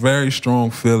a very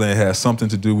strong feeling it has something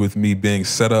to do with me being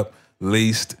set up,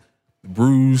 laced,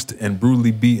 bruised, and brutally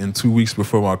beaten 2 weeks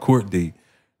before my court date.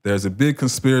 There's a big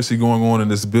conspiracy going on in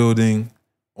this building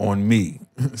on me.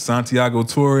 Santiago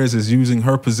Torres is using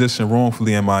her position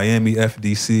wrongfully in Miami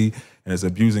FDC and is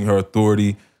abusing her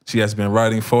authority. She has been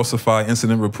writing falsified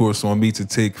incident reports on me to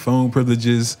take phone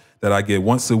privileges that I get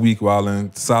once a week while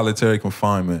in solitary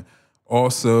confinement.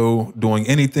 Also doing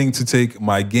anything to take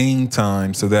my game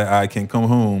time so that I can come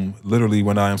home literally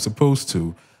when I am supposed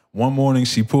to. One morning,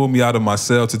 she pulled me out of my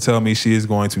cell to tell me she is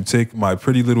going to take my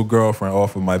pretty little girlfriend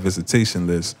off of my visitation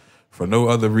list for no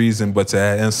other reason but to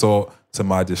add insult to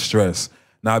my distress.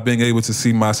 Not being able to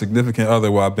see my significant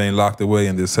other while being locked away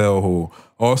in this hellhole.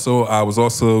 Also, I was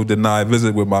also denied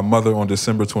visit with my mother on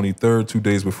December 23rd, 2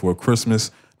 days before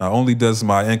Christmas. Not only does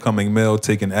my incoming mail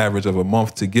take an average of a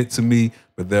month to get to me,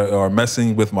 but they are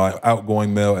messing with my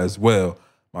outgoing mail as well.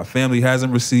 My family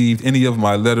hasn't received any of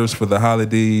my letters for the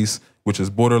holidays, which is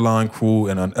borderline cruel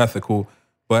and unethical.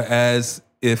 But as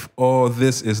if all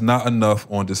this is not enough,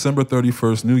 on December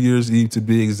 31st, New Year's Eve to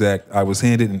be exact, I was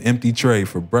handed an empty tray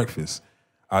for breakfast.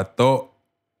 I thought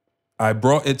I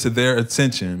brought it to their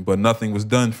attention, but nothing was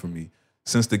done for me.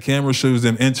 Since the camera shows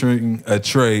them entering a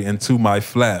tray into my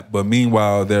flat, but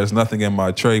meanwhile, there's nothing in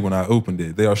my tray when I opened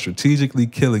it. They are strategically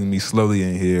killing me slowly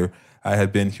in here. I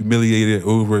have been humiliated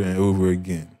over and over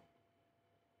again.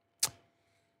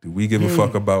 Do we give a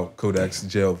fuck about Kodak's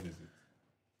jail visit?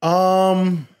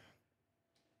 I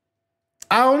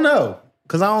don't know.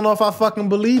 Because I don't know if I fucking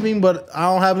believe him, but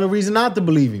I don't have no reason not to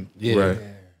believe him. Yeah. Right.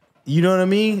 You know what I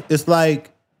mean? It's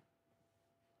like,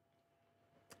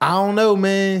 I don't know,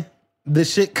 man. The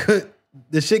shit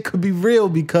could be real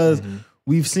because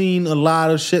we've seen a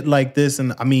lot of shit like this.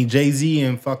 And I mean, Jay-Z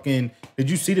and fucking, did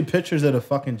you see the pictures of the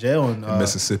fucking jail in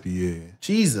Mississippi? Yeah.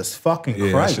 Jesus fucking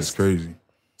Yeah, Christ. that's just crazy.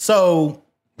 So,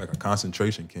 Like a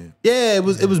concentration camp. yeah, it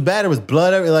was bad. It was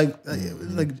blood.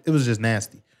 It was just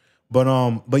nasty.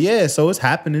 But yeah, so it's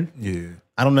happening. Yeah.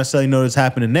 I don't necessarily know it's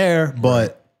happening there,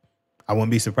 but I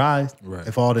wouldn't be surprised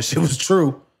if all this shit was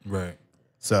true. Right.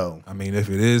 So, I mean, if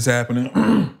it is happening,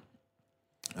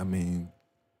 I mean,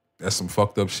 that's some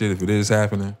fucked up shit if it is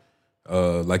happening.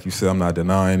 Like you said, I'm not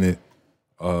denying it.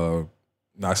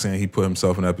 Not saying he put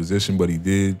himself in that position, but he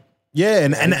did. yeah,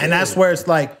 and that's where it's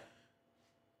like,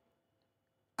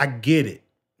 I get it.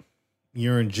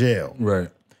 You're in jail. Right.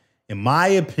 In my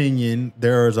opinion,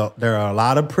 there are a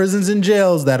lot of prisons and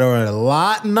jails that are a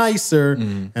lot nicer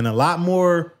and a lot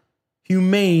more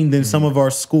humane than some of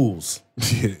our schools.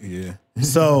 Yeah.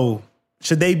 So,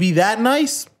 should they be that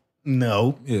nice?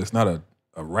 No. Yeah, it's not a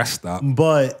rest stop.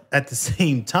 But at the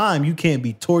same time, you can't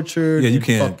be tortured. Yeah, you and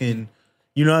can't. Fucking,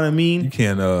 you know what I mean? You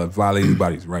can't violate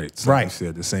anybody's rights. Like Right. you said,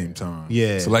 at the same time.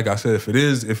 Yeah. So like I said, if it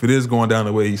is going down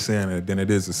the way he's saying it, then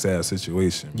it is a sad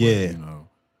situation. But, Yeah. you know,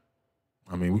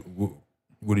 I mean,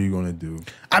 what are you gonna do?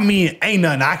 I mean, ain't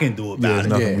nothing I can do Yeah, about there's it.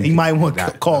 nothing we He can- might want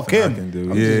to call nothing I Kim. can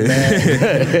do. I'm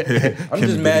Yeah. I'm Kim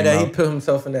just get mad him that he out. put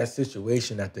himself in that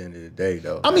situation at the end of the day,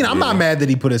 though. I mean, I'm not mad that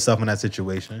he put himself in that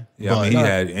situation. Yeah, I mean, he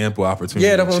had ample opportunity.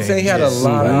 Yeah, that's what I'm saying. He had a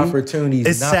lot of opportunities.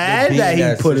 It's not to sad be that in he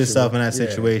that put himself in that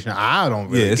situation. situation. I don't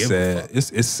really Yeah, it's give a sad.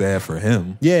 fuck. It's sad for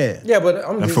him. Yeah. Yeah, but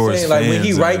I'm And just for his saying, fans like when he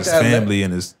and writes his that family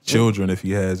and his children, if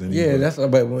he has any. yeah, that's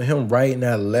but when him writing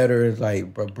that letter, it's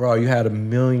like, bro, you had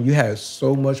you had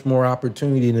so much more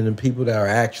opportunity than the people that are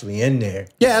actually in there.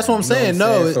 Yeah, that's what I'm saying.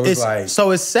 No,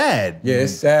 So it's sad. Yeah,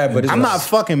 it's sad, but it's I'm not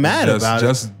fucking mad about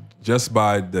it. Just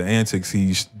by the antics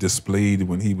he displayed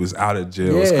when he was out of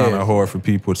jail, it's Yeah. kind of hard for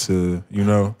people to, you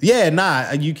know. Yeah,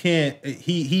 nah, you can't.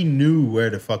 He knew where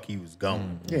the fuck he was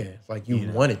going. Yeah, it's like you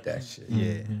wanted that shit.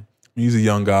 Yeah. He's a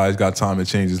young guy. He's got time to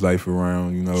change his life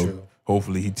around, you know. True.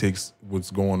 Hopefully he takes what's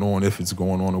going on, if it's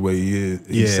going on the way he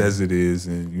Yeah. says it is,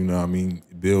 and, you know what I mean,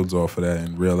 builds off of that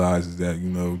and realizes that, you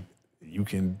know, you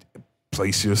can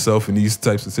place yourself in these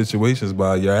types of situations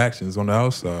by your actions on the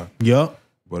outside. Yup.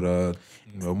 But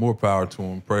you know, more power to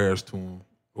him, prayers to him.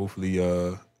 Hopefully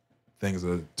things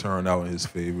will turn out in his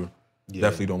favor.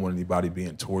 Definitely don't want anybody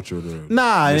being tortured or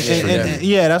Nah, and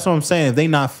yeah, that's what I'm saying. If they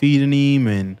not feeding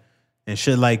him and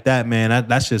shit like that, man,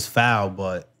 that's just foul.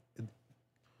 But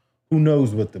who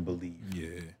knows what to believe?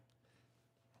 Yeah.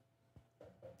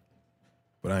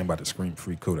 But I ain't about to scream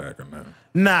free Kodak or nothing.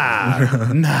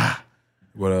 Nah.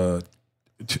 But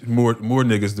more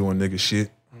niggas doing nigga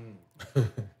shit.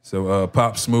 So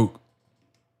Pop Smoke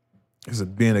is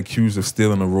being accused of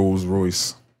stealing a Rolls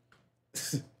Royce.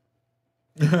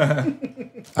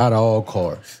 Out of all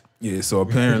cars. Yeah, so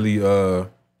apparently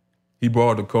he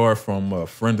borrowed the car from a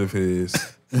friend of his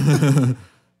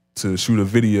to shoot a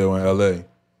video in LA.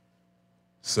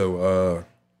 So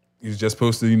he was just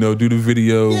supposed to, you know, do the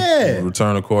video,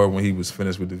 return the car when he was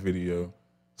finished with the video.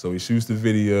 So he shoots the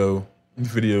video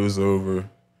is over,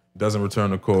 doesn't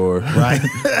return the car. Right.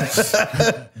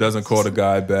 Doesn't call the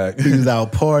guy back. He was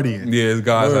out partying. Yeah, this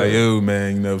guy's like, yo,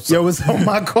 man, you know. Yo, it's on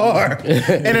my car.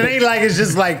 And it ain't like it's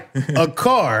just like a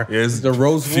car. Yeah, it's The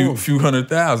Rolls few Royce.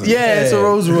 $100,000. Yeah, it's a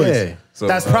Rolls Royce. Yeah. So,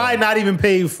 That's probably not even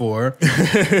paid for.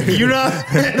 You know?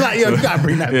 Like, yo, you gotta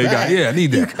bring that back. Yeah, I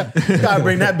need that. You gotta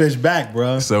bring that bitch back,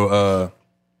 bro. So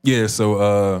he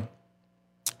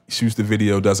shoots the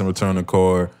video, doesn't return the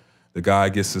car. The guy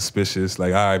gets suspicious,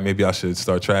 like, all right, maybe I should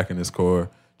start tracking this car.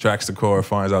 Tracks the car,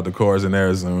 finds out the car's in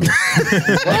Arizona.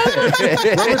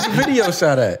 Where was the video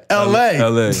shot at? LA.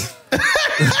 LA.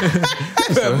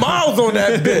 Miles on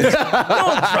that bitch. You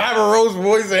don't drive a Rolls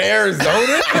Royce in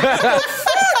Arizona.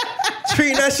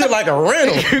 treating that shit like a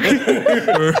rental.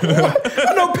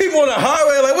 I know people on the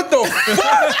highway like, what the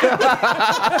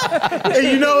fuck? And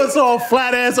you know it's all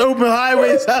flat ass open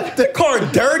highways out there. Car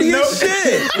dirty as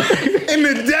shit. In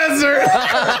the desert.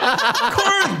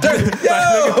 Car dirty. Is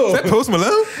Yo, that Post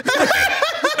Malone?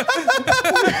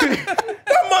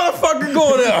 that motherfucker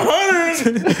going at 100.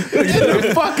 In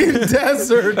the fucking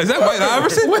desert. Is that White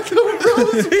Iverson? What the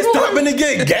Rose He's stopping to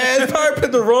get gas. Probably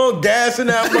put the wrong gas in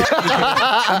that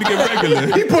motherfucker. Let me get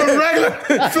regular. He put regular,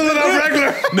 filling up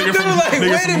regular. Nigga from, like, wait a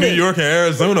nigga from New minute. York and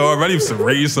Arizona already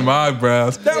raised some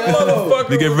eyebrows. That motherfucker.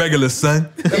 They get regular, son.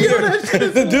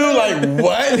 The dude like,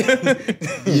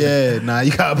 what? Yeah, nah,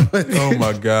 you gotta put. Oh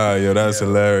my God, yo, that's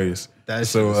hilarious. That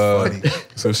So, shit was funny.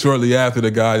 so shortly after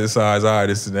the guy decides, all right,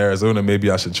 this is in Arizona, maybe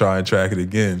I should try and track it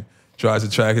again. Tries to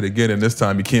track it again, and this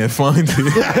time he can't find it.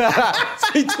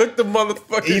 He took the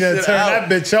motherfucking He done shit turned out.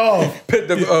 that bitch off. Put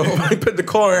the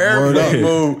car in airplane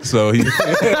mode. So he, This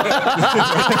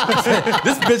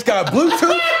bitch got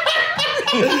Bluetooth.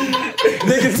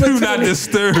 Niggas do not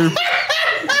disturb.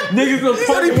 Niggas was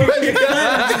fucking with me.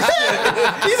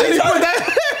 He said he put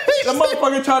that. The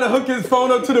motherfucker tried to hook his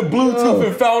phone up to the Bluetooth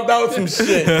and found out some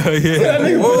shit. Yeah. That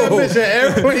nigga put that bitch in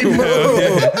airplane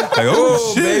mode. Like,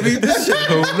 oh, shit. Baby, this shit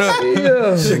Hold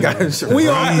up. shit got shit. We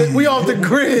off the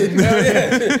grid.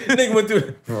 Nigga went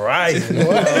through right.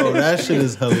 Yo, that shit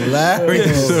is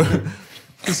hilarious.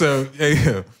 So,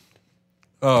 yeah.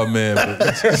 Oh, man.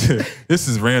 But this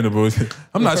is random, bro.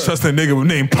 I'm not trusting a nigga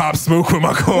named Pop Smoke with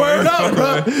my car. Word up,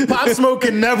 bro. Pop Smoke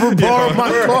can never borrow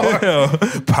my car. Hell,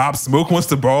 Pop Smoke wants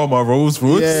to borrow my Rolls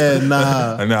Royce. Yeah,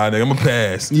 nah. Nah, nigga, I'm going to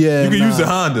pass. Yeah, You can nah. use the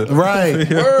Honda.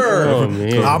 Right. Oh,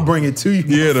 man. I'll bring it to you.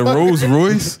 Yeah, the Rolls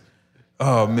Royce.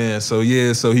 Oh man, so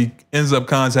he ends up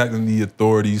contacting the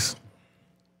authorities,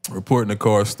 reporting the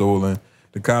car stolen.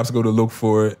 The cops go to look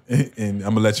for it, and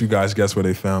I'm gonna let you guys guess where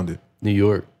they found it. New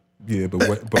York. Yeah,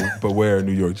 but where in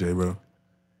New York, J, bro?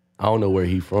 I don't know where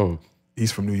he from.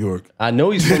 He's from New York, I know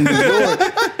he's from New York.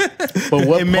 But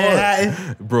what In part?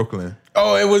 Manhattan, Brooklyn.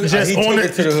 Oh, it was Just he on took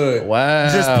it. it to the hood. Wow.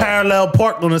 just parallel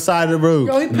parked on the side of the road.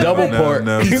 Double No, park.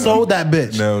 no, He sold that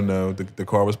bitch. no. The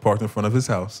car was parked in front of his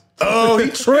house. Oh, he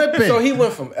tripping. So he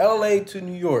went from LA to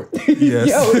New York. He Yes.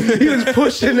 He was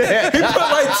pushing that. put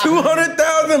like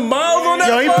 200,000 miles on that.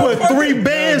 Yo, he put motherfucker. 3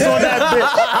 bands on that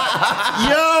bitch.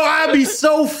 Yo, I'd be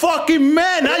so fucking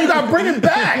mad. Now you gotta bring it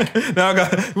back. Now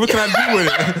what can I do with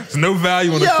it? There's no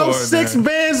value in the car. Yo, 6 man.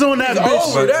 bands on that Oh,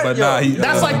 bitch. But nah, he,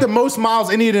 That's like the most miles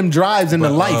any of them drives in the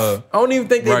life. I don't even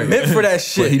think they Right. meant for that But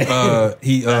shit.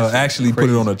 he actually put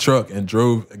it on a truck and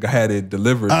had it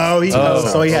delivered. Oh,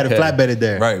 so he had okay. it flatbedded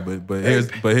there. Right, but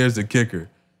here's the kicker.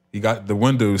 He got the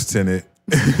windows tinted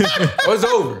It's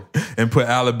over. and put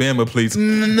Alabama plates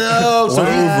No, so over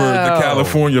the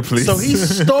California plates. So he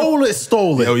stole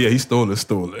it. Oh yeah, he stole it.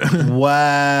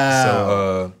 Wow.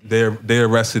 So they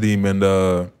arrested him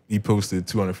and he posted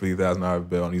 $250,000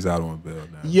 bail and he's out on bail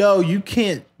now. Yo, you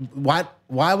can't. Why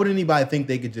would anybody think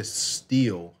they could just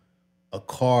steal a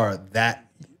car that?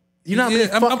 You know how many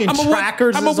fucking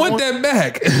trackers I'm is gonna want on? that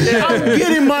back. I'm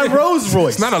getting my Rolls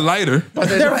Royce. It's not a lighter.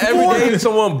 They're Every day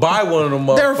someone buy one of them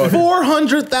They're motherfuckers.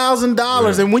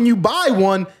 $400,000, and when you buy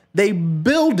one, they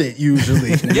build it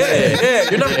usually. Yeah.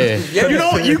 You're not.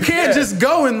 Yeah. You can't just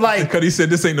go and like, Because he said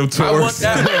this ain't no I want Taurus.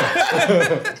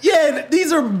 that. yeah,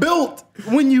 these are built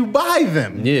when you buy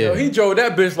them. Yeah. Yo, he drove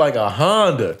that bitch like a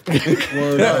Honda.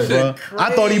 Word up, bro.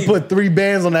 I thought he put 3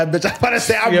 bands on that bitch. I was about to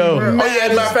say, I'm Yo. Oh mad yeah,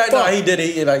 as matter of fact, no, fuck. he did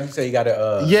it. He, like you say, he got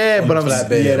a Yeah, but I'm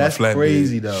flatbed. yeah, that's flatbed.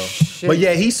 crazy though. But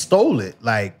yeah, he stole it.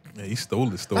 Like Yeah, he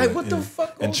stole it. Like, what the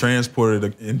fuck? And transported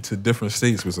it into different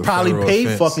states. Was a probably federal paid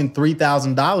offense. fucking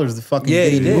 $3,000 to fucking Yeah,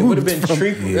 get he it did. It would have moved been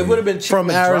cheap. It would have been cheap From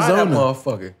to drive Arizona. that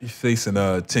motherfucker. He's facing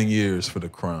 10 years for the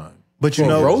crime. But you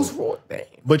Bro, know, Rolls Royce, damn.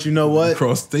 but you know what?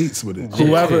 Cross states with it.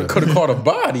 Whoever Could have caught a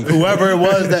body. whoever it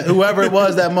was that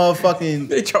motherfucking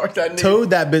They charged that nigga. towed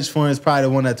that bitch for him is probably the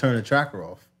one that turned the tracker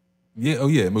off. Yeah, oh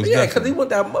yeah, most Yeah, because definitely. he want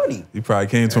that money. He probably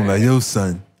came to him like, yo,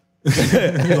 son.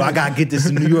 Yo, I gotta get this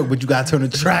in New York, but you gotta turn the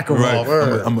tracker Right.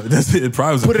 off. That's it. It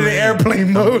probably was Put it in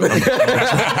airplane mode. I'm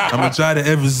going to try to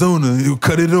Arizona. You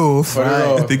cut it off.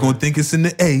 Right. They going to think it's in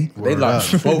the A. They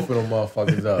locked both of them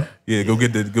motherfuckers up. Yeah, go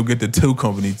get the tow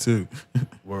company too.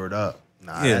 Word up.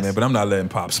 Nah, Yeah, that's- man, but I'm not letting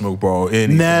Pop Smoke borrow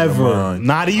anything. Never. of mine.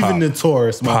 Not even the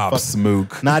tourist, Pop motherfucker.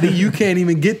 Smoke. Not you can't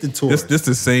even get the tourist. This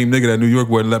the same nigga that New York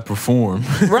wouldn't let perform.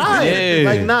 Right. Yeah.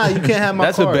 Like, nah, you can't have my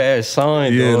That's car. a bad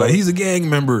sign, Yeah, dog. like he's a gang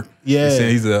member. Yeah. He's saying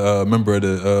he's a member of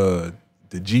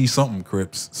the G something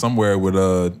Crips somewhere with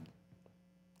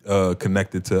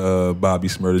connected to Bobby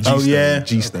Smurder. G Oh, Stone, yeah?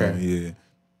 G Stone. Okay. Yeah.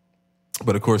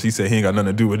 But of course, he said he ain't got nothing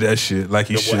to do with that shit. Like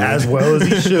he should, as well as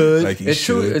he should. Like he It's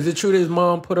should. true. Is it true that his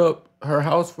mom put up her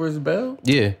house for his bail?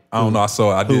 Yeah. I don't know.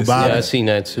 I did. See Yeah, that. I seen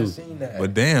that too. Seen that.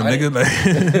 But damn, nigga,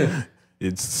 like,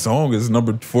 its song is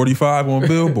number 45 on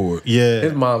Billboard. Yeah.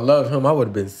 His mom loved him. I would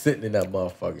have been sitting in that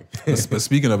motherfucker. But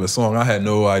speaking of a song, I had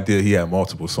no idea he had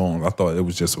multiple songs. I thought it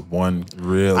was just one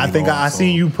really I think long I song.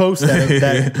 seen you post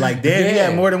that like, damn, he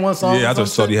had more than one song. Yeah, I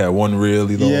just thought he had one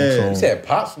really long Yeah. song. You said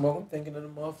Pop Smoke. I'm thinking of the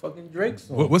motherfucking Drake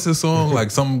song. What's his song?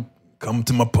 Like some come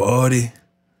to my party.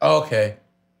 Okay.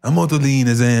 I'm on to lean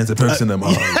his hands, a person in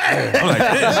my heart. I'm like,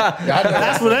 damn.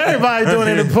 That's what everybody doing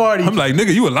in the party. I'm like,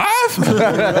 nigga, you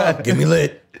alive? Give me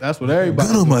lit. That's what everybody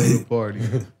Gun on my doing in head. the party.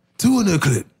 2 in the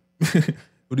clip.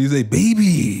 What do you say,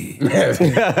 baby? That's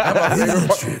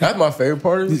my favorite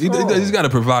part of the song. He's got a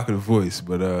provocative voice,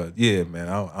 but yeah, man,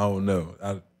 I don't know.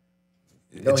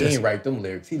 No, he ain't write them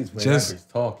lyrics. He just went just- rappers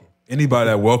talking. Anybody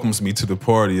that welcomes me to the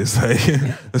party is like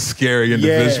a scary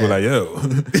individual. Yeah.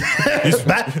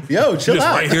 Like, yo, Yo, chill just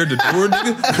out. right here at the door,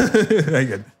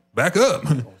 nigga. Like, back up.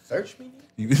 Search me.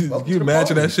 You Welcome to the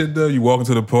imagine party. that shit though? You walk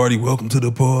into the party, welcome to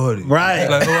the party. Right.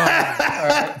 Like, oh, all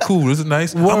right. Cool, is it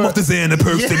nice? I'm off the Xan, the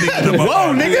perks to nigga.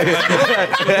 Whoa, nigga.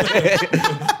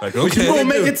 Like, okay. You gonna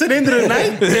make it to the end of the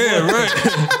night? Yeah, right.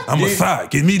 I'm a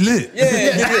thot. Get me lit.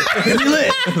 Yeah. Get me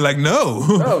lit. Like, no.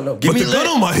 No. Put the gun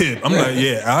on my hip. I'm like,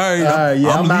 yeah, all right.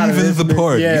 Yeah, I'm outta leaving this, the man.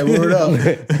 party. Yeah, word up.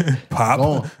 Pop.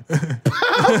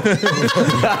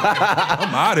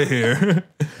 I'm out of here.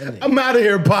 I'm out of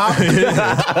here, Pop.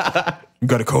 You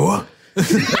got a car?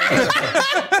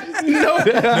 No,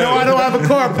 I don't have a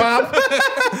car, Pop.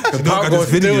 I I'm going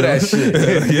to do that shit.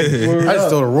 Yeah. I just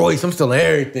stole a Royce. I'm stealing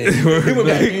everything. He went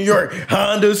back to New York.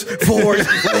 Hondas, Fords.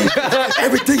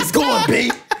 Everything's going,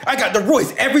 B. I got the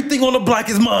Royce. Everything on the block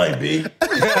is mine, B.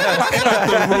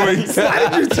 Why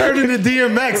did you turn into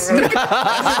DMX?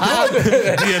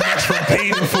 DMX from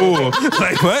Paid in Full.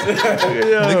 Like, what?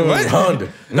 Nigga, what? Honda.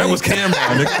 That was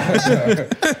Cameron, nigga.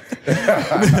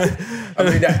 I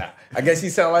mean, I guess he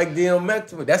sound like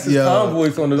DMX, but that's his Yo, calm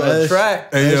voice on the that's- track.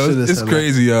 Hey, That yo, shit is it's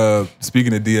hilarious. crazy.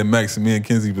 Speaking of DMX, me and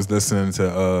Kenzie was listening to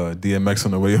DMX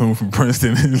on the way home from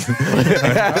Princeton.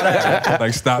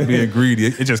 Like, stop being greedy.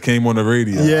 It just came on the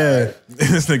radio. Yeah.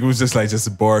 This nigga was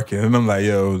just barking. And I'm like,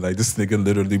 yo, like this nigga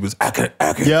literally was acting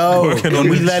Yo, barking and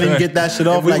we the let him track. get that shit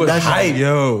off We like was that. hype. Shit.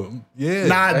 Yo, yeah.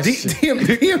 Nah,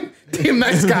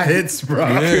 DMX got hits, bro.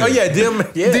 Yeah. Oh, yeah,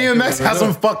 DMX has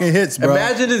some fucking hits, bro.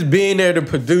 Imagine just being there, the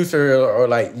producer or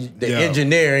like the Yo.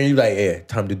 engineer, and you like, yeah,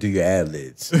 time to do your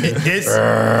ad-libs. It's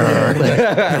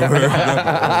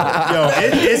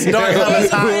It's Dark Hella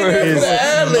Time is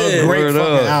a great Word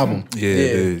fucking up. album. Yeah, it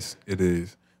is. It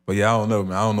is. But yeah, I don't know,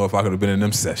 man. I don't know if I could have been in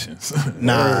them sessions.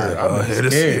 Nah. Here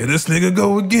this nigga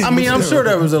go again. I mean, I'm sure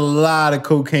there was a lot of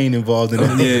cocaine involved in the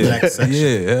Yeah, section.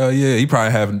 yeah, hell yeah. He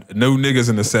probably have no niggas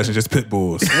in the session, just pit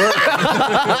bulls.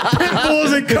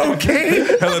 Pitbulls and cocaine.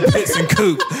 Hella pits and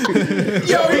coop.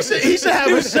 Yo, he should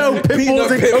have a show.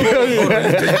 Pitbulls and cocaine.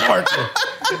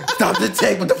 Stop the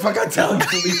tape. What the fuck I tell you?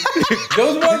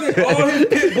 Those wasn't all his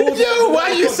pit bulls. Yo,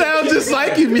 why you sound just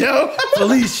like him, yo?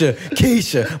 Felicia,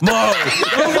 Keisha, Molly.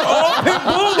 Those were all pit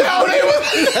bulls. Yo, they was.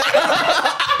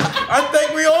 I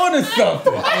think we on to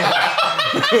something.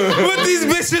 What these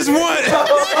bitches want? Yo,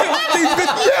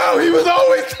 he was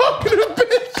always talking to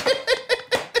bitches.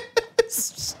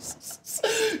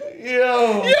 Yo.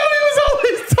 Yo, he was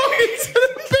always talking to the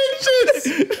bitches.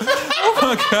 Oh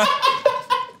my god.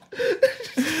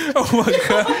 Oh my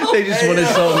god. They just wanted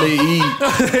something to eat.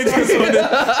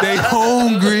 They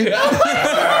hungry.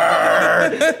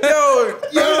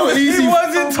 Yo, Easy. he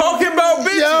wasn't talking about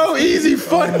bitches. Yo, easy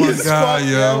funny Oh my as god, fuck,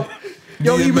 yo.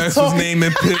 Yo, he was DMX was talking-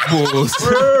 naming pit bulls.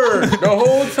 Word, the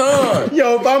whole time.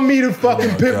 Yo, if I meet a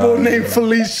fucking pitbull God, named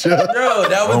Felicia, Yo,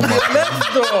 that was Oh my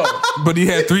DMX dog. But he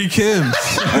had 3 Kims.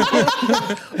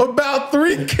 about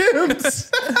 3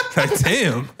 Kims. Like,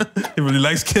 damn. He really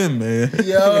likes Kim, man.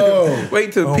 Yo.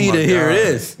 Wait till Oh Peter my hear God.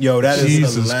 this. Yo, that is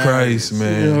Jesus hilarious. Christ,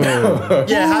 man.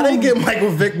 Yeah, how they get Michael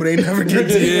Vick, but they never get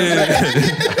to Yeah.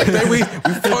 Then we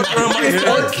fucked around my This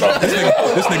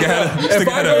nigga had If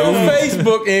I a go on ooh.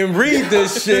 Facebook and read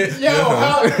this shit, Yo,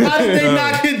 how did they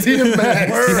not get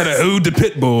DMX? He had a ode to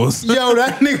pit bulls. Yo,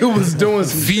 that nigga was doing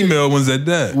some Female ones at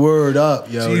that. word up,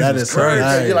 yo. that is Jesus Christ.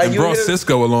 hilarious. Like, And you brought hear-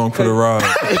 Cisco along for the ride.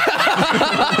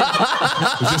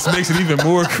 It just makes it even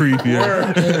more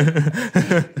creepier.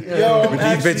 Yo, I'm these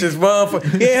actually, bitches run for.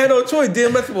 He ain't had no choice.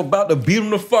 DMX was about to beat him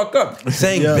the fuck up.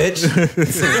 Saying Yeah. bitch.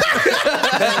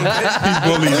 He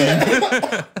bullied him.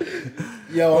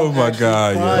 Yo, Oh my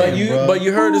God, but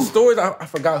you heard the stories. I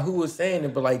forgot who was saying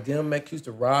it, but like DMX used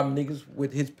to rob niggas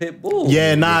with his pit bull.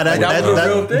 Yeah, nah,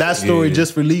 that story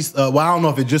just released. Well, I don't know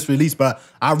if it just released, but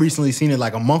I recently seen it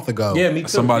like a month ago. Yeah, me too.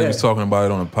 Somebody was talking about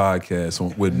it on a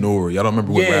podcast with Nori. I don't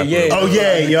remember what rapper. Oh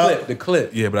yeah, the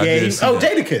clip. Yeah, but I did see that.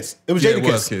 Jadakiss. It was Jadakiss.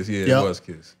 It was Kiss. Yeah, it was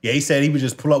Kiss. Yeah, he said he would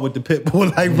just pull up with the pit bull,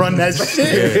 like run that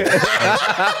shit.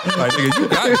 Like, nigga, you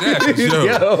got that for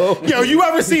sure. Yo, you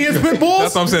ever see his pit bulls?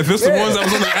 That's what I'm saying. If it's the ones that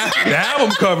was on the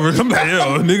album cover, I'm like,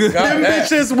 yo, nigga. Them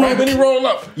bitches were. When he roll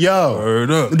up. Yo,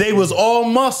 Word up. they was all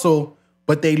muscle,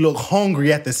 but they look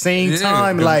hungry at the same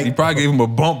time. Like he probably gave him a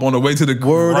bump on the way to the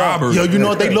word robbery. up. Yo, you know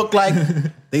what they look like?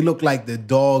 They look like the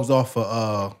dogs off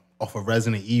of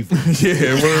Resident Evil.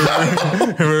 Yeah,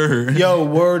 word. Yo,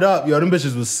 word up. Yo, them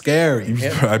bitches was scary. You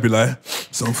probably be like,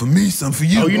 some for me, some for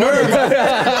you. Oh, you know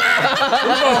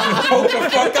Poke the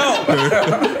fuck out.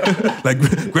 Like,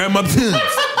 grab my Timbs.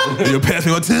 You pass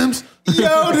me on Timbs?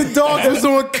 Yo, the dog was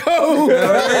on coke.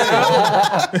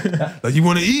 Like, you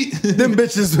want to eat? Them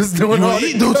bitches was doing all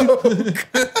eat, the don't you?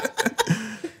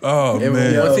 Oh,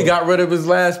 man. Once he got rid of his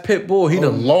last pit bull, he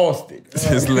done lost it.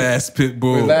 His last pit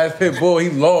bull. His last pit bull, he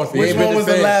lost it. Which one was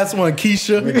the last one?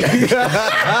 Keisha?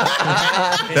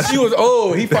 She was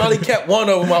old. He finally kept one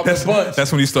of them out the bunch.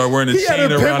 That's when he started wearing the He chain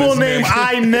had a pit around bull his named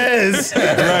neck. Inez.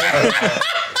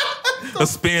 A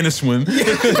Spanish one.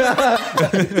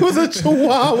 It was a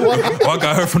chihuahua. Oh, I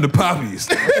got her from the poppies.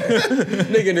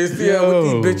 Nigga, they see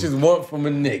what these bitches want from a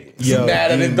nigga. She Yo,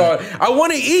 mad at his daughter. I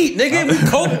want to eat, nigga. We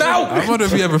coked out. I wonder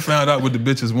if he ever found out what the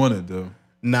bitches wanted, though.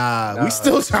 Nah, we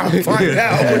still trying to find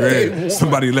out what they want.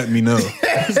 Somebody let me know.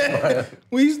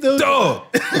 We still Dog.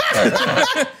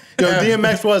 Yo,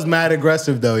 DMX was mad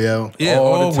aggressive though, yo. Yeah,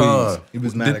 All the always. time. He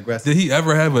was mad aggressive. Did he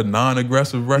ever have a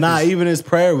non-aggressive record? Nah, even his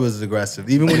prayer was aggressive.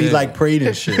 Even when he like prayed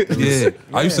and shit. It was- Yeah,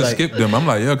 I used to skip them. I'm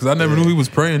like, yo, because I never knew he was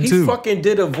praying He too. fucking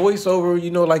did a voiceover,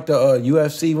 you know, like the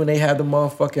UFC when they had the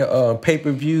motherfucking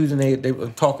pay-per-views and they were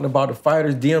talking about the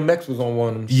fighters. DMX was on one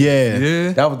of them. Yeah.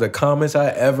 Yeah. That was the comments I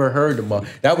ever heard about.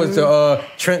 That was the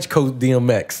trench coat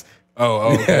DMX.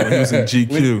 Oh, okay. When he was in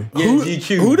GQ. Yeah,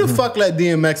 GQ. Who the fuck let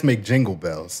DMX make jingle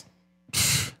bells?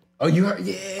 Oh, you heard?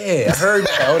 Yeah, I heard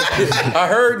that. I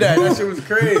heard that. That shit was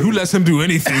crazy. Who lets him do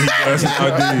anything he does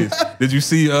nowadays? Did you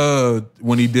see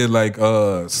when he did like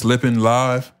Slipping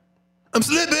live? I'm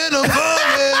slipping, I'm falling.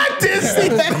 I did see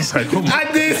that. Like, come on.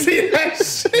 I did see that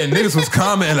shit. And niggas was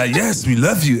commenting like, yes, we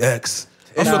love you, X.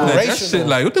 I'm looking at that shit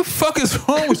like, what the fuck is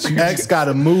wrong with you? X got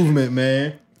a movement,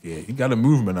 man. Yeah, he got a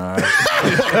movement, all right.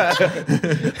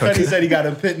 Cuddy said he got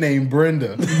a pit named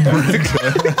Brenda.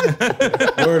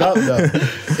 Word up, though.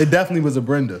 It definitely was a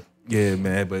Brenda. Yeah,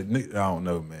 man, but I don't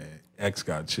know, man. X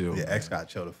got chill. Yeah, X got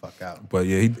chill the fuck out. But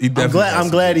yeah, he definitely. I'm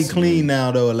glad he clean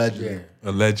now, though, allegedly.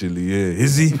 Allegedly, yeah.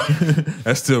 Is he?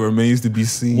 That still remains to be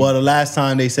seen. Well, the last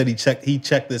time they said he checked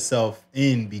himself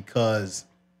in because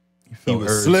he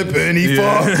was slipping. He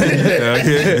fell.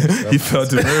 He felt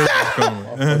the nerves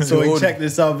coming. So he checked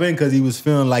himself in because he was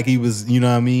feeling like he was, you know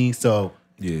what I mean? So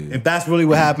Yeah. if that's really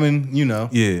what happened, you know,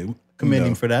 Yeah. commend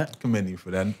him for that. Commend him for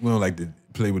that. We don't like to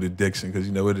play with addiction because,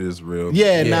 you know, it is real.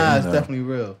 Yeah, nah, it's you know. definitely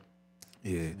real.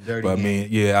 Yeah. Dirty But I game. mean,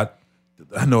 yeah,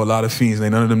 I know a lot of fiends.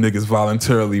 None of them niggas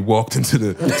voluntarily walked into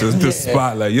the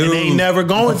spot like, yo. And they ain't never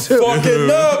going to. Fucking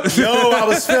up. Yo, I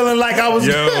was feeling like I was.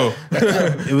 Yo.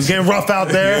 It was getting rough out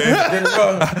there.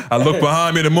 I looked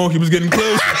behind me, the monkey was getting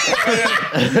close.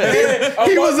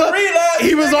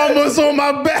 He was almost on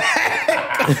my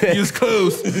back. He was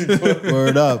close.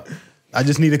 Word up. I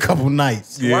just need a couple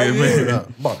nights. Yeah, man.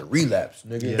 I'm about to relapse,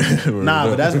 nigga. Nah,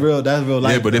 but that's real. That's real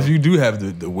life. Yeah, but though. if you do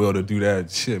have the will to do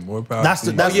that, shit, more power. That's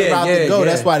to the you. route to go. yeah.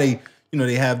 That's why they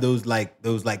have those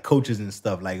coaches and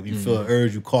stuff. Like if you feel an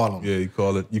urge, you call them. Yeah, you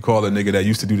call a nigga that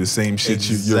used to do the same shit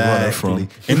you're running from.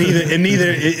 And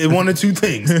either one of two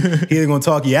things. He either gonna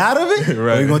talk you out of it,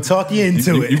 or he gonna talk you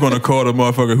into it. You're gonna call the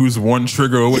motherfucker who's one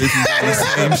trigger away from the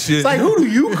same shit. It's like, who do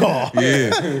you call?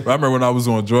 Yeah, I remember when I was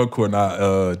on drug court,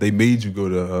 and they made you go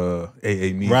to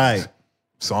AA meetings. Right.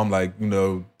 So I'm like, you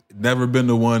know, never been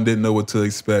to one, didn't know what to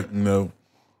expect. You know,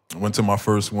 went to my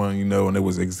first one, you know, and it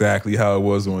was exactly how it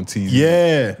was on TV.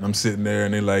 Yeah. And I'm sitting there,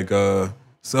 and they're like,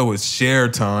 so it's share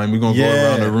time. We're gonna go Yeah.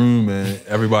 around the room, and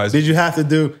everybody's. Did you have to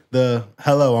do the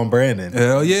hello? I'm Brandon.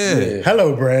 Hell yeah.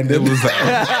 Hello, Brandon. It was like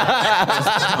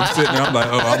I'm sitting there. I'm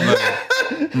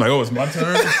like, I'm like, oh, it's my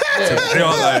turn. So they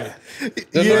all like,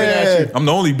 I'm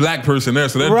the only black person there,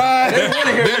 so they're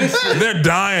they're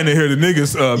dying to hear the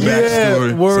niggas'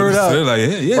 backstory. Word up. So they're like,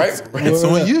 it's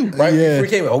on you. Right before we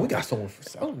came, we got someone for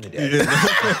selling today.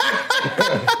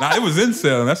 Nah, it was in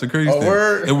Salem. That's the crazy thing.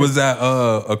 Word? It was at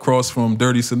across from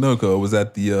Dirty Sunoco. It was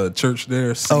at the church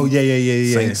there.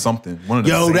 Yeah. Saint something. One of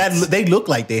the They look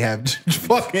like they have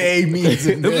fucking amens.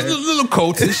 It was a little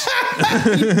cultish.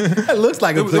 It looks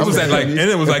like it was at and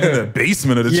it was like in the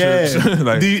basement of the church.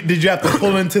 Like, did you have to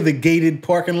pull into the gated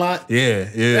parking lot? Yeah,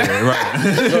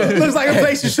 right. Looks like a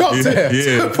place to show up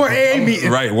to for a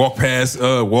meeting. Right, walk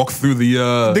through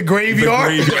the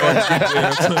graveyard.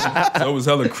 So it was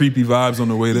hella creepy vibes on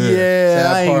the way there. Yeah,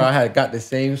 That part, I had got the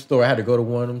same store. I had to go to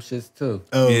one of them shits too.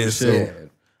 Oh Yeah, shit! so-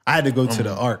 I had to go to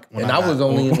the Ark, when And I was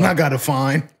only in when I got a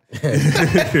fine.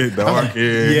 The arc,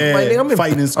 Yeah, Like, nigga, I'm in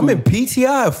fighting in school. I'm in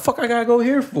PTI. Fuck, I gotta go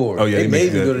here for. Oh, yeah, they they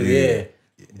made make me go that,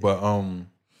 to But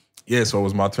so it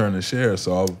was my turn to share.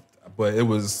 But it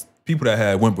was people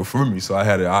that went before me, so I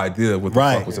had an idea what the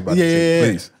fuck was about to take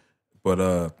place.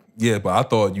 But but I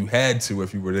thought you had to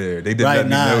if you were there. They didn't let me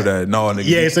know that. No, nigga.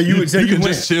 Yeah, so you can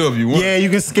just chill if you want. Yeah, you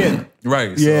can skip.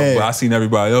 Right. So, but I seen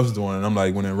everybody else doing it. And I'm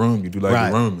like, when in Rome, you do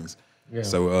like the Romans. Yeah.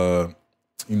 So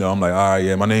I'm like, all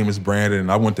right, my name is Brandon,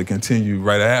 and I want to continue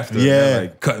right after. Yeah. And they're,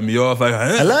 like cutting me off, like,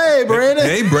 Hello, Brandon.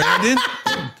 Hey, Brandon.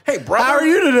 Hey, brother. How are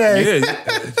you today?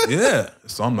 Yeah.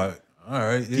 So I'm like, all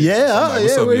right. Yeah, So I'm like,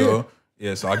 what's up, we're y'all?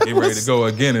 Yeah, so I get ready to go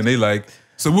again, and they like,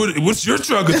 so what's your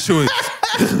drug of choice?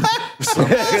 So I'm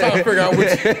trying to figure out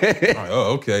which. All right,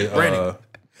 oh, okay.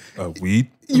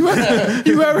 Weed. You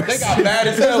ever? They got mad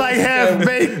as hell. It's like half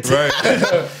baked.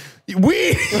 Right.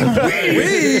 Weed.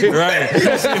 Right.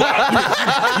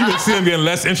 You can see him getting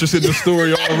less interested in the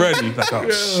story already. Like, oh,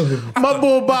 shit. My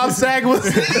boy Bob Saget was.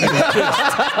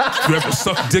 You ever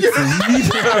suck dick for weed?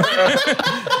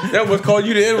 That was called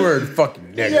you the N-word.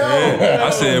 Fucking nigga. I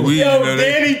said weed.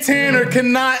 Danny Tanner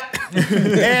cannot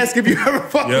ask if you ever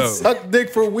fucking suck dick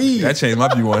for weed. That changed my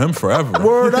view on him forever.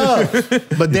 Word up.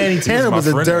 But Danny Tanner was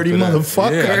a dirty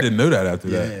motherfucker. Yeah, I didn't know that after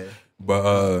that.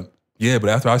 But but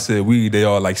after I said weed, they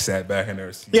all like sat back in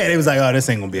their seats. Yeah, they was like, oh, this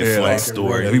ain't gonna be a fun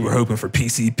story. We were hoping for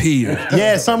PCP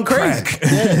or something crazy.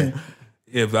 crack.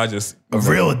 Yeah, but I just a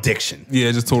real addiction. Yeah,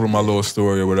 I just told them my little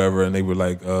story or whatever, and they were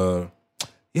like,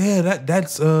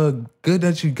 that's good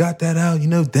that you got that out.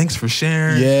 Thanks for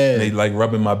sharing. Yeah, and they like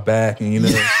rubbing my back, and and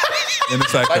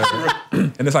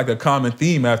it's like a common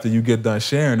theme after you get done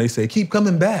sharing. They say, keep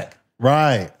coming back.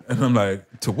 Right. And I'm like,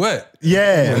 to what?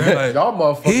 Yeah. And they're like, y'all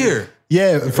motherfuckers. Here.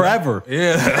 Yeah, forever.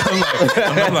 Yeah.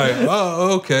 I'm like,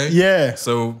 oh, okay. Yeah.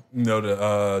 So,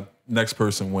 the next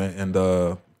person went, and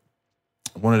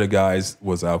one of the guys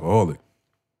was alcoholic.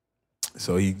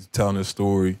 So he's telling his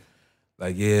story.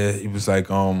 Like, yeah, he was like,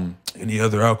 any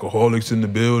other alcoholics in the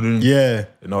building? Yeah.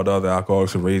 And all the other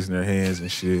alcoholics are raising their hands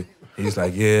and shit. He's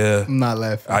like, yeah. I'm not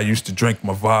laughing. I used to drink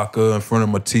my vodka in front of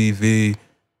my TV,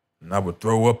 and I would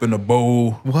throw up in a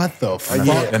bowl. What the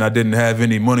fuck? And I didn't have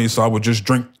any money, so I would just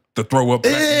drink the throw up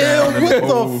back down in the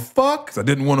bowl. What the fuck? 'Cause I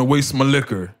didn't want to waste my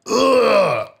liquor.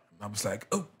 Ugh. I was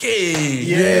like, okay.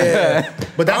 Yeah.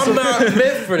 But I'm not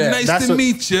meant for that. Nice to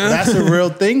meet you. That's a real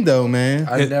thing though, man.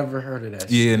 I never heard of that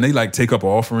shit. Yeah, and they like take up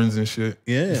offerings and shit.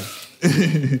 Yeah.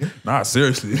 Nah,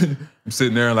 seriously. I'm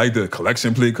sitting there and like the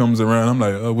collection plate comes around. I'm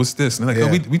like, oh, what's this? And they're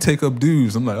like, oh, we take up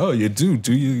dues. I'm like, oh, you do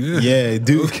you? Yeah,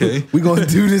 dude. Okay. We gonna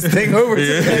do this thing over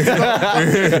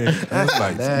I was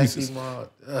like, Jesus.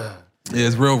 Yeah,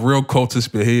 it's real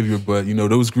cultish behavior, but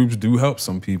those groups do help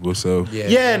some people. So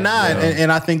and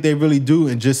I think they really do.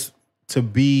 And just to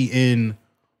be in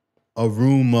a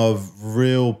room of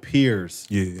real peers,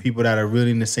 people that are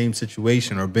really in the same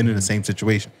situation or been in the same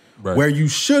situation, where you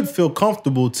should feel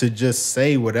comfortable to just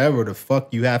say whatever the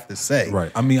fuck you have to say.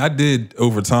 Right. I mean, I did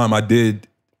over time. I did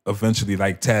eventually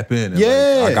like tap in. And,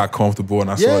 I got comfortable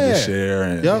and I started to share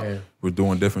and we're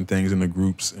doing different things in the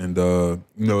groups, and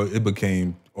it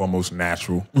became almost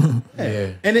natural.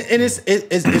 And it's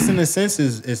in a sense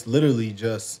it's literally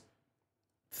just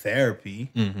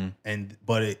therapy,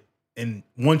 and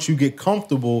once you get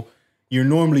comfortable, you're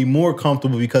normally more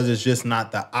comfortable because it's just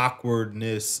not the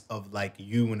awkwardness of like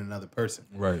you and another person.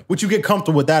 Right. Which you get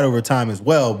comfortable with that over time as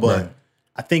well, but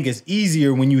I think it's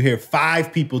easier when you hear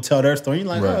 5 people tell their story. You're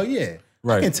like, oh yeah,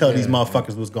 I can tell these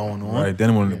motherfuckers what's going on. Right.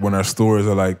 Then when our stories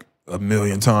are like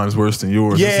 1,000,000 times worse than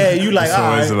yours. Yeah, you like,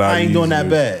 all right, I ain't doing that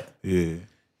easier. bad. Yeah.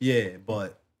 Yeah,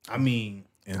 but I mean,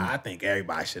 I think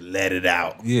everybody should let it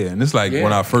out. Yeah, and it's like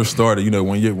when I first started,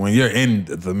 when you're in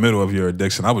the middle of your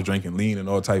addiction, I was drinking lean and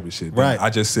all type of shit. Right. I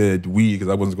just said weed because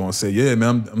I wasn't going to say, yeah,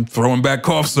 man, I'm throwing back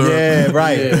cough syrup. Yeah,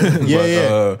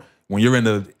 right. when you're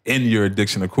in your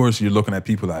addiction, of course, you're looking at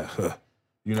people like, huh.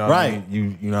 You know what I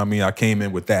mean? You know what I mean? I came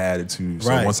in with that attitude. So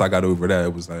once I got over that,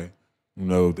 it was like, you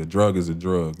know, the drug is a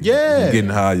drug. Yeah. You're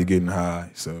getting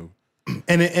high. So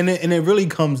and it really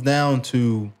comes down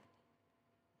to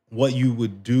what you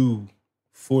would do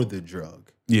for the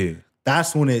drug. Yeah.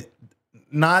 That's when it,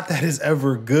 not that it's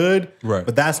ever good, right?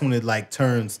 But that's when it like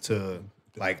turns to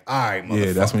like, all right, motherfucker.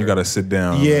 Yeah, that's when you got to sit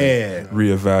down. Yeah.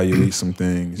 Reevaluate some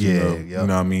things. Yeah. You know, you know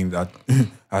what I mean?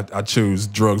 I chose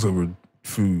drugs over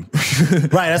food.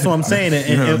 Right, that's what I'm saying.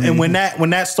 And when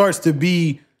that starts to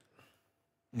be,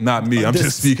 not me, I'm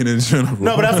just speaking in general.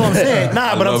 No, but that's what I'm saying.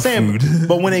 But I'm saying,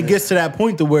 but when it gets to that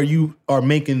point to where you are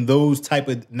making those type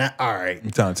of, all right,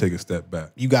 I'm trying to take a step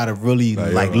back. You got to really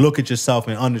like look at yourself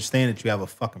and understand that you have a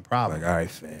fucking problem. Like, all right,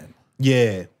 fam.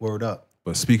 Yeah, word up.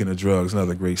 But speaking of drugs,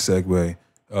 another great segue.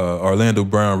 Orlando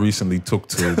Brown recently took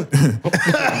to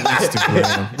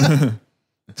Instagram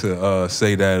to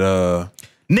say that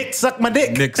Nick sucked my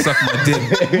dick. Nick sucked my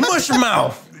dick. Mush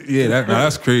mouth. Yeah,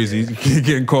 that's crazy.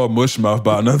 Getting called mush mouth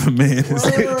by another man is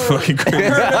fucking crazy.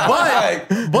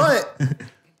 But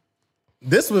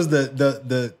this was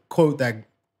the quote that,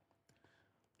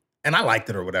 and I liked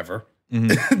it or whatever.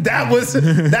 Mm-hmm. that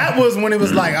was when it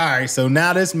was like, all right, so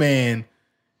now this man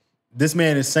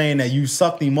is saying that you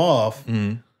sucked him off,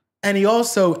 and he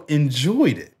also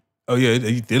enjoyed it. Oh yeah,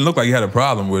 it didn't look like he had a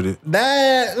problem with it.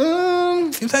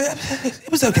 It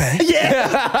was okay.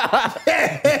 Yeah.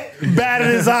 Bad in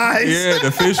his eyes. Yeah,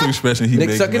 the facial expression he Nick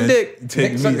makes, sucking man, dick.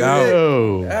 take Nick me out.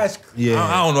 Dick. That's yeah.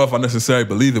 I don't know if I necessarily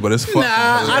believe it, but it's fucking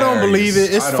hilarious. I don't believe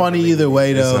it. It's funny either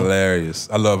way, though. It's hilarious.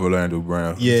 I love Orlando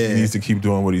Brown. Yeah. He needs to keep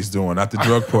doing what he's doing. Not the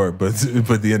drug part, but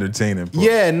the entertaining part.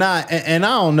 Yeah, and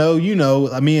I don't know, you know,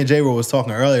 me and J-Ro was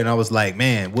talking earlier, and I was like,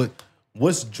 man,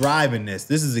 what's driving this?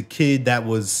 This is a kid that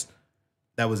was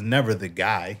never the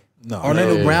guy. No,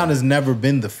 Orlando Brown has never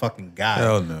been the fucking guy.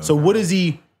 Hell no. So what's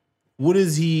the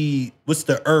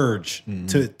urge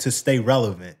to stay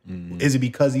relevant? Is it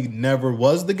because he never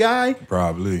was the guy?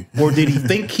 Probably. Or did he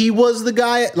think he was the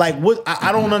guy? Like what?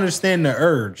 I don't understand the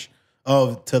urge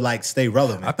to like stay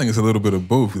relevant. I think it's a little bit of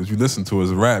both. If you listen to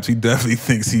his raps, he definitely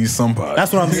thinks he's somebody.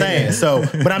 That's what I'm saying. So,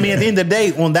 but I mean, at the end of the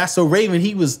day, on That's So Raven,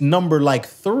 he was number like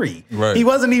 3. Right. He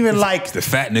wasn't even like the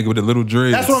fat nigga with the little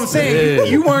dreads. That's what I'm saying. Yeah.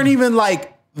 You weren't even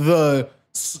like the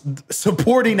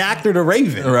supporting actor to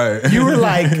Raven. Right. You were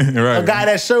like right. a guy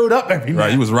that showed up every night.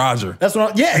 Right. He was Roger. That's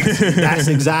what. That's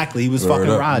exactly. He was fucking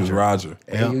Roger. He was Roger.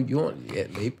 Hey,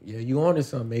 you on to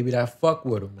something? Maybe that fuck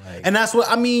with him. Like, and that's what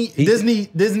I mean. Disney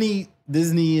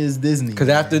is Disney. Because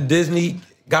after Disney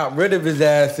got rid of his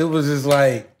ass, it was just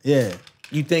like, yeah.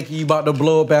 You think you about to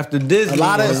blow up after Disney?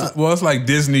 It's like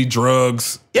Disney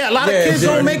drugs. Yeah, a lot of kids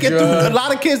don't make it through. A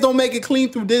lot of kids don't make it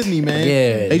clean through Disney, man.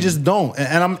 Yeah, they just don't.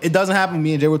 And it doesn't happen.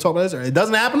 Me and Jay were talking about this. It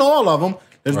doesn't happen to all of them.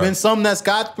 There's been some that's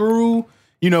got through.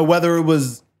 You know, whether it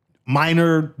was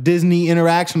minor Disney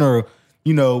interaction or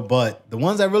but the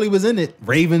ones that really was in it,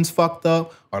 Raven's fucked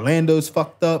up. Orlando's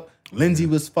fucked up. Lindsay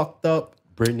was fucked up.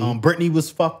 Brittany was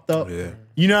fucked up. Yeah.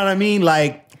 You know what I mean?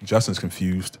 Like Justin's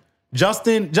confused.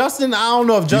 Justin, I don't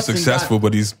know if Justin he's successful,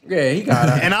 but he got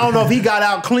out. And I don't know if he got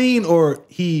out clean or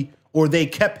they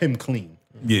kept him clean.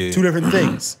 Yeah. 2 different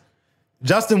things.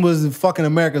 Justin was fucking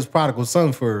America's prodigal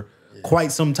son for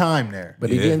quite some time there.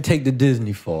 But he didn't take the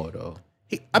Disney fall though.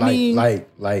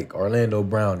 Like Orlando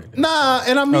Brown. Nah,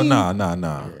 and I mean nah.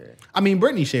 Yeah. I mean,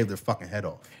 Brittany shaved her fucking head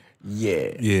off.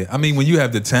 Yeah. Yeah. I mean, when you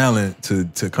have the talent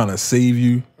to kind of save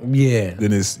you,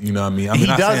 then it's, you know what I mean? I'm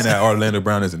not saying that Orlando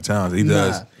Brown isn't talented. He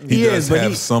does. He does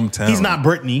have some talent. He's not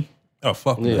Brittany. Oh,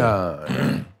 fuck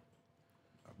yeah.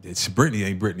 Brittany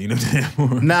ain't Brittany no damn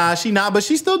more. Nah, she not, but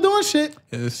she's still doing shit.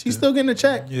 She's still getting a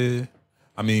check. Yeah.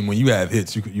 I mean, when you have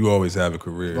hits, you always have a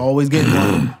career. Always getting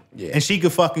one. Yeah. And she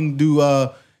could fucking do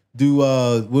what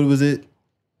was it?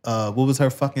 What was her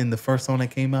fucking the first song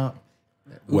that came out?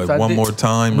 What, One More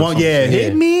Time?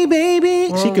 Hit me,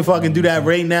 baby. She could fucking do that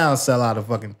right now and sell out a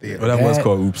fucking theater. Well, that was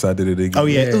called Oops, I Did It Again. Oh,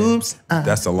 yeah. Oops.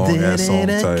 That's a long ass song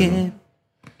title.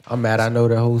 I'm mad I know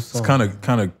that whole song. It's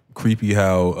kind of creepy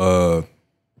how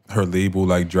her label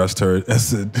like dressed her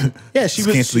as a she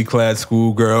was scantily clad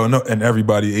schoolgirl and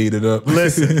everybody ate it up.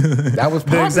 Listen, that was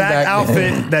the exact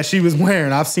outfit that she was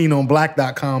wearing. I've seen on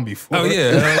black.com before. Oh,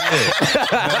 yeah.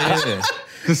 Yeah.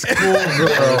 The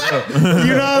schoolgirl.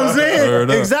 You know what I'm saying?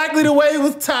 Exactly the way it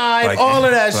was tied, like, all of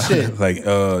that shit. Like,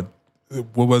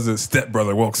 what was it?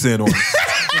 Stepbrother walks in on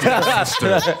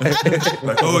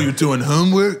like, oh, you're doing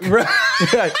homework? Right.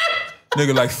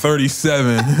 Nigga like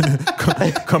 37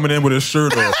 coming in with his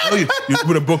shirt off. Oh, you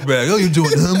with a book bag. Oh, you're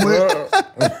doing homework?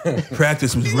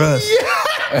 Practice was rough.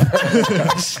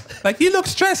 Like, you look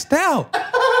stressed out.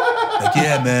 Like,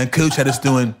 yeah, man, coach had us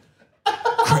doing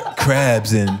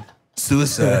crabs and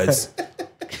suicides.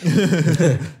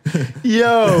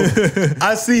 Yo,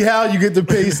 I see how you get to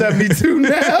pay 72 now.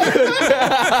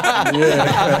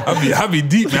 I be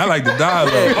deep, man. I like the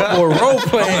dialogue. Or role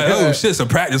playing. I'm like, oh shit, some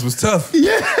practice was tough. Nah,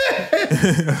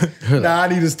 I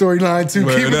need a storyline too.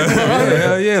 Keep it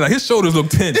Hell yeah, like his shoulders look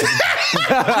tense.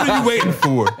 What are you waiting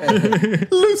for?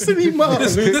 loosen him up.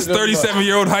 This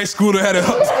 37-year-old high schooler had a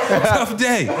tough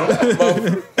day.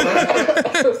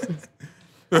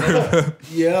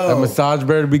 Yo. That massage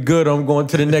better be good. I'm going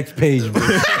to the next page,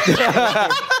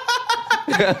 bitch.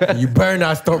 You better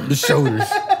not start with the shoulders.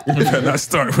 You better not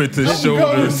start with the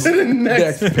shoulders. To the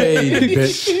next page,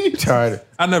 bitch. Tired.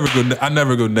 I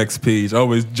never go next page. I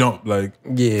always jump like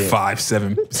 5,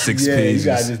 7, 6 pages.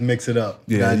 You gotta just mix it up.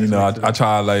 Yeah, you know, I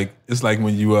try like it's like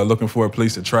when you are looking for a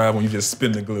place to travel and you just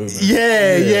spin the globe.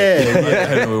 Yeah.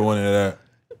 I never wanted that.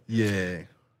 Yeah.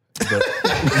 But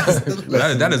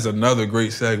that is another great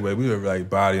segue. We were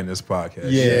like bodying this podcast.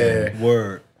 Yeah.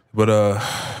 Word. But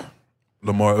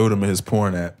Lamar Odom and his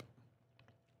porn app.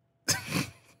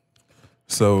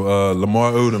 So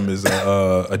Lamar Odom is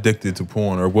addicted to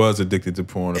porn, or was addicted to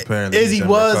porn. Apparently, Is he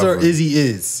was recovery. Or is he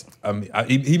is? I mean,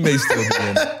 he may still be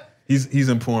in. He's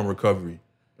in porn recovery.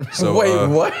 So wait,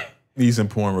 what? He's in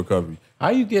porn recovery. How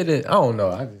you get it? I don't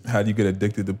know. How do you get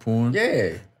addicted to porn?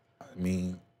 Yeah. I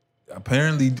mean,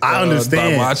 apparently, I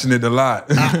understand. By watching it a lot.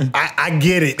 I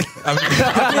get it. I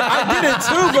get it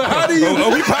too, but how do you?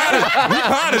 We potted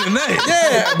tonight.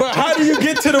 Yeah, but how do you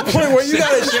get to the point where you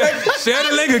gotta share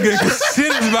the link again? Cause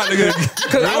shit is about to get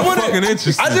fucking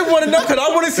interesting. I just want to know because I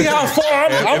want to see how far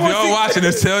if y'all watching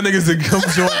this, tell niggas to come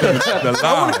join the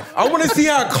live. I want to see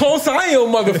how close I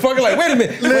am, motherfucker. Like, wait a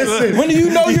minute. Listen, when do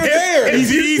you know you're there?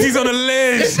 He's on the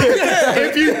ledge.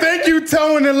 If you think you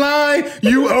towing the line,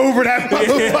 you over that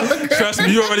motherfucker. Trust me,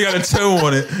 you already got a toe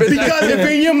on it. Because if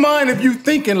in your mind, if you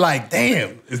thinking like,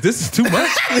 damn, is this too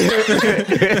much? Is it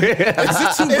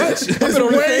too much? I've been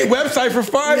on the same website for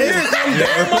 5 years.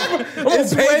 I'm on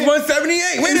page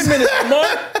 178. Wait a minute,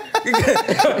 Mark.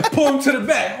 Pull him to the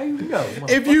back. How you know?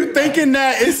 If you thinking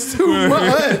that it's too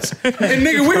much, and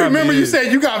nigga, we remember you said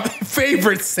you got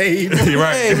favorites saved.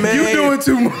 Right. Hey, man, you doing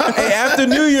too much. Hey, after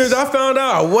New Year's, I found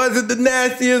out I wasn't the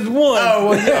nastiest one. Oh,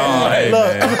 well, hey,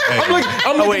 look. man.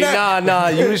 Oh wait, nah.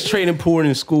 You was trading porn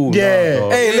in school. Yeah.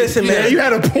 Nah, Hey, listen, man. You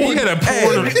had a porn. You had a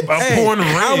porn ring.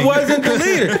 I wasn't the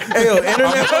leader. Hey, yo,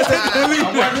 internet wasn't the leader.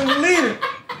 I wasn't the leader.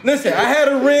 Listen, I had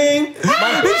a ring. You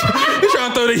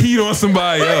trying to throw the heat on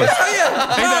somebody else. Ain't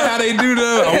that how they do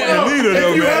though? I wasn't the leader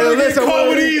though, man. Listen,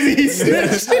 call it easy. He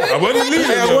snitched. I wasn't the leader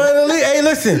Hey, I though. wasn't the leader. Hey,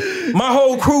 listen, my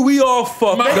whole crew, we all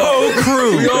fucked. My whole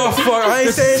crew. We all fucked. I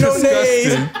ain't saying no Disgusting.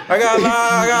 names. I got a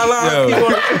lot. Yo.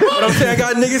 What I'm saying, I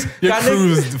got niggas. Your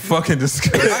crew is fucking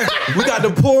disgusting. We got the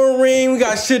porn ring. We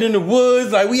got shit in the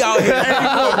woods. Like, we out here. We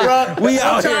out here.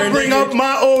 I'm trying to bring up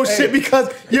my old shit because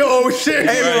your old shit.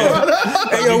 Hey,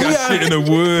 yo, You got shit in the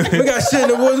woods. We got shit in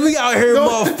the woods. We out here,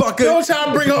 motherfucker. Don't try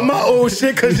to bring up my old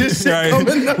shit because this shit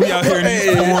coming up. We out here in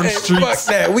these porn streets. Fuck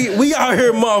that. We out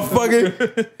here,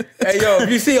 motherfucker. Hey, yo, if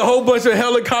you see a whole bunch of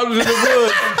helicopters in the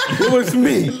woods, it was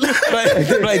me.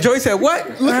 Like Joy said, what?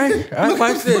 I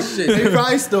watched this shit. They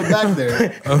probably still back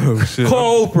there. Oh shit.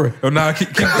 Call Oprah. Oh nah,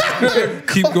 keep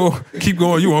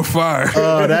going. You on fire.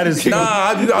 That is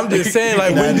Nah, I'm just saying,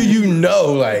 like, when do you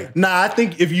know? Like, Nah, I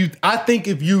think if you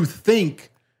think,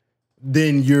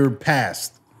 then you're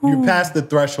past. You're past the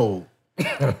threshold.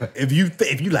 if you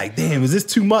like, damn, is this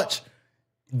too much?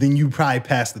 Then you probably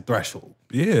past the threshold.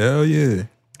 Yeah, hell yeah.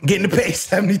 Getting to pay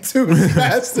 72 is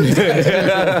past the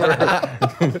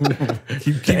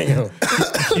threshold.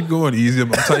 Keep going easy.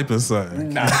 I'm typing something.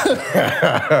 Nah.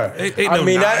 I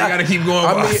gotta keep going.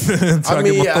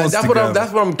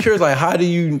 That's what I'm curious. Like, how do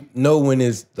you know when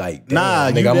it's like? Damn, Nah,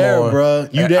 nigga, you I'm there, on, bro.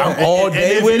 You there. I'm all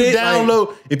day and with it.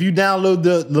 If you download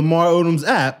the Lamar Odom's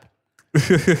app,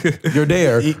 you're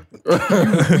there. you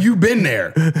been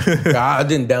there. I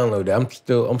didn't download that.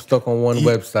 I'm stuck on one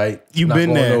website. You not been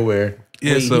going there. Nowhere.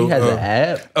 Yeah, Wait, so he has an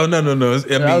app. Oh no. I was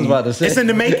about to say It's in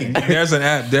the making. There's an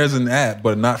app,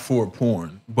 but not for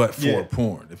porn, but for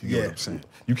porn. If you get what I'm saying,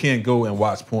 you can't go and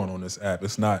watch porn on this app.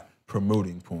 It's not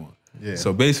promoting porn. Yeah.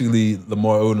 So basically,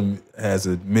 Lamar Odom has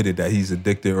admitted that he's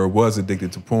addicted or was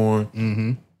addicted to porn.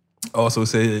 Mm-hmm. Also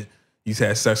said he's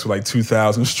had sex with like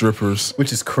 2,000 strippers,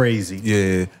 Which is crazy.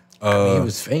 Yeah. He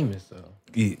was famous though.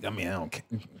 I don't care.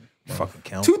 Fucking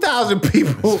count. 2,000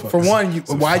 people for one.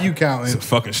 Why you counting? It's a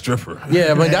fucking stripper.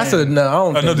 Yeah, but that's a no. I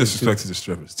don't. No think disrespect to the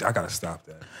strippers. I gotta stop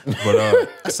that. But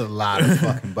That's a lot of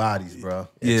fucking bodies, bro.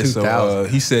 yeah, so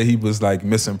he said he was like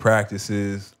missing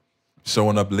practices,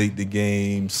 showing up late to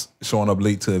games, showing up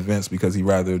late to events because he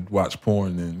rather watch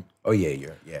porn than. Oh yeah.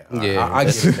 Yeah, I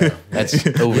get it now. That's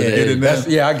over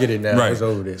there. I get it now. Right. It's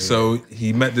over there. So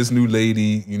he met this new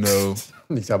lady, you know.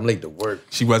 I'm late to work.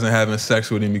 She wasn't having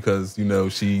sex with him because, you know,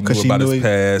 she knew she about knew his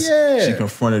past. Yeah. She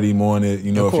confronted him on it.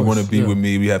 You know, if you want to be with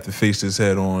me, we have to face this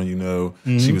head on, you know.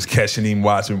 She was catching him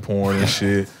watching porn and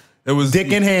shit. It was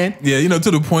Dick in hand. Yeah, you know, to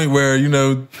the point where, you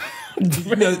know,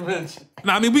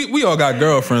 I mean, we all got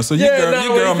girlfriends, so your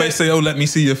girl may say, "Oh, let me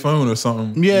see your phone" or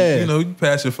something. Yeah. You know, you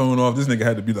pass your phone off. This nigga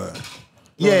had to be like,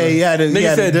 Yeah, he had to.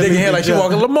 Nigga said dick in hand like she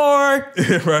walking Lamar.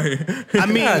 right. I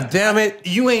mean, God damn it.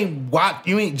 You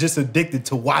ain't just addicted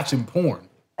to watching porn.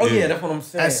 Oh yeah, that's what I'm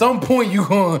saying. At some point, you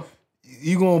gonna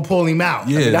pull him out.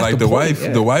 Yeah, I mean, that's like the the point, wife,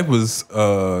 yeah. the wife was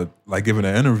like giving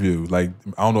an interview. Like,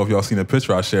 I don't know if y'all seen the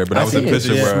picture I shared, but that was a seen it.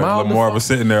 picture Yeah. where Smiled the Lamar fuck. was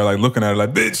sitting there like looking at her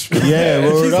like, bitch. Yeah,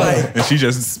 word she's up. like- And she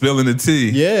just spilling the tea.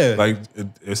 Yeah. Like,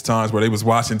 it's times where they was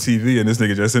watching TV and this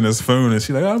nigga just in his phone and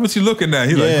she like, oh, what you looking at?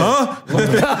 He like, Yeah.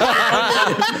 huh?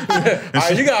 All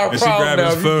right, you got a And she problem grabbed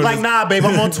now. his phone. Like, nah, babe,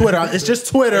 I'm on Twitter. It's just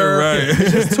Twitter. Right.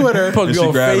 It's just Twitter. And Supposed to she be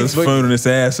on grabbed his Facebook. phone and his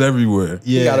ass everywhere.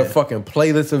 Yeah. You got a fucking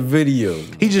playlist of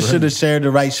videos. He just should have shared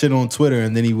the right shit on Twitter,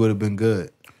 and then he would have been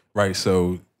good. Right,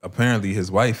 so apparently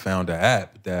his wife found an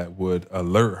app that would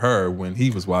alert her when he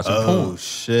was watching porn.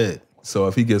 Shit. So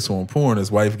if he gets on porn,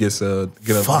 his wife gets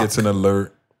gets an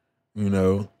alert, you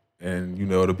know, and you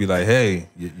know it'll be like, hey,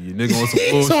 your nigga on some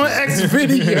It's bullshit. on X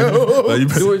video. Like, you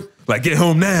better- like, get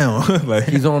home now. Like,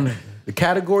 He's on the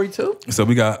category too. so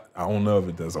we got. I don't know if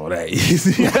it does all that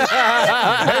easy. You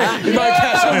might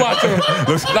catch him watching.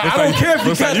 I don't care if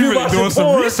you catch you me really watching doing some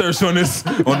porn. research on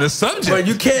this subject. But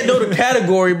you can't know the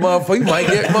category, motherfucker. You might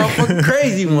get motherfucking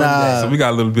crazy one So day. we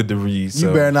got a little bit to read. So.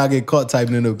 You better not get caught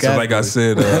typing in no So category. like I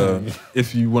said,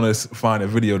 if you want to find a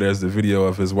video, there's the video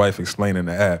of his wife explaining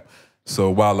the app.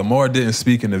 So while Lamar didn't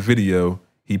speak in the video,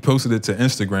 he posted it to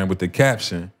Instagram with the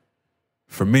caption,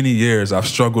 "For many years, I've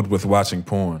struggled with watching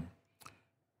porn.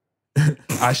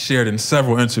 I shared in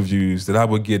several interviews that I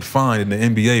would get fined in the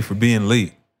NBA for being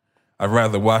late. I'd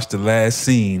rather watch the last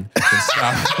scene than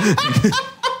stop."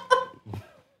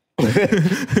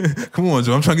 Come on,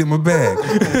 Joe, I'm trying to get my bag.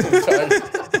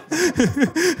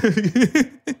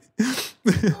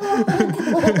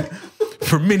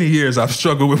 For many years, I've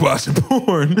struggled with watching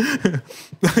porn.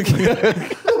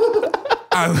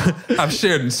 I've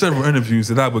shared in several interviews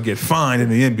that I would get fined in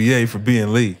the NBA for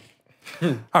being late.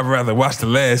 I'd rather watch the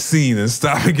last scene than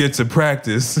stop and get to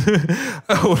practice.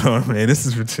 Hold on, man. This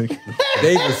is ridiculous.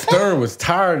 David Stern was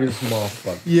tired of this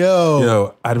motherfucker.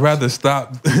 Yo, I'd rather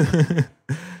stop.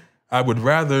 I would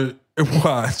rather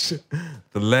watch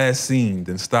the last scene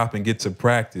than stop and get to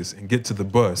practice and get to the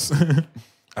bus.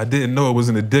 I didn't know it was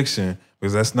an addiction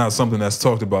because that's not something that's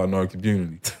talked about in our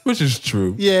community, which is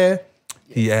true. Yeah.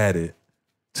 He added,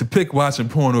 to pick watching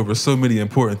porn over so many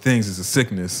important things is a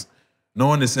sickness.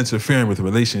 Knowing it's interfering with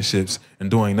relationships and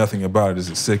doing nothing about it is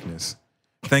a sickness.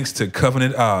 Thanks to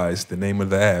Covenant Eyes, the name of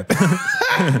the app,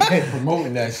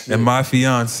 Promoting that shit. and my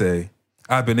fiance,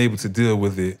 I've been able to deal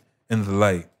with it in the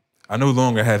light. I no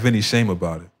longer have any shame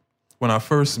about it. When I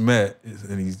first met,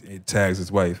 and he tags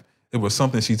his wife, it was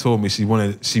something she told me she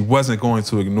wasn't going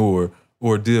to ignore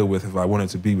or deal with if I wanted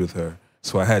to be with her.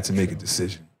 So I had to make a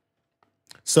decision.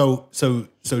 So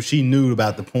she knew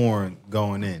about the porn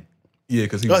going in. Yeah,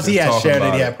 because He had shared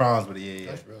it. He had problems with it.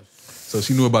 Yeah. So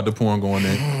she knew about the porn going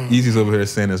in. Easy's over here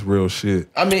saying it's real shit.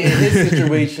 I mean, in his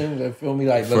situation, I feel me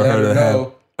like For let her her to have.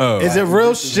 know. Oh, Is it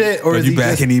real shit or are is you he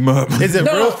backing just, him up? Is it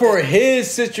No, real? for his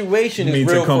situation, You it's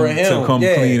mean real for him. to come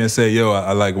Yeah. clean and say, yo,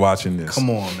 I like watching this. Come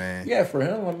on, man. Yeah, for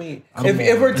him. I mean,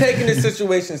 if we're taking this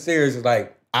situation serious,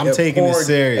 like I'm if taking it porn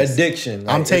serious. Addiction.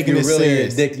 Like, I'm taking if it you're really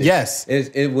serious. Addicted, Yes.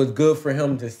 it was good for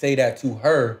him to say that to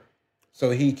her, so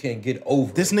he can get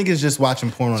over. This nigga's just watching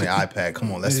porn on the iPad.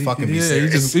 Come on, let's fucking be Yeah,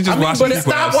 serious. he just watching But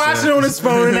people stop have watching sex. on his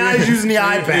phone and now he's using the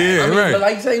iPad. Yeah, I mean, right. but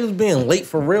like you say, he was being late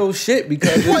for real shit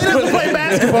because Well, he doesn't play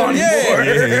basketball anymore.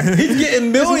 yeah, he's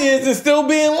getting millions and still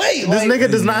being late. This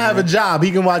nigga does not have a job. He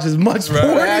can watch as much porn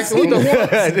as he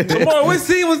wants. Come on, what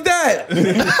scene was that?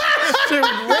 Shit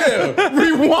was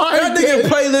real. Rewind. That nigga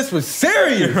playlist was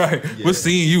serious. Right. What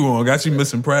scene you on? Got you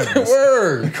missing practice.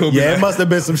 Word. Kobe Yeah, it like- must have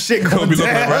been some shit Kobe going looking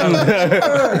down. around.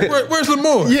 Where's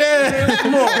Lamar? Yeah.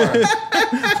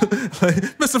 Like,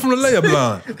 Mr. from the layup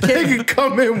line. Nigga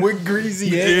come in with greasy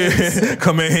hands. Yeah,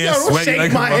 come in here sweaty Shake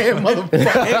like my hand,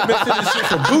 motherfucker. Ain't missing this shit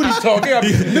for booty talk. They got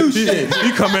new shit.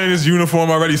 He come in his uniform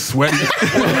already sweaty.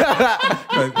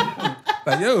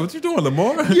 like, yo, what you doing,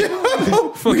 Lamar? We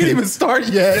didn't even start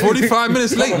yet. 45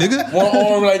 minutes late, nigga. One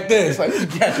arm like this. Like, you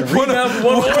catch a rebound from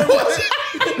one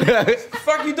arm?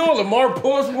 Fuck you doing? Lamar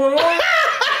pulls from one arm?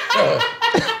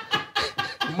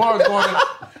 Lamar going...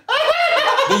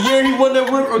 The year he won the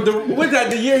ring,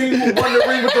 the year he won the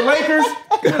ring with the Lakers?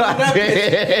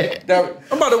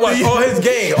 I'm about to watch all his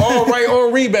game, all right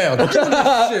on rebound. Don't you do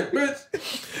this shit,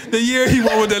 bitch. The year he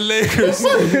won with the Lakers, he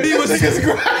was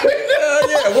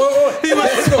he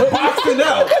was boxing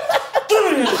out.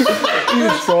 He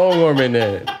was strong arming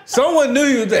that. Someone knew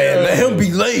he was there. Let him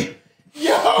be late.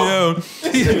 yo.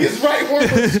 His right arm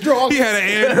was strong. He had an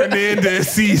Aaron Hernandez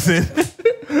season.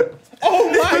 Oh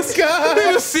my God. He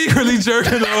was secretly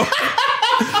jerking off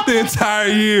the entire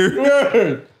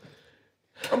year.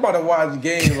 I'm about to watch the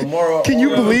game tomorrow. Can you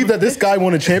believe that this guy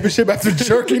won a championship after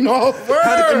jerking off?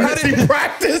 How did he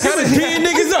practice? How did he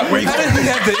niggas up? How did he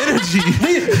have the energy?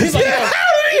 He's like,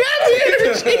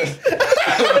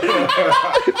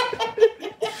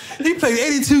 He played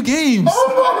 82 games.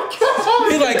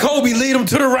 he's like, Kobe, lead him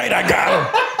to the right. I got him.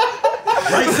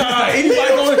 Right side.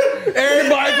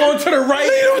 Everybody going to the right.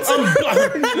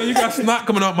 Yo, you got snot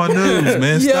coming out my nose,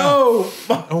 man. Stop.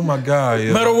 Oh my God,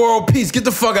 yo. Metal World Peace. Get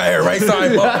the fuck out of here. Right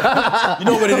side. You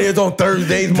know what it is on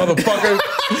Thursdays, motherfucker.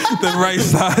 The right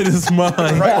side is mine.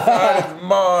 Right side is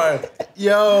mine.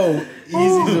 Yo,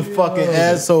 Easy's a fucking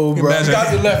asshole, bro. Imagine-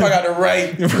 Got the left, I got the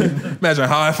right. Imagine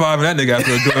high-fiving that nigga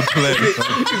after a good play.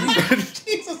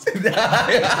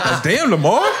 Damn,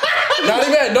 Lamar. Not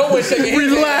even no one shaking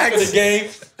his hand after the game.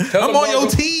 Tell I'm Lamar on your go-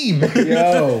 team.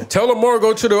 Yo, Tell Lamar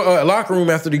go to the locker room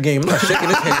after the game. I'm not shaking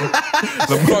his hand.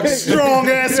 Lamar, strong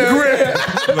ass grip.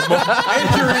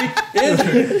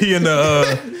 Injury. he in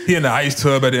the ice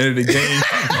tub at the end of the game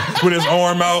with his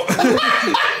arm out.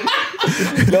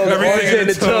 Everything in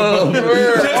the tub. Just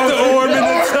the arm in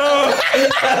the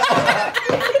tub.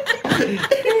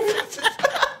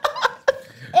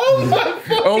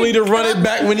 Only to run it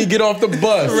back when he get off the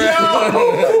bus.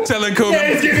 Telling Kobe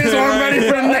He's getting his arm ready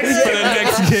for the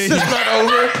next game. game. It's not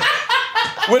over.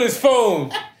 With his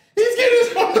phone. He's getting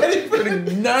his arm ready for the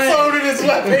phone in his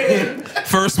left hand.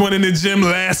 First one in the gym,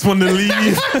 last one to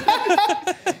leave.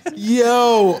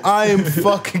 Yo, I am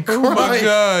fucking crying. Oh my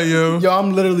God, yo. Yo,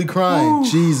 I'm literally crying.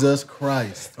 Jesus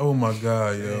Christ. Oh my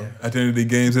God, yo. At the end of the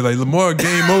games, they're like, Lamar,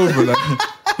 game over. Like,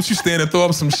 what you stand and throw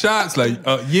up some shots? Like,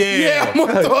 Yeah, I'm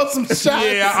gonna throw up some shots.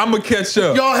 Yeah, I'm gonna catch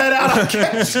up. Y'all head out, I'll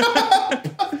catch up.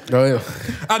 Oh, yeah.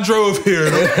 I drove here.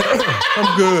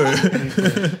 I'm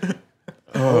good.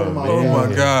 Oh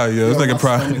my God, yo. It's like a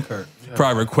probably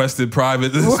requested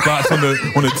private spots on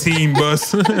the team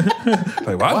bus.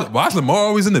 Like, why is Lamar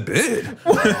always in the bed?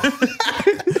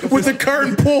 With the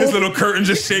curtain pulled. His little curtain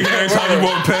just shaking every time you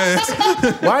walk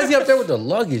past. Why is he up there with the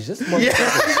luggage? This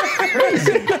motherfucker is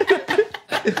crazy.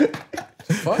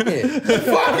 Fuck it.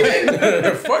 Fuck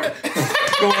it. Fuck it.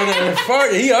 Go in there and fuck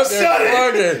it. He up there.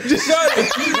 Fuck it. Just shut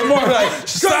it. Lamar like,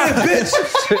 shut it, bitch.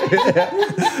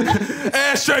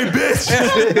 Ashtray, bitch.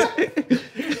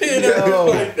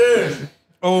 Like this.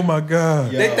 Oh my God.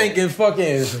 They thinking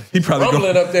fucking He probably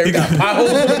rumbling up there. He got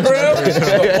potholes on the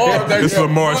ground. It's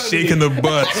Lamar shaking the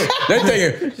bus. They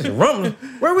thinking, it's rumbling.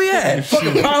 Where we at?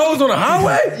 Fucking potholes on the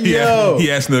highway? He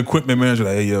asking the equipment manager,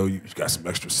 like, hey, yo, you got some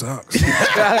extra socks.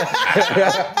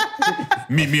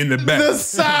 Meet me in the back. The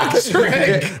sock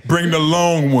trick. Bring the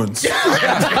long ones.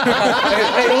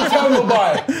 Hey, don't tell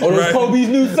nobody. Oh, those Right. Kobe's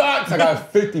new socks? I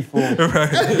got 50 for them.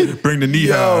 Right. Bring the knee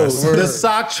Yo, highs. the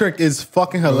sock trick is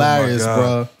fucking hilarious, God.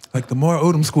 bro. Like Lamar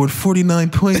Odom scored 49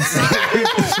 points.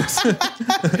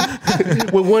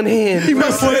 With one hand. He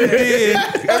was playing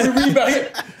dead. Every rebound.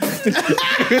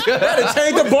 Gotta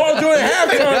change the ball during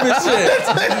halftime and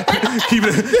shit.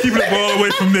 Keeping the ball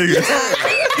away from niggas.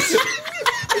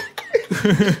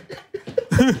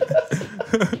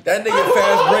 That nigga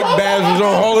fast break Babs was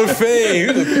on Hall of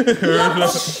Fame.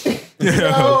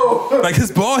 Like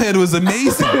his ball head was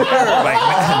amazing. Like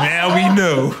now we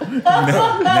know.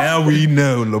 Now we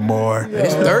know, Lamar.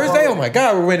 It's Thursday? Oh my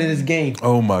God, we're winning this game.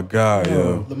 Oh my God,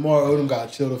 yo. Lamar Odom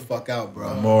got chill the fuck out, bro.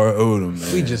 Lamar Odom,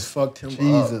 man. We just fucked him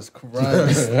Jesus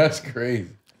Christ. That's crazy.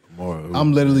 Lamar Odom.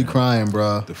 I'm literally crying,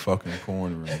 bro. The fucking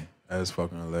corner room. That's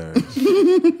fucking hilarious.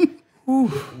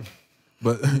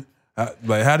 But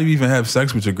like, how do you even have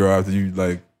sex with your girl after you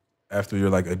like after you're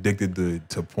like addicted to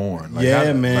porn. Like,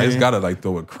 man. Like, it's gotta like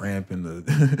throw a cramp in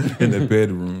the in the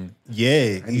bedroom.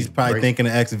 Yeah, he's probably thinking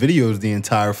of X videos the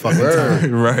entire fucking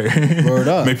time. Right. Word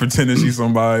up. Make pretending she's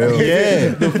somebody else. Yeah.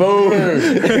 The phone.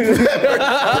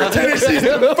 Pretending she's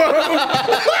the phone.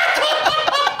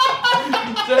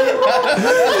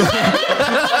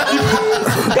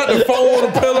 Got the phone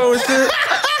on the pillow and shit.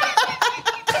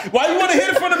 Why you want to hit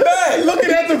it from the back?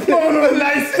 Looking at the phone on the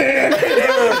nightstand.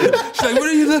 She's like, what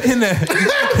are you looking at?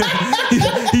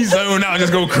 He zoned out,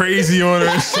 just go crazy on her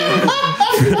and shit.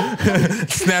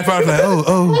 Snap out like,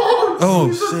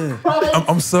 oh shit.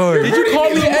 I'm sorry. Did you call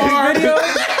me X video?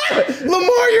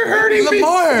 Lamar, you're hurting me.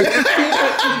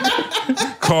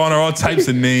 Calling her all types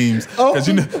of names. Cause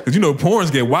you know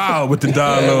porns get wild with the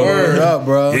dialogue. Word up,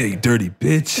 bro. Hey, dirty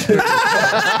bitch. Get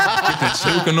that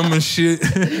choking them and shit.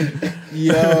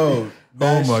 Yo.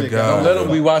 Oh my God. Let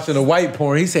him be watching the white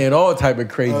porn. He's saying all type of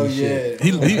crazy shit.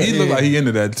 He looked like he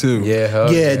into that too.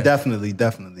 Yeah, definitely.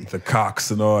 The cocks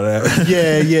and all that.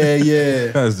 Yeah.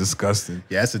 That's disgusting.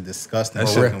 Yeah, that's a disgusting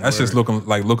That's just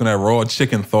looking at raw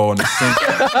chicken thaw in the sink.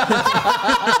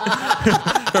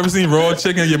 Ever seen raw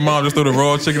chicken? Your mom just throw the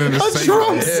raw chicken in the sink.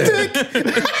 drumstick.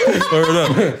 Word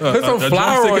up. Put some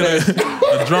flour on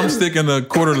that. A drumstick and a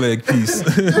quarter leg piece.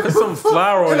 Put some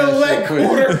flour on that shit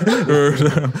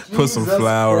quick. Put some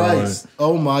flour on it.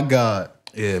 Oh my God.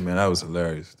 Yeah, man, that was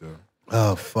hilarious, though.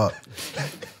 Oh fuck.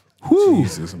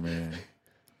 Jesus, man.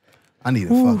 I need a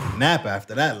fucking nap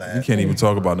after that, lad. You can't even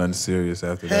talk about nothing serious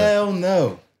after that. Hell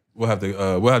no. We'll have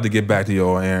to get back to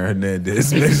your Aaron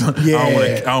Hernandez.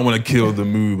 I don't want to kill the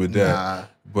mood with that. Nah.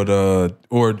 But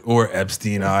or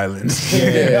Epstein Island,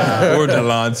 or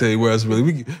Delonte. Where else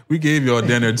really? We gave y'all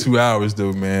dinner 2 hours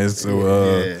though, man. So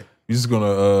we're just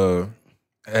gonna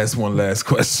ask one last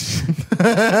question.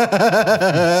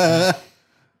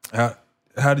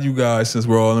 How do you guys, since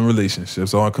we're all in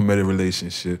relationships, all in committed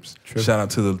relationships, shout out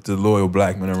to the loyal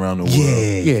black men around the world.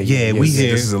 Yeah, we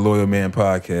here. This is a Loyal Man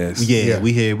podcast. Yeah,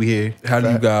 we here. How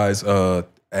do you guys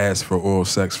ask for oral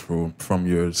sex from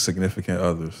your significant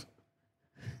others?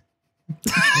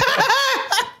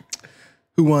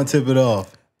 Who want to tip it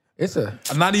off? It's a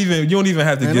You don't even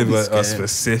have to Man, give don't be a scared.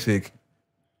 specific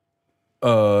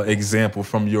example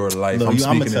from your life. Look, I'm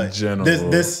I'ma speaking tell in you, general.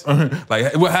 this-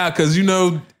 like, well, how? Because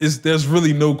there's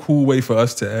really no cool way for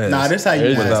us to ask. Nah, this how you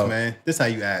Without- ask, man. This how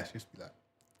you ask. Just be like,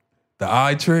 The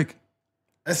eye trick.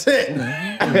 that's it.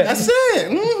 That's it.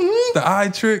 Mm-hmm. The eye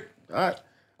trick.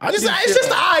 It's just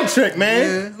the eye trick,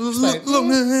 man. Look,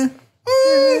 man.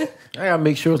 I gotta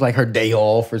make sure it's like her day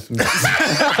off or something.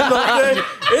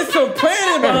 It's some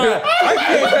planning behind it. I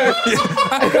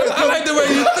like the way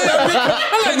you think. I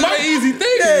like the way Easy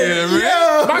think.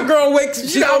 Man. My girl wakes.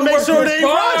 She gotta gotta make work sure at they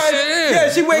 5. rush. Yeah,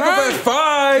 she wake up at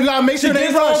 5. You gotta make sure she they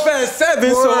gets rush. off at 7.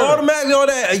 So Word. automatically all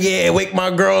that. Wake my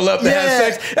girl up to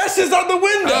have sex. That's just out the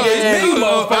window. It's me,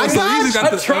 motherfucker. I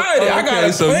tried it. I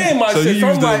gotta plan my so shit. you So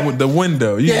use I'm like, the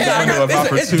window. You use the window of it's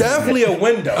opportunity. definitely a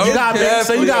window. You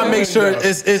gotta make sure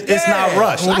it's not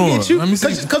rushed. Hold I on. get you. Let me see.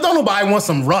 Because don't nobody want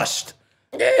some rushed.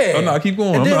 Yeah. Oh no, keep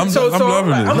going. And then- I'm so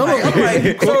loving I'm this.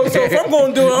 like, so if I'm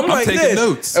going to do it, I'm like taking this.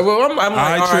 notes. Well, I'm like,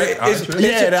 Eye all trick, right, eye it's, trick. it's,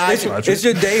 Yeah, the eye it's, trick. it's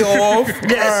your day off. All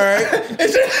right.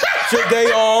 It's your day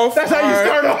off. That's how you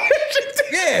start off.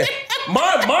 Yeah.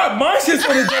 My shit's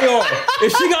for the day off.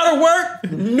 If she gotta work,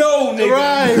 no,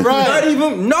 nigga. Right. Not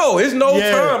even, no, it's no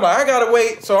Yeah. time. Like, I gotta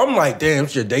wait. So I'm like, damn,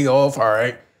 it's your day off, all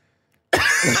right.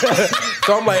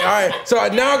 So I'm like, all right. So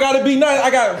now I gotta be nice.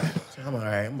 I'm all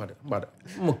right. I'm gonna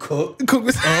cook.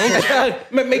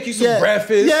 Make you some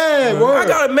breakfast. Yeah, I word.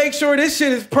 gotta make sure this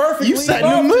shit is perfect. You setting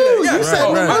the mood. You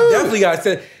setting the I mood. definitely gotta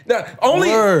set. Now, only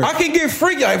Word. I can get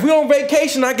freaky. Like, if we on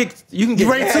vacation, you can get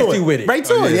Right nasty to it. with it. Right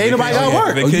to it. Ain't nobody gotta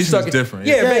work. Vacation stuck is it- different.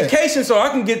 Yeah, Yeah. vacation, so I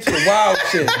can get to the wild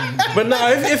shit. But nah,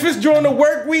 if it's during the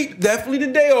work week, definitely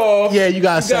the day off. Yeah, you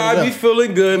gotta set it be up.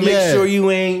 feeling good. Make Yeah. sure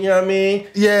you ain't, you know what I mean?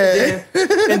 Yeah.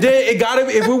 And then it gotta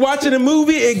be, if we're watching a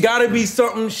movie, it gotta be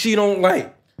something she don't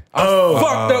like. I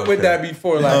fucked up with that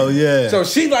before. Like, Oh, yeah. So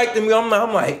she liked me. I'm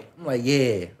like,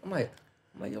 yeah. I'm like,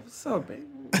 yo, what's up, baby?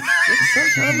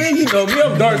 What's up? I mean, you know me,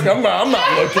 I'm dark. I'm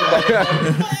not looking like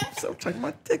so I'm like,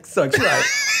 my dick sucks. She like,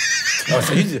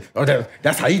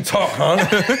 that's how you talk, huh?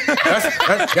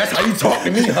 That's how you talk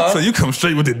to me, huh? So you come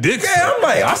straight with the dick. Yeah, I'm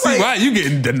like, I see why you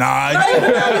getting denied.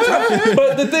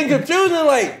 But the thing confusing,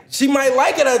 like, she might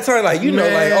like it at a time. Like, you know,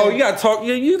 Man. like, oh, you gotta talk,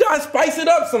 you gotta spice it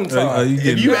up sometimes.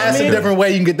 If you ask a different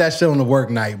way, you can get that shit on the work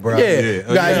night, bro. Yeah.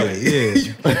 Yeah.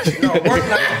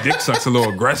 Dick sucks a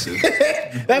little aggressive.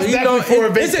 That's You know, definitely for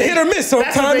a it's a vacation. hit or miss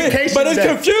That's a sometimes, vacation but it day.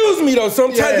 confused me though.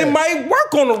 Sometimes Yeah. it might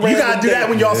work on a random You gotta do day. that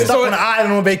when y'all stuck So on the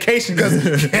island on vacation. vacation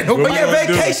because can't What nobody am I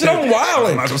doing? vacation, I'm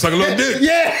wilding. Might as well suck a little dick.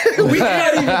 Yeah, we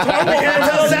not even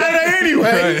until Saturday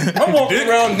anyway. I'm walking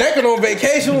around naked on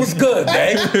vacation. What's good,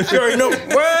 man? You already know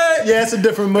what? Yeah, it's a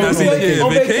different mood. Now, see, yeah,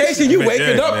 on vacation, you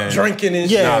waking yeah, up man. drinking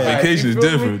and Yeah. shit. Nah, Like, vacation is you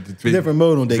feel me? different. Different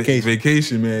mode on vacation.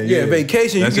 Vacation, man. Yeah,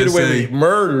 vacation, you Let's get just away say- with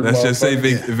murder. Let's just say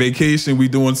motherfucker. vacation, we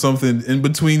doing something in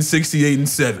between 68 and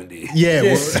 70. Yeah,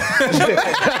 Yeah.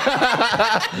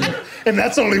 and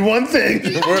that's only one thing.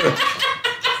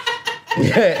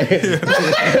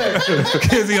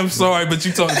 Kizzy, I'm sorry, but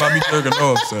you talking about me jerking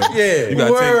off, so Yeah. you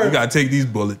gotta take these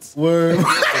bullets. Word.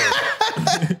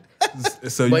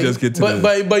 So you just get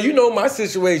to but you know my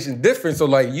situation different. So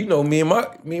like me and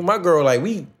my girl, like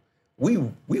we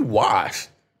wash.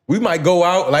 We might go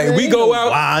out, like we go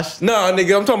out. Wash. Nah,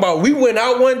 nigga, I'm talking about we went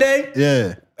out one day.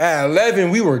 Yeah. At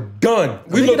 11, we were done.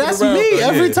 We Nigga, looking that's around. me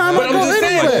every Yeah. time But I I'm go just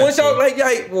saying, anywhere. once y'all like,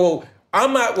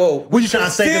 I'm not. Well, What you trying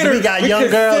to say? Because we got young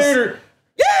girls.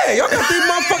 Yeah, y'all got these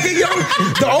motherfucking young.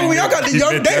 Y'all got the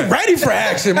young. They ready for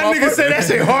action. That nigga said that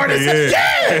shit hard as Yeah.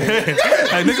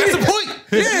 Yeah, nigga, that's the point.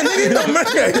 yeah, nigga, no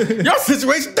matter. Y'all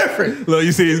situation different. Look,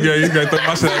 you see this girl, you gotta throw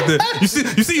my shit out there. You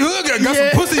see Hood got Yeah.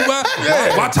 some pussy while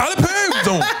Tyler Perry was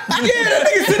on. Yeah, that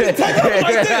nigga sitting in text. I'm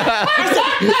like this.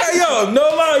 Hey, yo, no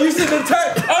lie, you sitting in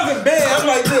text. I was in bed. I'm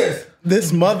like this.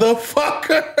 This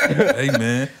motherfucker. Hey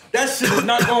man. That shit is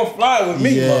not gonna fly with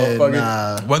me, Yeah,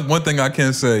 motherfucker. nah. One thing I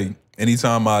can say,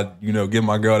 anytime I, give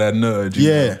my girl that nudge, you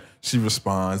know, she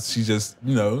responds. She just,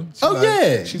 she's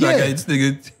yeah. like, hey, this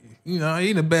nigga, he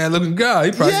ain't a bad looking guy.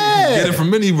 He probably Yeah. get it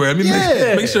from anywhere. I mean,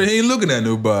 Yeah. make sure he ain't looking at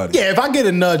nobody. Yeah, if I get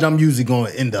a nudge, I'm usually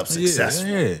going to end up successful.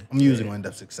 yeah. I'm usually going to end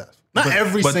up successful. Not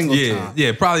every But single yeah, time.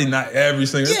 Yeah, probably not every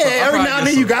single time. Yeah, every now and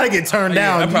then you got to get turned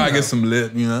down. I probably you know. get some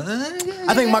lip,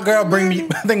 I think my girl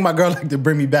like to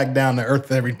bring me back down to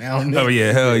earth every now and then. Oh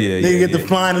yeah, hell yeah. They yeah, get yeah. the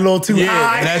flying a little too Yeah,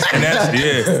 high. and that's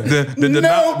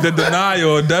Nope. the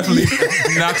denial definitely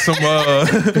knocks some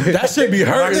That shit be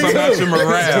hurting knocks your too.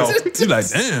 morale. You like,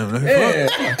 damn, Yeah.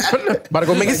 About to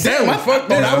go make it sound. Damn, I Fuck thought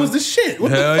that. that was the shit.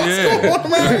 What Hell the fuck's yeah. going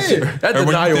on around here? That Or when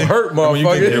you denial think- hurt, When you,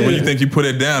 motherfucker. think, when you think you put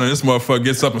it down and this motherfucker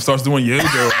gets up and starts doing yoga in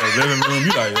the living room,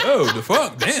 you like, oh, the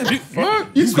fuck, damn,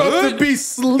 You supposed good? to be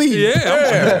asleep.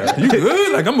 Yeah, you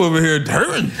good? Like I'm over here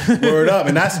hurting. Word up,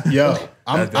 and that's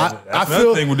I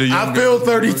another thing with the young feel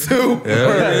girls. 32. Hell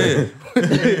yeah.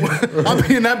 I'm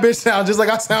being that bitch sound just like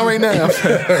I sound right now.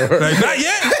 Like, not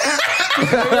yet.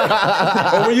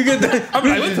 But when you get that, I'm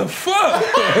like, what the fuck?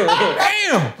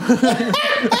 Damn.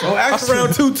 don't act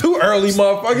around too early,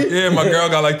 motherfucker. Yeah, my girl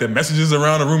got like the messages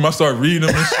around the room. I start reading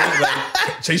them and shit.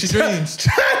 Like, chase your dreams.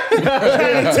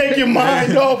 Take your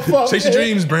mind off. Fuck. Chase your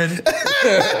dreams, Brandon.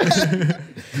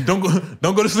 Don't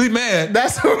go to sleep mad.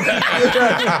 That's I'm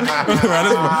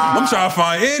trying to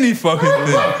find any fucking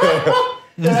thing.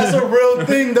 that's a real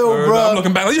thing though, I'm bro.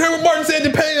 looking back. Like, you heard what Martin said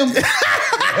to Pam?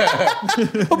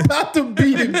 About to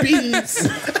be the beats.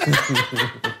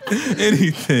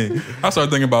 Anything. I start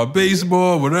thinking about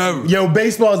baseball, whatever. Yo,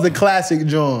 baseball is the classic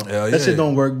John. Hell That yeah. shit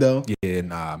don't work though. Yeah,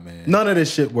 nah, man. None of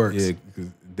this shit works. Yeah, 'cause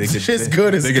they get Shit's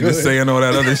good as They get to good. saying all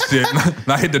that other shit.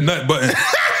 Not hit the nut button.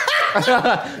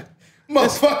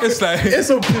 Motherfucker. It's like It's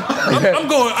a I'm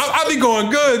going. I be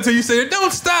going good until you say,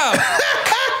 "Don't stop."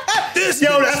 This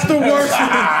yo, that's the worst.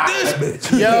 this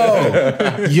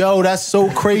bitch. Yo, that's so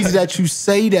crazy that you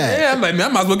say that. Yeah, I'm like,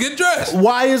 man, I might as well get dressed.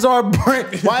 Why is our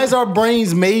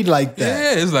brains made like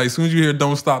that? Yeah, it's like as soon as you hear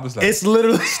 "Don't stop," it's like It's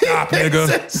literally stop,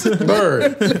 nigga.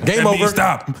 Bird. Game That means over.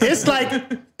 stop. It's like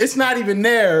it's not even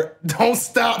there. Don't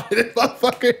stop it,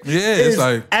 motherfucker. Yeah, it's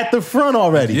like- at the front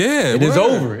already. Yeah, It is word.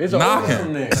 over. It's knocking. over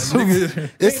from there.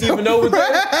 It's You even know what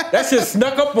that shit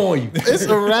snuck up on you. It's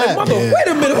a wrap. Mother, wait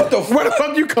a minute, what the Where the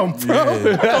fuck you come from?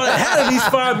 I thought I had at least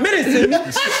 5 minutes in me.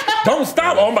 Don't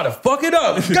stop. Oh, I'm about to fuck it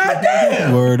up. God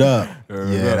damn. Word up.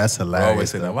 Yeah, that's I hilarious. always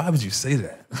say that. Why would you say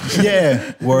that?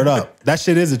 Yeah, word up. That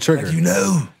shit is a trigger. You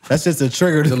know. That's just a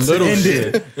trigger to little end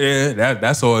shit. it. Yeah,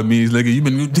 that's all it means, nigga. You've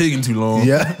been taking too long.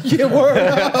 Yeah, yeah, word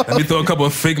up. Let me throw a couple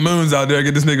of fake moons out there,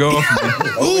 get this nigga off.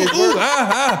 Ooh,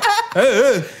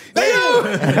 hey.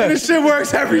 And this shit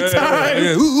works every time.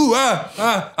 Yeah, ooh,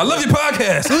 I love your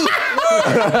podcast. Ooh.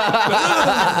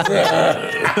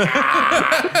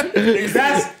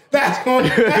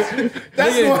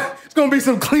 It's gonna be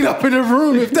some cleanup in the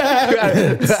room if that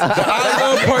happens.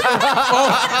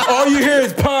 All you hear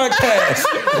is podcast.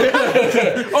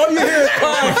 All you hear is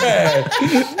podcast.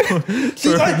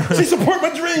 She support my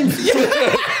dreams.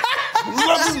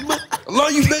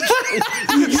 Love you, bitch.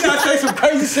 You gotta say some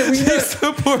crazy shit. We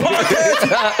support podcast.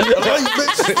 Love you,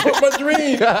 bitch. Support my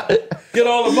dreams. Get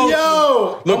all emotional.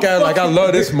 Yo, Look at it like I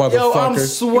love this motherfucker. Yo, I'm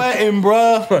sweating,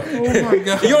 bro. Oh my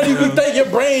God. You don't even think your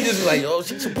brain just like, oh,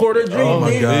 she support her dream. Oh my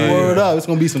man. God. Word up. It's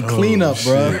going to be some cleanup,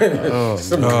 bro.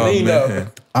 Some cleanup.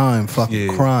 Man. I'm fucking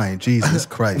crying. Jesus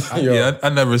Christ. Yeah, I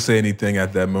never say anything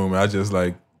at that moment. I just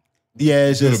like Yeah,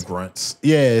 it's little just grunts.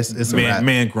 yeah, it's a rap.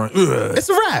 Man grunt. Ugh. It's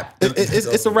a rap.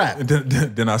 It's a rap.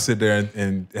 Then I sit there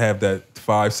and have that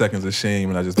 5 seconds of shame,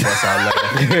 and I just bust out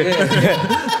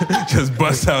laughing. Just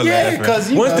bust out Yeah, laughing.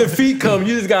 because Once the feet come,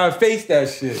 you just gotta face that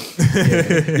shit.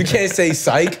 You can't say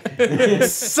psych.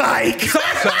 Psych.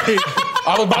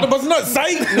 I was about to bust a nut.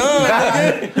 Psych. No,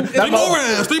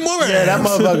 nigga. Three more rounds. Yeah, that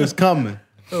motherfucker's coming.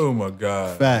 Oh my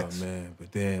God. Facts. Oh, man. But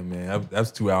damn, man,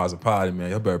 that's 2 hours of potty,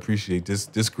 man. Y'all better appreciate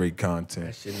this great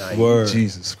content. Shit, nice. Word.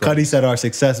 Jesus Christ. Cuddy said our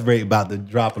success rate about to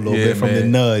drop a little bit from the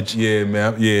nudge. Yeah,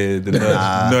 man. Yeah, the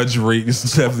nudge rate is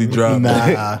definitely dropping.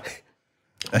 Nah.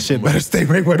 That shit better stay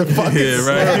right where the fuck is.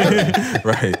 Yeah, right.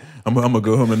 Right. I'm gonna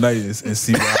go home tonight and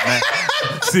see where I'm at.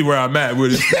 See where I'm at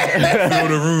with it. Fill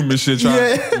the room and shit.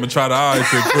 I'm gonna try the eye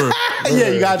trick first. Yeah,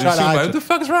 you gotta try She the like, eye what the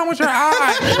fuck is wrong with your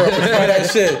eye? Try that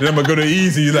shit. Then I'm gonna go to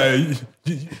easy. Like,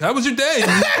 how was your day?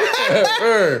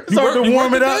 Started to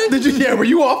warm it up. Did you? Yeah, were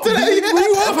you off today?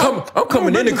 I'm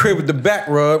coming in the crib with the back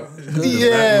rub.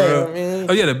 Yeah.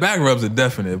 Oh yeah, the back rubs are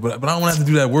definite, but I don't want to have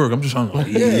to do that work. I'm just trying to.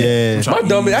 Yeah. My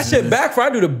dummy, that shit back for I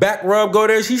do the back rub, go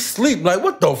there, she sleep. Like,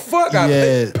 what the fuck? I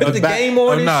Yeah. put the Back- game on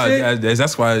Oh and no, shit.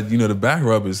 that's why the back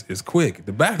rub is quick.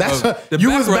 The back That's rub, the you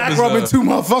back was rub back is, rubbing too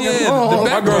motherfucking yeah, long. the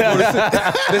back rub,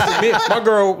 Listen, me, my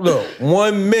girl, look,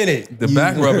 1 minute. the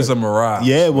back rub is a mirage.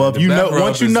 Yeah, well, if The you back know, rub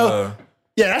once you is, know,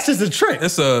 yeah, that's just a trick.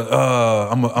 it's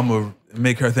I'm a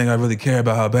make her think I really care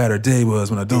about how bad her day was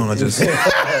when I don't. I just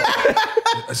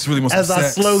really want some As I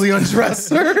sex. slowly undress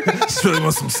her. Just really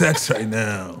want some sex right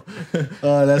now.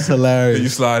 Oh, that's You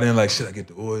hilarious. slide in like, should I get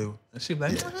the oil? And she be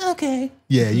like, okay.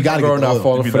 Yeah, you gotta Girl get the not oil.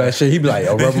 falling be for like- that shit. He be like,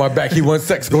 "I'll rub my back. He wants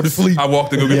sex. Go to sleep." I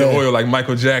walked to go get the Yeah. oil like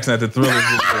Michael Jackson at the Thriller.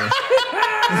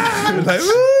 Like,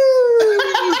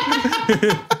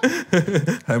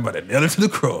 I'm about to nail it to the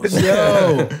cross.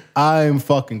 Yo, I'm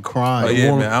fucking crying. But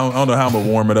yeah, man, I don't know how I'm gonna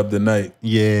warm it up tonight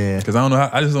Yeah. because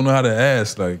I just don't know how to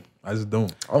ask. Like, I just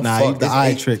don't. Nah, the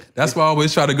eye trick. That's why I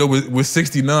always try to go with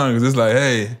 69 because it's like,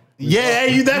 hey, Yeah,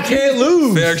 you that Can't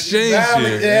lose. fair exchange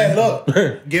shit. Yeah, look.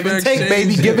 Give and take,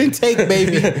 baby. Give and take,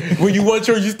 baby. When you want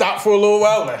yours, you stop for a little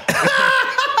while. Like,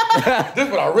 this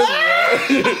what I really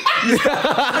want.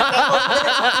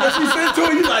 She said to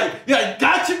her, you like,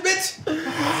 gotcha, bitch.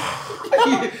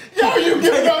 Yo, you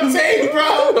giving up tape, bro.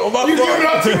 Oh, You giving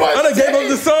up too much. I done gave up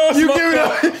the sauce. You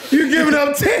giving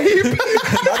up tape.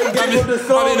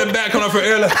 I'm in the back on her for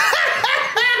air. Like,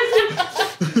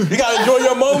 You gotta enjoy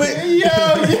your moment. Yo,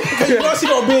 Cause you know she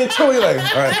gonna be into it. Like,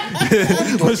 all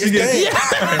right, when she gets,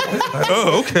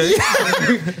 oh, okay.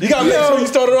 you gotta make sure you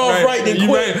started off right, then you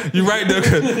quit. right, you right though,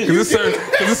 because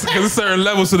it's certain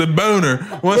levels to the boner.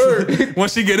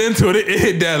 Once she get into it, it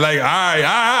hit that like, all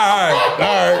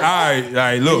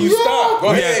right. Look, You stop. Go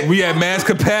ahead. we had mass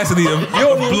capacity of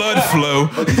blood flow.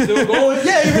 Still going?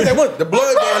 Yeah, you heard that one. The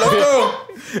blood there. Let's go.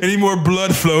 Any more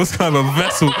blood flow, it's kind of a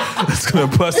vessel that's gonna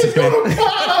bust it.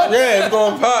 Yeah, it's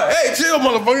going pop. Hey, chill,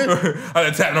 motherfucker. I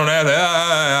done tapping on the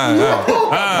ass.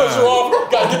 Push her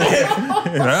off. Gotta get the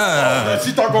hip.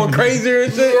 She start going crazier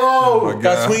and shit. my God.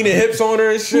 Got swinging hips on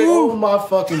her and shit. oh my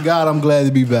fucking God, I'm glad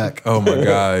to be back. Oh my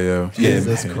God, yo.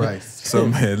 Jesus man. Christ. So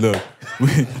man, look.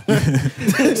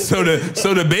 so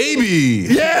the baby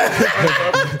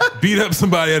beat up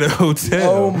somebody at a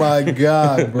hotel. Oh my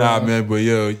God, bro. Nah, man, but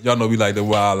yo, y'all know we like to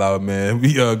wild out, man.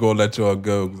 We gonna let y'all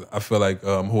go. 'Cause I feel like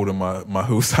I'm holding my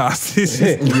host hostage.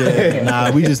 Yeah,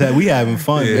 nah, we having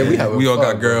fun. Yeah, man. we all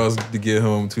got girls to get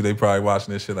home too. They probably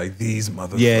watching this shit like these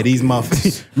motherfuckers. Yeah, these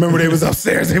motherfuckers. Remember they was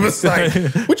upstairs. They was like,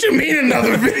 "What you mean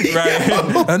another video?"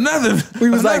 Right. Another. We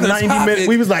was like another 90 topic. minutes.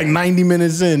 We was like 90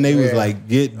 minutes in. They was like,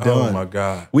 "Get done." Oh my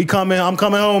God. We coming. I'm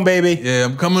coming home, baby. Yeah,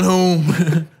 I'm coming home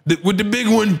with the big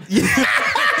one.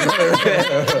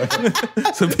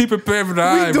 So be prepared for the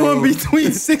eye. We doing bro.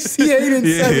 between 68 and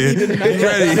 70 tonight. Get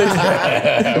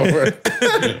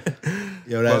ready.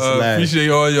 Yo, that's hilarious. Appreciate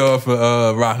all y'all for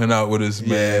rocking out with us,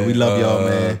 man. Yeah, we love y'all,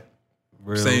 man.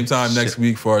 Real Same time next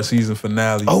week for our season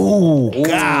finale. Oh,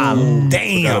 God Forgot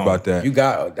damn. about that. You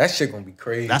got that shit gonna be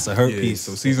crazy. That's a hurt Yeah, piece.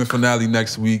 so season finale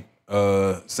next week.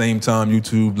 Same time,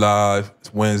 YouTube live.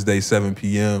 It's Wednesday, 7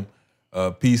 p.m.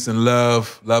 Peace and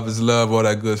love. Love is love, all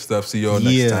that good stuff. See y'all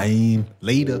next time.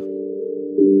 Later.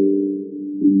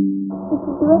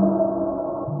 Thank you.